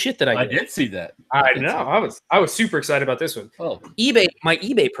this cool shit that I did see that. I know. I was super excited about this one. Oh, My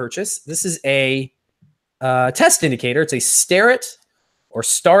eBay purchase. This is a test indicator. It's a Starret,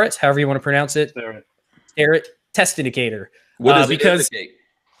 however you want to pronounce it. Starret test indicator. What does because it indicate?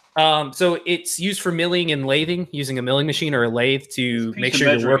 So it's used for milling and lathing, using a milling machine or a lathe to make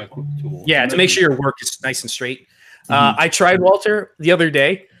sure your work. To make sure your work is nice and straight. I tried, Walter, the other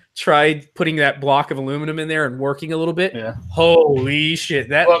day. Tried putting that block of aluminum in there and working a little bit. Yeah. Holy shit!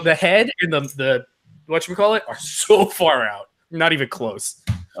 The head and the whatchamacallit are so far out. Not even close.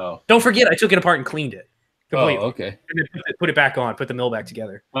 Oh. Don't forget, I took it apart and cleaned it completely. Oh, okay. And then put it back on. Put the mill back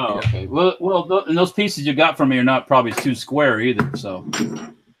together. Oh, okay. Well, and those pieces you got from me are not probably too square either. So.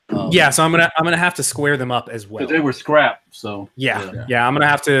 Yeah, so I'm gonna have to square them up as well. Because they were scrap, so yeah. I'm gonna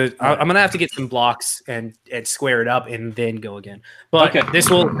have to get some blocks and square it up and then go again. But this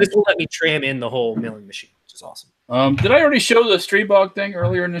will let me tram in the whole milling machine, which is awesome. Did I already show the street bog thing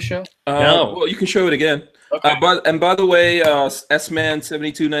earlier in the show? No. Well, you can show it again. Okay. By the way, S-Man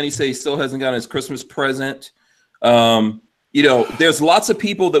 7290 says he still hasn't gotten his Christmas present. There's lots of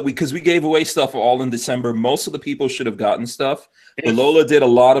people because we gave away stuff all in December. Most of the people should have gotten stuff. But Lola did a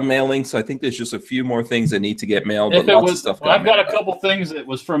lot of mailing, so I think there's just a few more things that need to get mailed. But lots of stuff. I've got a couple things that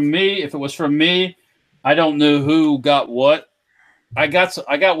was from me. If it was from me, I don't know who got what. I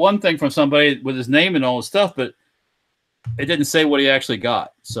got one thing from somebody with his name and all his stuff, but it didn't say what he actually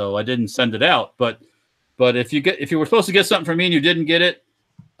got, so I didn't send it out. But if you were supposed to get something from me and you didn't get it,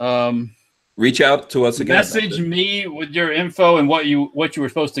 reach out to us again. Message me with your info and what you were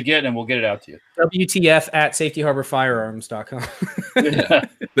supposed to get, and we'll get it out to you. WTF at safetyharborfirearms.com. Yeah.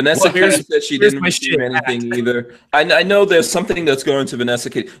 Vanessa said she didn't receive anything either. I know there's something that's going to Vanessa.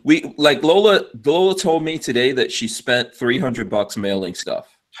 Lola told me today that she spent $300 mailing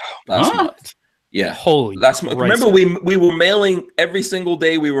stuff last month. Yeah, holy. Last month. Remember, we were mailing every single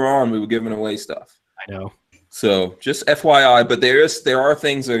day we were on. We were giving away stuff. I know. So just FYI, but there are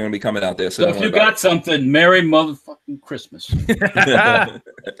things that are going to be coming out there. So if you got something, Merry motherfucking Christmas.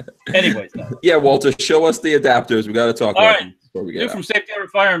 Anyways, yeah, Walter, show us the adapters. We got to talk about them before we get out. From Safety Harbor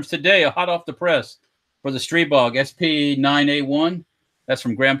Firearms today, a hot off the press for the Street Bog SP9A1. That's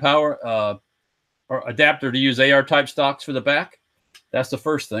from Grand Power. Or adapter to use AR type stocks for the back. That's the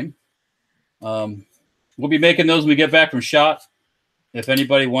first thing. We'll be making those when we get back from SHOT. If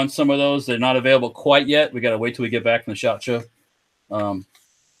anybody wants some of those, they're not available quite yet. We got to wait till we get back from the SHOT Show.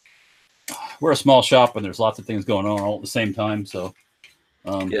 We're a small shop and there's lots of things going on all at the same time. So,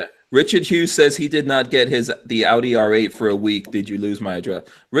 yeah. Richard Hughes says he did not get the Audi R8 for a week. Did you lose my address?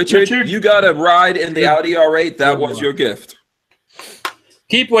 Richard, you got a ride in the Audi R8. That was your gift.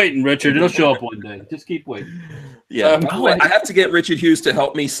 Keep waiting, Richard. It'll show up one day. Just keep waiting. Yeah. I have to get Richard Hughes to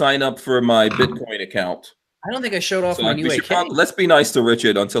help me sign up for my Bitcoin account. I don't think I showed off my new AK. Let's be nice to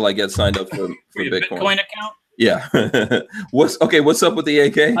Richard until I get signed up for Bitcoin account. Yeah. What's up with the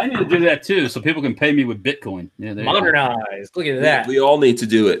AK? I need to do that too, so people can pay me with Bitcoin. Yeah, modernized. Look at that. We all need to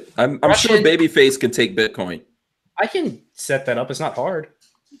do it. I'm sure Babyface can take Bitcoin. I can set that up. It's not hard.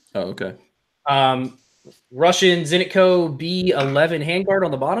 Oh, okay. Russian Zenitco B11 handguard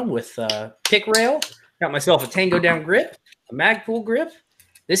on the bottom with pick rail. Got myself a Tango down grip, a Magpul grip.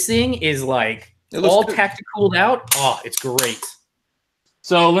 This thing is like all tactical out. Oh, it's great.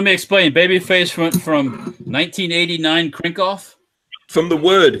 So let me explain. Babyface went from 1989 Crinkoff from the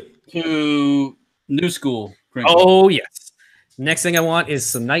wood to new school Crinkoff. Oh, yes. Next thing I want is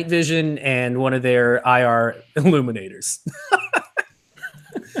some night vision and one of their IR illuminators.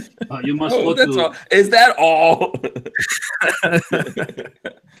 You must look that's all. Is that all?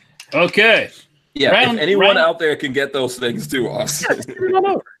 Okay. Yeah, if anyone out there can get those things to us.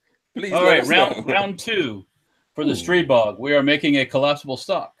 Please. All right, round 2 for the Street Bog. We are making a collapsible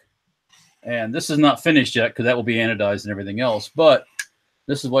stock. And this is not finished yet because that will be anodized and everything else. But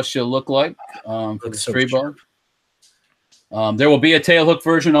this is what she'll look like for the Street Bog. There will be a tail hook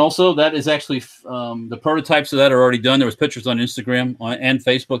version also. That is actually the prototypes of that are already done. There was pictures on Instagram and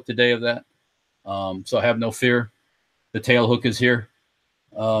Facebook today of that. So I have no fear. The tail hook is here.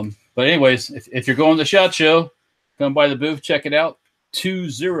 But anyways, if you're going to the SHOT Show, come by the booth, check it out.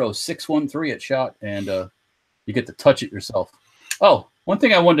 20613 at SHOT, and you get to touch it yourself. Oh, one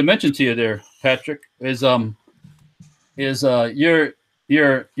thing I wanted to mention to you there, Patrick, is your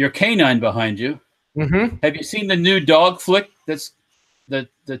canine behind you. Mm-hmm. Have you seen the new dog flick? That's the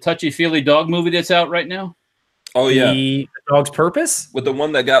touchy-feely dog movie that's out right now. Oh yeah, the Dog's Purpose, with the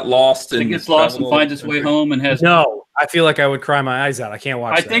one that got lost and gets lost and finds its way home and has no. I feel like I would cry my eyes out. I can't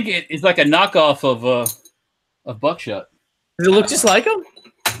watch. I think it's like a knockoff of Buckshot. Does it look just like him?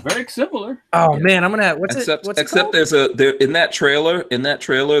 Very similar. Oh man, I'm gonna. What's except it there's in that trailer.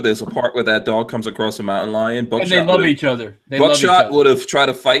 There's a part where that dog comes across a mountain lion. Buckshot and they love each other. Buckshot would have tried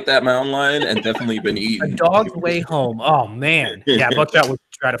to fight that mountain lion and definitely been eaten. A Dog's Way Home. Oh man, yeah, Buckshot would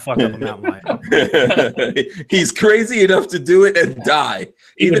try to fuck up a mountain lion. He's crazy enough to do it and die.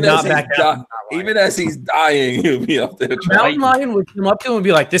 Even as he's dying, he'll be up there. The mountain lion would come up to him and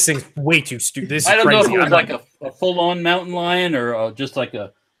be like, "This thing's way too stupid. This is I don't crazy." know if it was like a full-on mountain lion or just like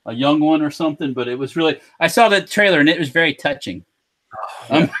a young one or something, but it was really. I saw that trailer and it was very touching.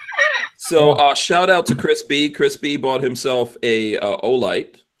 So shout out to Chris B. Chris B. bought himself a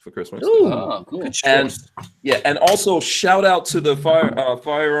Olight for Christmas. Ooh, cool. And also shout out to the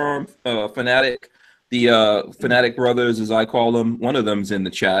firearm fanatic, the Fanatic Brothers, as I call them. One of them's in the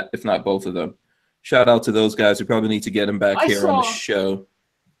chat, if not both of them. Shout out to those guys. We probably need to get them back here on the show.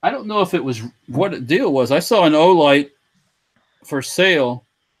 I don't know if it was what the deal was. I saw an Olight for sale.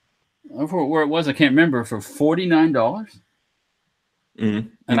 I don't know where it was. I can't remember, for $49. Mm-hmm.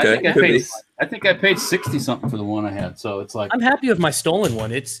 And okay. I think I paid 60 something for the one I had. So it's like, I'm happy with my stolen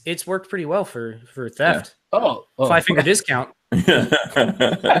one. It's worked pretty well for theft. Yeah. Oh, 5-finger discount.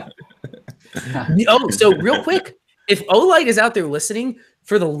 So real quick, if Olight is out there listening,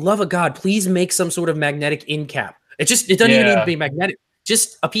 for the love of God, please make some sort of magnetic end cap. It doesn't even need to be magnetic.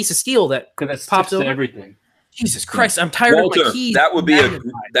 Just a piece of steel that pops over everything. Jesus Christ, I'm tired of my keys. That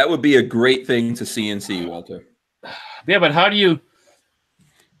would be a great thing to CNC, Walter. Yeah, but how do you?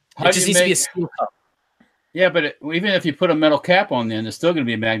 It just needs to be a steel cup. Yeah, but even if you put a metal cap on there, it's still going to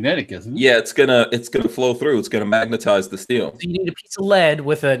be magnetic, isn't it? Yeah, it's gonna flow through. It's gonna magnetize the steel. So you need a piece of lead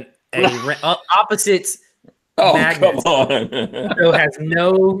with an opposite. Oh, magnet. Come on. So it has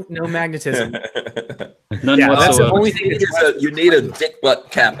no magnetism. None whatsoever. That's the only thing. You need a dick butt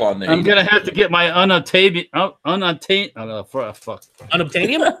cap on there. I'm gonna have to get my unobtainium.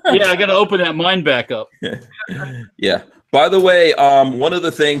 Yeah, I gotta open that mine back up. Yeah. By the way, one of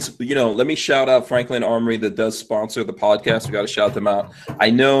the things, let me shout out Franklin Armory that does sponsor the podcast. We got to shout them out. I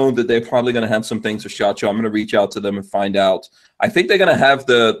know that they're probably going to have some things for SHOT Show. I'm going to reach out to them and find out. I think they're going to have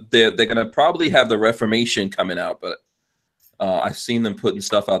they're going to probably have the Reformation coming out, but I've seen them putting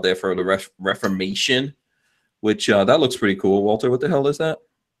stuff out there for the Reformation, which that looks pretty cool. Walter, what the hell is that?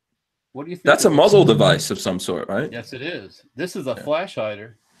 What do you think? That's a muzzle device of some sort, right? Yes, it is. This is a flash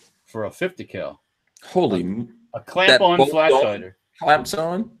hider for a 50 cal. Holy. A clamp-on flash hider. Clamps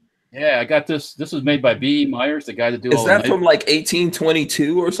on? Yeah, I got this. This was made by B.E. Myers, the guy that do all that from like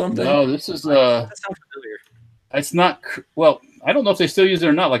 1822 or something? No, this is that sounds familiar. It's not. Well, I don't know if they still use it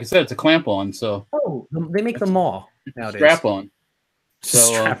or not. Like I said, it's a clamp-on. So they make them all nowadays. Strap-on.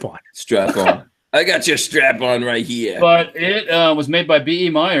 Strap-on. I got your strap-on right here. But it was made by B.E.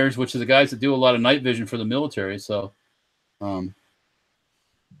 Myers, which is the guys that do a lot of night vision for the military. So,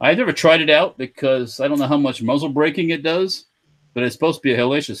 I never tried it out because I don't know how much muzzle braking it does, but it's supposed to be a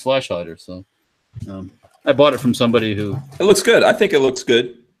hellacious flash hider. So I bought it from somebody who... It looks good. I think it looks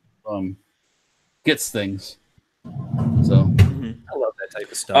good. Gets things. So I love that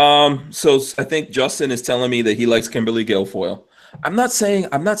type of stuff. So I think Justin is telling me that he likes Kimberly Guilfoyle. I'm not saying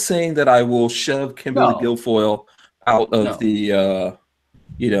that I will shove Kimberly Guilfoyle out of the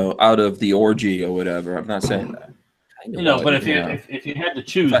out of the orgy or whatever. I'm not saying that. But if you had to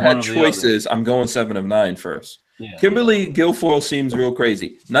choose, if I had choices, I'm going 7 of 9 first. Yeah. Kimberly Guilfoyle seems real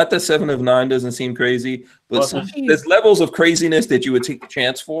crazy. Not that 7 of 9 doesn't seem crazy, but there's levels of craziness that you would take a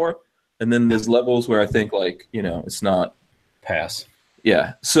chance for, and then there's levels where I think it's not. Pass.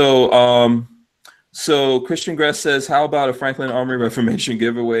 Yeah. So Christian Gress says, how about a Franklin Armory Reformation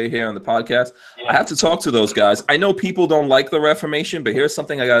giveaway here on the podcast? Yeah. I have to talk to those guys. I know people don't like the Reformation, but here's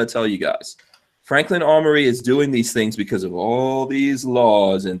something I got to tell you guys. Franklin Armory is doing these things because of all these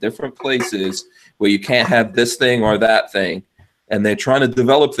laws in different places where you can't have this thing or that thing. And they're trying to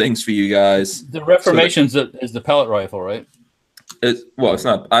develop things for you guys. The Reformation is the pellet rifle, right? It's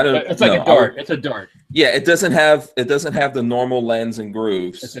not. It's like a dart. It's a dart. Yeah, it doesn't have the normal lens and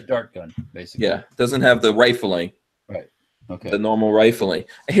grooves. It's a dart gun, basically. Yeah, it doesn't have the rifling. Right. Okay. The normal rifling.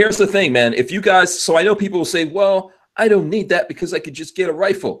 Here's the thing, man. If you guys, so I know people will say, well, I don't need that because I could just get a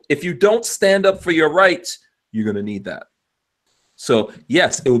rifle. If you don't stand up for your rights, you're going to need that. So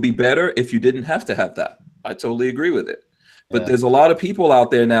yes, it would be better if you didn't have to have that. I totally agree with it. But there's a lot of people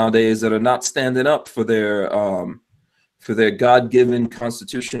out there nowadays that are not standing up for their God-given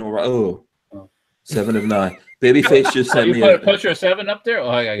constitutional. 7 of 9. Babyface just sent me. You put your 7 up there? Oh,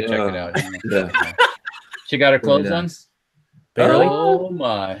 I gotta check it out. Yeah. She got her clothes on. Barely. Oh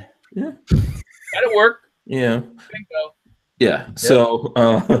my. Yeah. That'll work. Yeah. Bingo. Yeah. So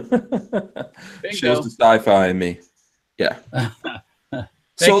shows the sci-fi in me. Yeah.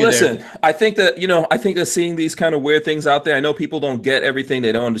 So listen, I think that seeing these kind of weird things out there, I know people don't get everything,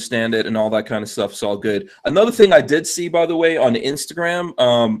 they don't understand it and all that kind of stuff. It's all good. Another thing I did see, by the way, on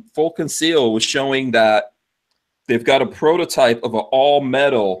Instagram, Full Conceal was showing that they've got a prototype of an all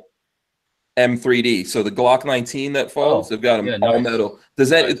metal M3D. So the Glock 19 that folds, they've got them all metal.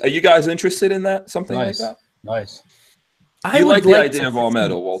 Are you guys interested in that? Something like that? Nice. You like the idea of all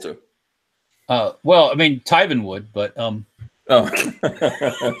metal, Walter? Well, I mean, Tyven would, but Oh,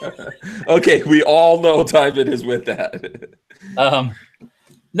 okay. We all know Tyven is with that.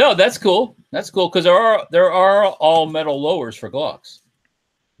 No, that's cool. That's cool because there are all metal lowers for Glocks.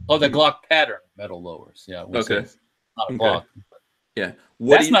 Oh, the Glock pattern metal lowers. Yeah. Okay. Not a Glock. Yeah.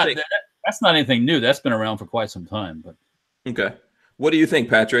 That's not anything new. That's been around for quite some time. But okay. What do you think,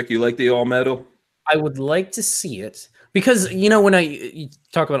 Patrick? You like the all metal? I would like to see it because when you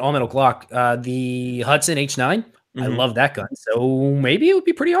talk about all metal Glock, the Hudson H9. I love that gun. So maybe it would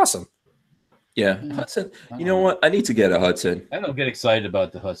be pretty awesome. Yeah. Hudson. You know what? I need to get a Hudson. I don't get excited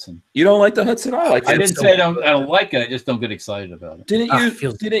about the Hudson. You don't like the Hudson? I like it. I didn't say I don't like it. I just don't get excited about it. Didn't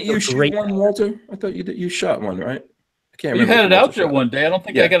you shoot one, Walter? I thought you shot one, right? I can't remember. You had it out there one day. I don't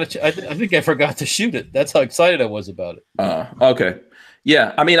think I think I forgot to shoot it. That's how excited I was about it. Okay.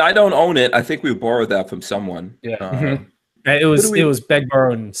 Yeah. I mean, I don't own it. I think we borrowed that from someone. Yeah. It was beg,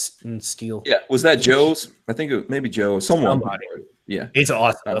 borrow, and steal. Yeah, was that Joe's? I think maybe Joe or someone. Somebody. Yeah, it's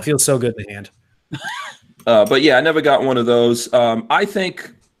awesome. It feels so good in the hand. But yeah, I never got one of those. I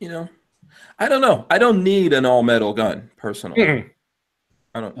think I don't know. I don't need an all metal gun personally.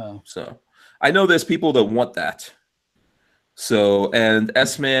 I don't know. So I know there's people that want that. So, and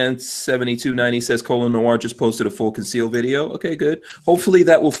S-Man 7290 says Colin Noir just posted a Full Conceal video. Okay, good. Hopefully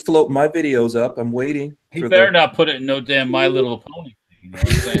that will float my videos up. I'm waiting. He better not put it in no damn My Little Pony. You know what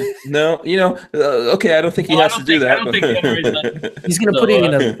I'm saying? No, okay, I don't think he has to do that. I don't think he's gonna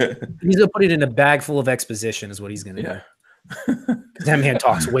put it in a bag full of exposition is what he's gonna do. Because that man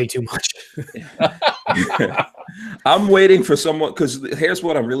talks way too much. I'm waiting for someone, because here's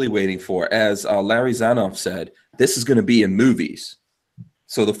what I'm really waiting for. As Larry Zanoff said, this is going to be in movies.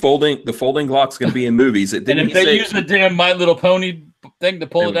 So the folding Glock's going to be in movies. And if they use the damn My Little Pony thing to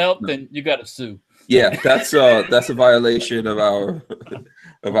pull it out, then you got to sue. Yeah, that's a violation of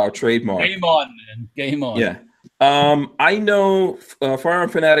our trademark. Game on, man. Game on. Yeah. I know Firearm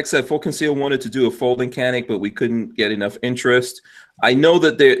Fanatic said Full Conceal wanted to do a folding canic, but we couldn't get enough interest. I know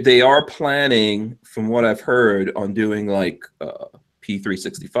that they are planning, from what I've heard, on doing like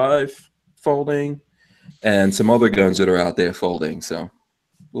P365 folding and some other guns that are out there folding. So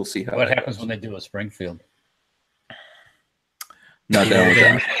we'll see how. What happens when they do a Springfield? Not down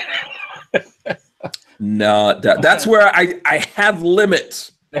with that. No, that's where I have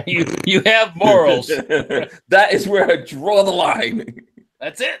limits. You have morals. That is where I draw the line.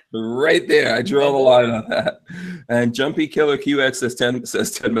 That's it. Right there. I draw the line on that. And Jumpy Killer QX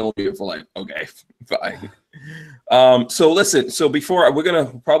says 10 millimeter for life. Okay, fine. So listen, we're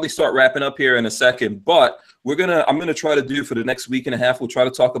gonna probably start wrapping up here in a second, but I'm gonna try to do for the next week and a half, we'll try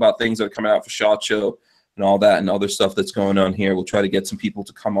to talk about things that are coming out for SHOT Show. and all that and other stuff that's going on here. We'll try to get some people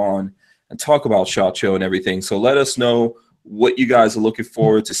to come on and talk about SHOT Show and everything. So let us know what you guys are looking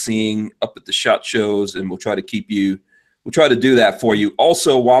forward to seeing up at the SHOT Shows, and we'll try to do that for you.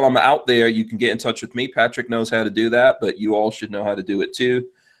 Also, while I'm out there, you can get in touch with me. Patrick knows how to do that, but you all should know how to do it too.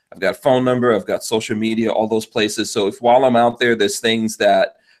 I've got a phone number, I've got social media, all those places. So if while I'm out there, there's things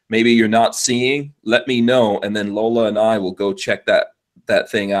that maybe you're not seeing, let me know, and then Lola and I will go check that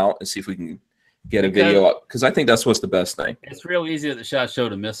thing out and see if we can get a video up, because I think that's what's the best thing. It's real easy at the SHOT Show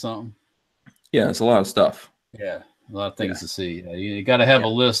to miss something. Yeah, it's a lot of stuff. Yeah, a lot of things to see. You got to have a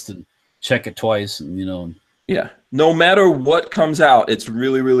list and check it twice, and Yeah, no matter what comes out, it's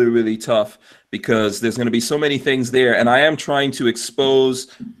really, really, really tough, because there's going to be so many things there, and I am trying to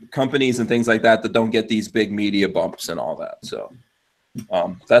expose companies and things like that don't get these big media bumps and all that. So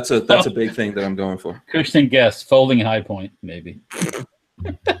that's a big thing that I'm going for. Christian guest, folding high point, maybe.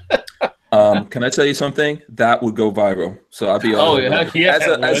 Can I tell you something? That would go viral. So I'd be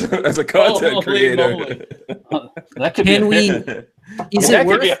as a content creator. That could be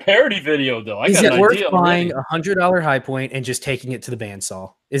a parody video, though. Is it worth buying $100 high point and just taking it to the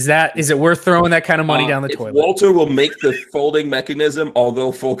bandsaw? Is it worth throwing that kind of money down the toilet? Walter will make the folding mechanism,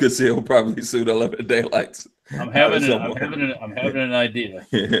 although full conceal will probably suit 11 daylights. I'm having an idea.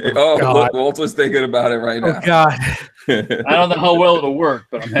 Look, Walter's thinking about it right now. Oh God. I don't know how well it'll work,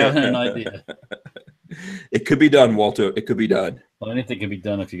 but I'm having an idea. It could be done, Walter. It could be done. Well, anything can be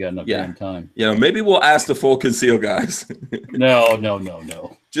done if you got enough damn time. Yeah, maybe we'll ask the full conceal guys. No.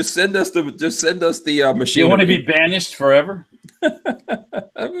 Just send us the machine. You want to be banished forever?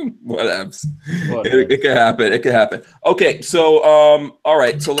 Whatever. It could happen. It could happen. Okay, so all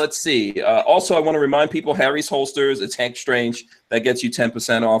right. So let's see. Also, I want to remind people, Harry's Holsters. It's Hank Strange. That gets you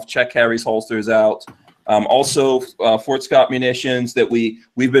 10% off. Check Harry's Holsters out. Also, Fort Scott Munitions, that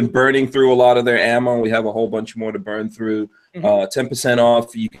we've been burning through a lot of their ammo. We have a whole bunch more to burn through. 10%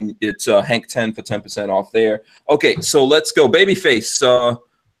 off. It's Hank 10 for 10% off there. Okay, so let's go. Babyface,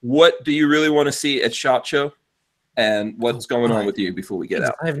 what do you really want to see at SHOT Show? And what's going on with you before we get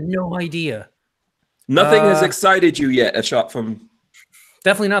out? I have no idea. Nothing has excited you yet at SHOT from.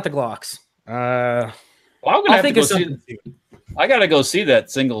 Definitely not the Glocks. Well, I'm gonna have to go see. I gotta go see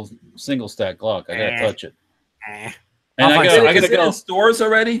that single stack Glock. I gotta touch it. And I gotta go. In stores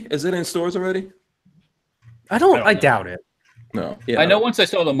already? Is it in stores already? I doubt it. No. Yeah, I know once I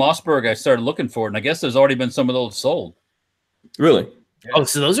saw the Mossberg, I started looking for it, and I guess there's already been some of those sold. Really? Yeah. Oh,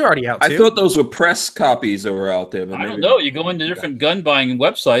 so those are already out too? I thought those were press copies that were out there. But I don't know. You go into different gun buying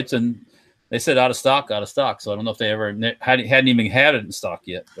websites, and they said out of stock. So I don't know if they ever hadn't even had it in stock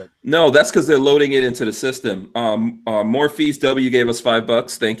yet. But no, that's because they're loading it into the system. Morpheus W gave us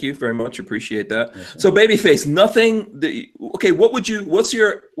 $5. Thank you very much. Appreciate that. Yes, so Babyface, nothing. Okay, what's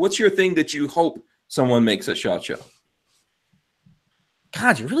your thing that you hope someone makes at SHOT Show?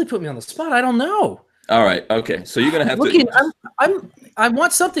 God, you really put me on the spot. I don't know. All right. Okay. So you're gonna have to. I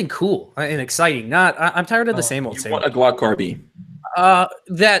want something cool and exciting. I'm tired of the same old. You want a Glock carbine?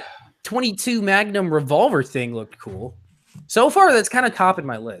 That 22 Magnum revolver thing looked cool. So far, that's kind of topping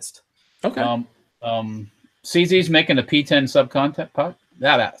my list. Okay. CZ's making a P10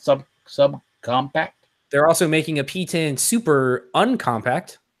 subcompact. They're also making a P10 super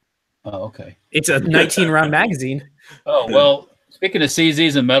uncompact. Oh, okay. It's a 19 round magazine. Oh well. Speaking of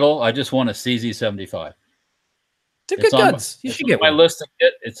CZs and metal, I just want a CZ 75. They're good guns. You should get my list to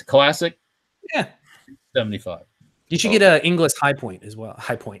get. It's a classic. Yeah. 75. You should get an Inglis high point as well.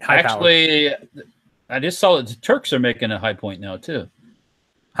 High point. Actually, power. I just saw that the Turks are making a high point now too.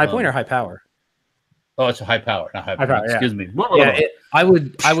 High point or high power? Oh, it's a high power, not high power. Excuse me. Yeah, I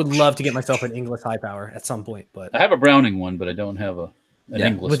would love to get myself an Inglis high power at some point, but I have a Browning one, but I don't have an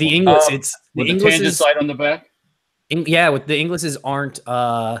Inglis. With the Inglis, it's the Inglis sight on the back. With the Inglis's aren't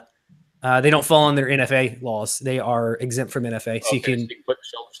they don't fall under NFA laws. They are exempt from NFA, so you can put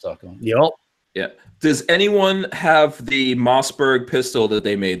shoulder stock on. Yep. Yeah. Does anyone have the Mossberg pistol that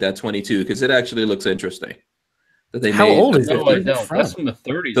they made, that 22? Because it actually looks interesting. How old is it? No, I don't. That's from the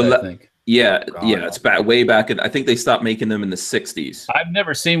 30s, I think. Yeah, it's way back in. I think they stopped making them in the 60s. I've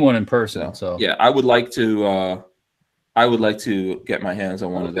never seen one in person, so yeah, I would like to get my hands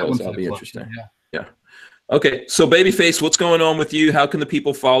on one of those. That'll be interesting. Yeah. Okay, so Babyface, what's going on with you? How can the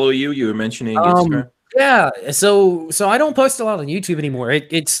people follow you? You were mentioning Instagram. Yeah, so I don't post a lot on YouTube anymore.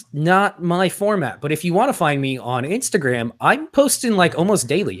 It's not my format. But if you want to find me on Instagram, I'm posting like almost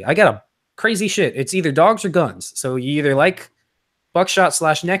daily. I got a crazy shit. It's either dogs or guns. So you either like buckshot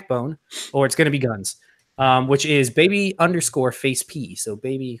 / neckbone, or it's going to be guns, which is baby_face_p. So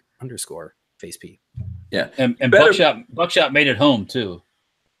baby_face_p. Yeah, and Buckshot made it home too.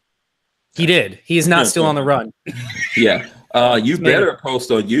 He did. He is not still on the run. Yeah. You better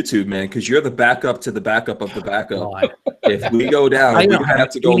post on YouTube, man, because you're the backup to the backup of the backup. God. If we go down, we're gonna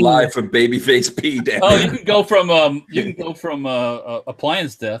have to go live from Babyface P down. Oh, you can go from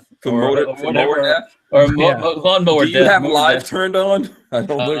appliance death from mower death or lawnmower death. Do you have live turned on? I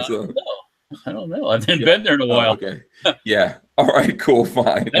don't think so. No, I don't know. I've been there in a while. Okay. Yeah. All right. Cool.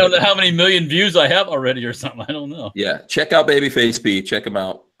 Fine. I don't know how many million views I have already or something. I don't know. Yeah. Check out Babyface P. Check him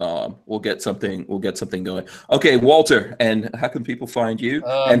out. We'll get something going. Okay, Walter. And how can people find you?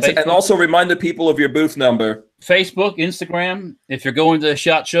 And also remind the people of your booth number. Facebook, Instagram. If you're going to the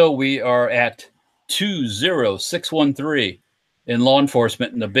SHOT Show, we are at 20613 in law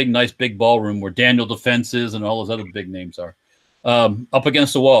enforcement in the nice big ballroom where Daniel Defense is and all those other big names are. Up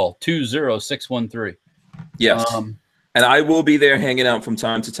against the wall, 20613. Yes. And I will be there hanging out from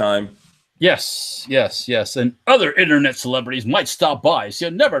time to time. Yes. And other internet celebrities might stop by, so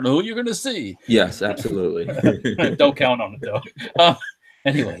you never know who you're going to see. Yes, absolutely. Don't count on it, though.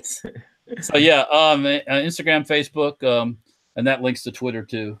 Anyways. So, yeah, Instagram, Facebook, and that links to Twitter,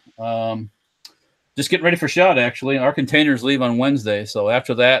 too. Just getting ready for SHOT, actually. Our containers leave on Wednesday, so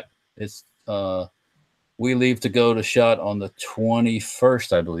after that, it's we leave to go to SHOT on the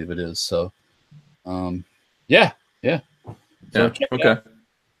 21st, I believe it is. So, yeah. So okay.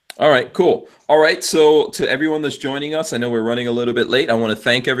 All right, cool. All right, so to everyone that's joining us, I know we're running a little bit late. I want to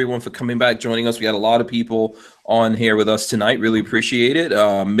thank everyone for coming back, joining us. We had a lot of people on here with us tonight. Really appreciate it.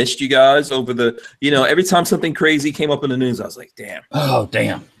 Missed you guys over every time something crazy came up in the news, I was like, damn. Oh,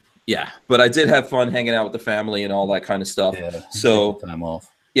 damn. Yeah, but I did have fun hanging out with the family and all that kind of stuff. Yeah, so time off.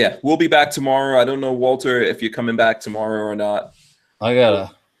 Yeah, we'll be back tomorrow. I don't know, Walter, if you're coming back tomorrow or not.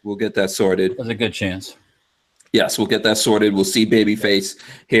 We'll get that sorted. There's a good chance. Yes, we'll get that sorted. We'll see Babyface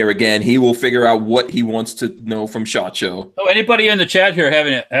here again. He will figure out what he wants to know from SHOT Show. Oh, anybody in the chat here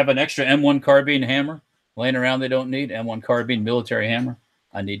have an extra M1 carbine hammer laying around they don't need? M1 carbine military hammer?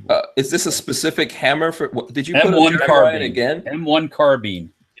 I need one. Is this a specific hammer for what did you put M1 carbine again? M1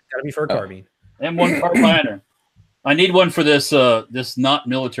 carbine. It's gotta be for a carbine. M1 carbiner. I need one for this this not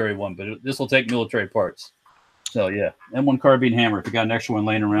military one, but this will take military parts. So yeah, M1 carbine hammer. If you got an extra one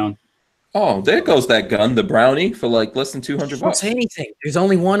laying around. Oh, there goes that gun, the Brownie, for like less than $200. Don't say anything. There's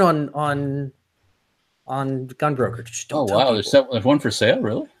only one on GunBroker. Just don't tell wow, people. there's one for sale,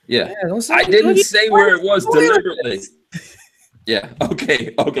 really? Yeah. I didn't say where it was deliberately. Yeah.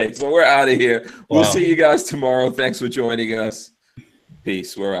 Okay. So we're out of here. We'll see you guys tomorrow. Thanks for joining us.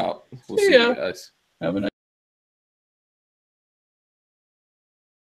 Peace. We're out. We'll see you guys. Have a nice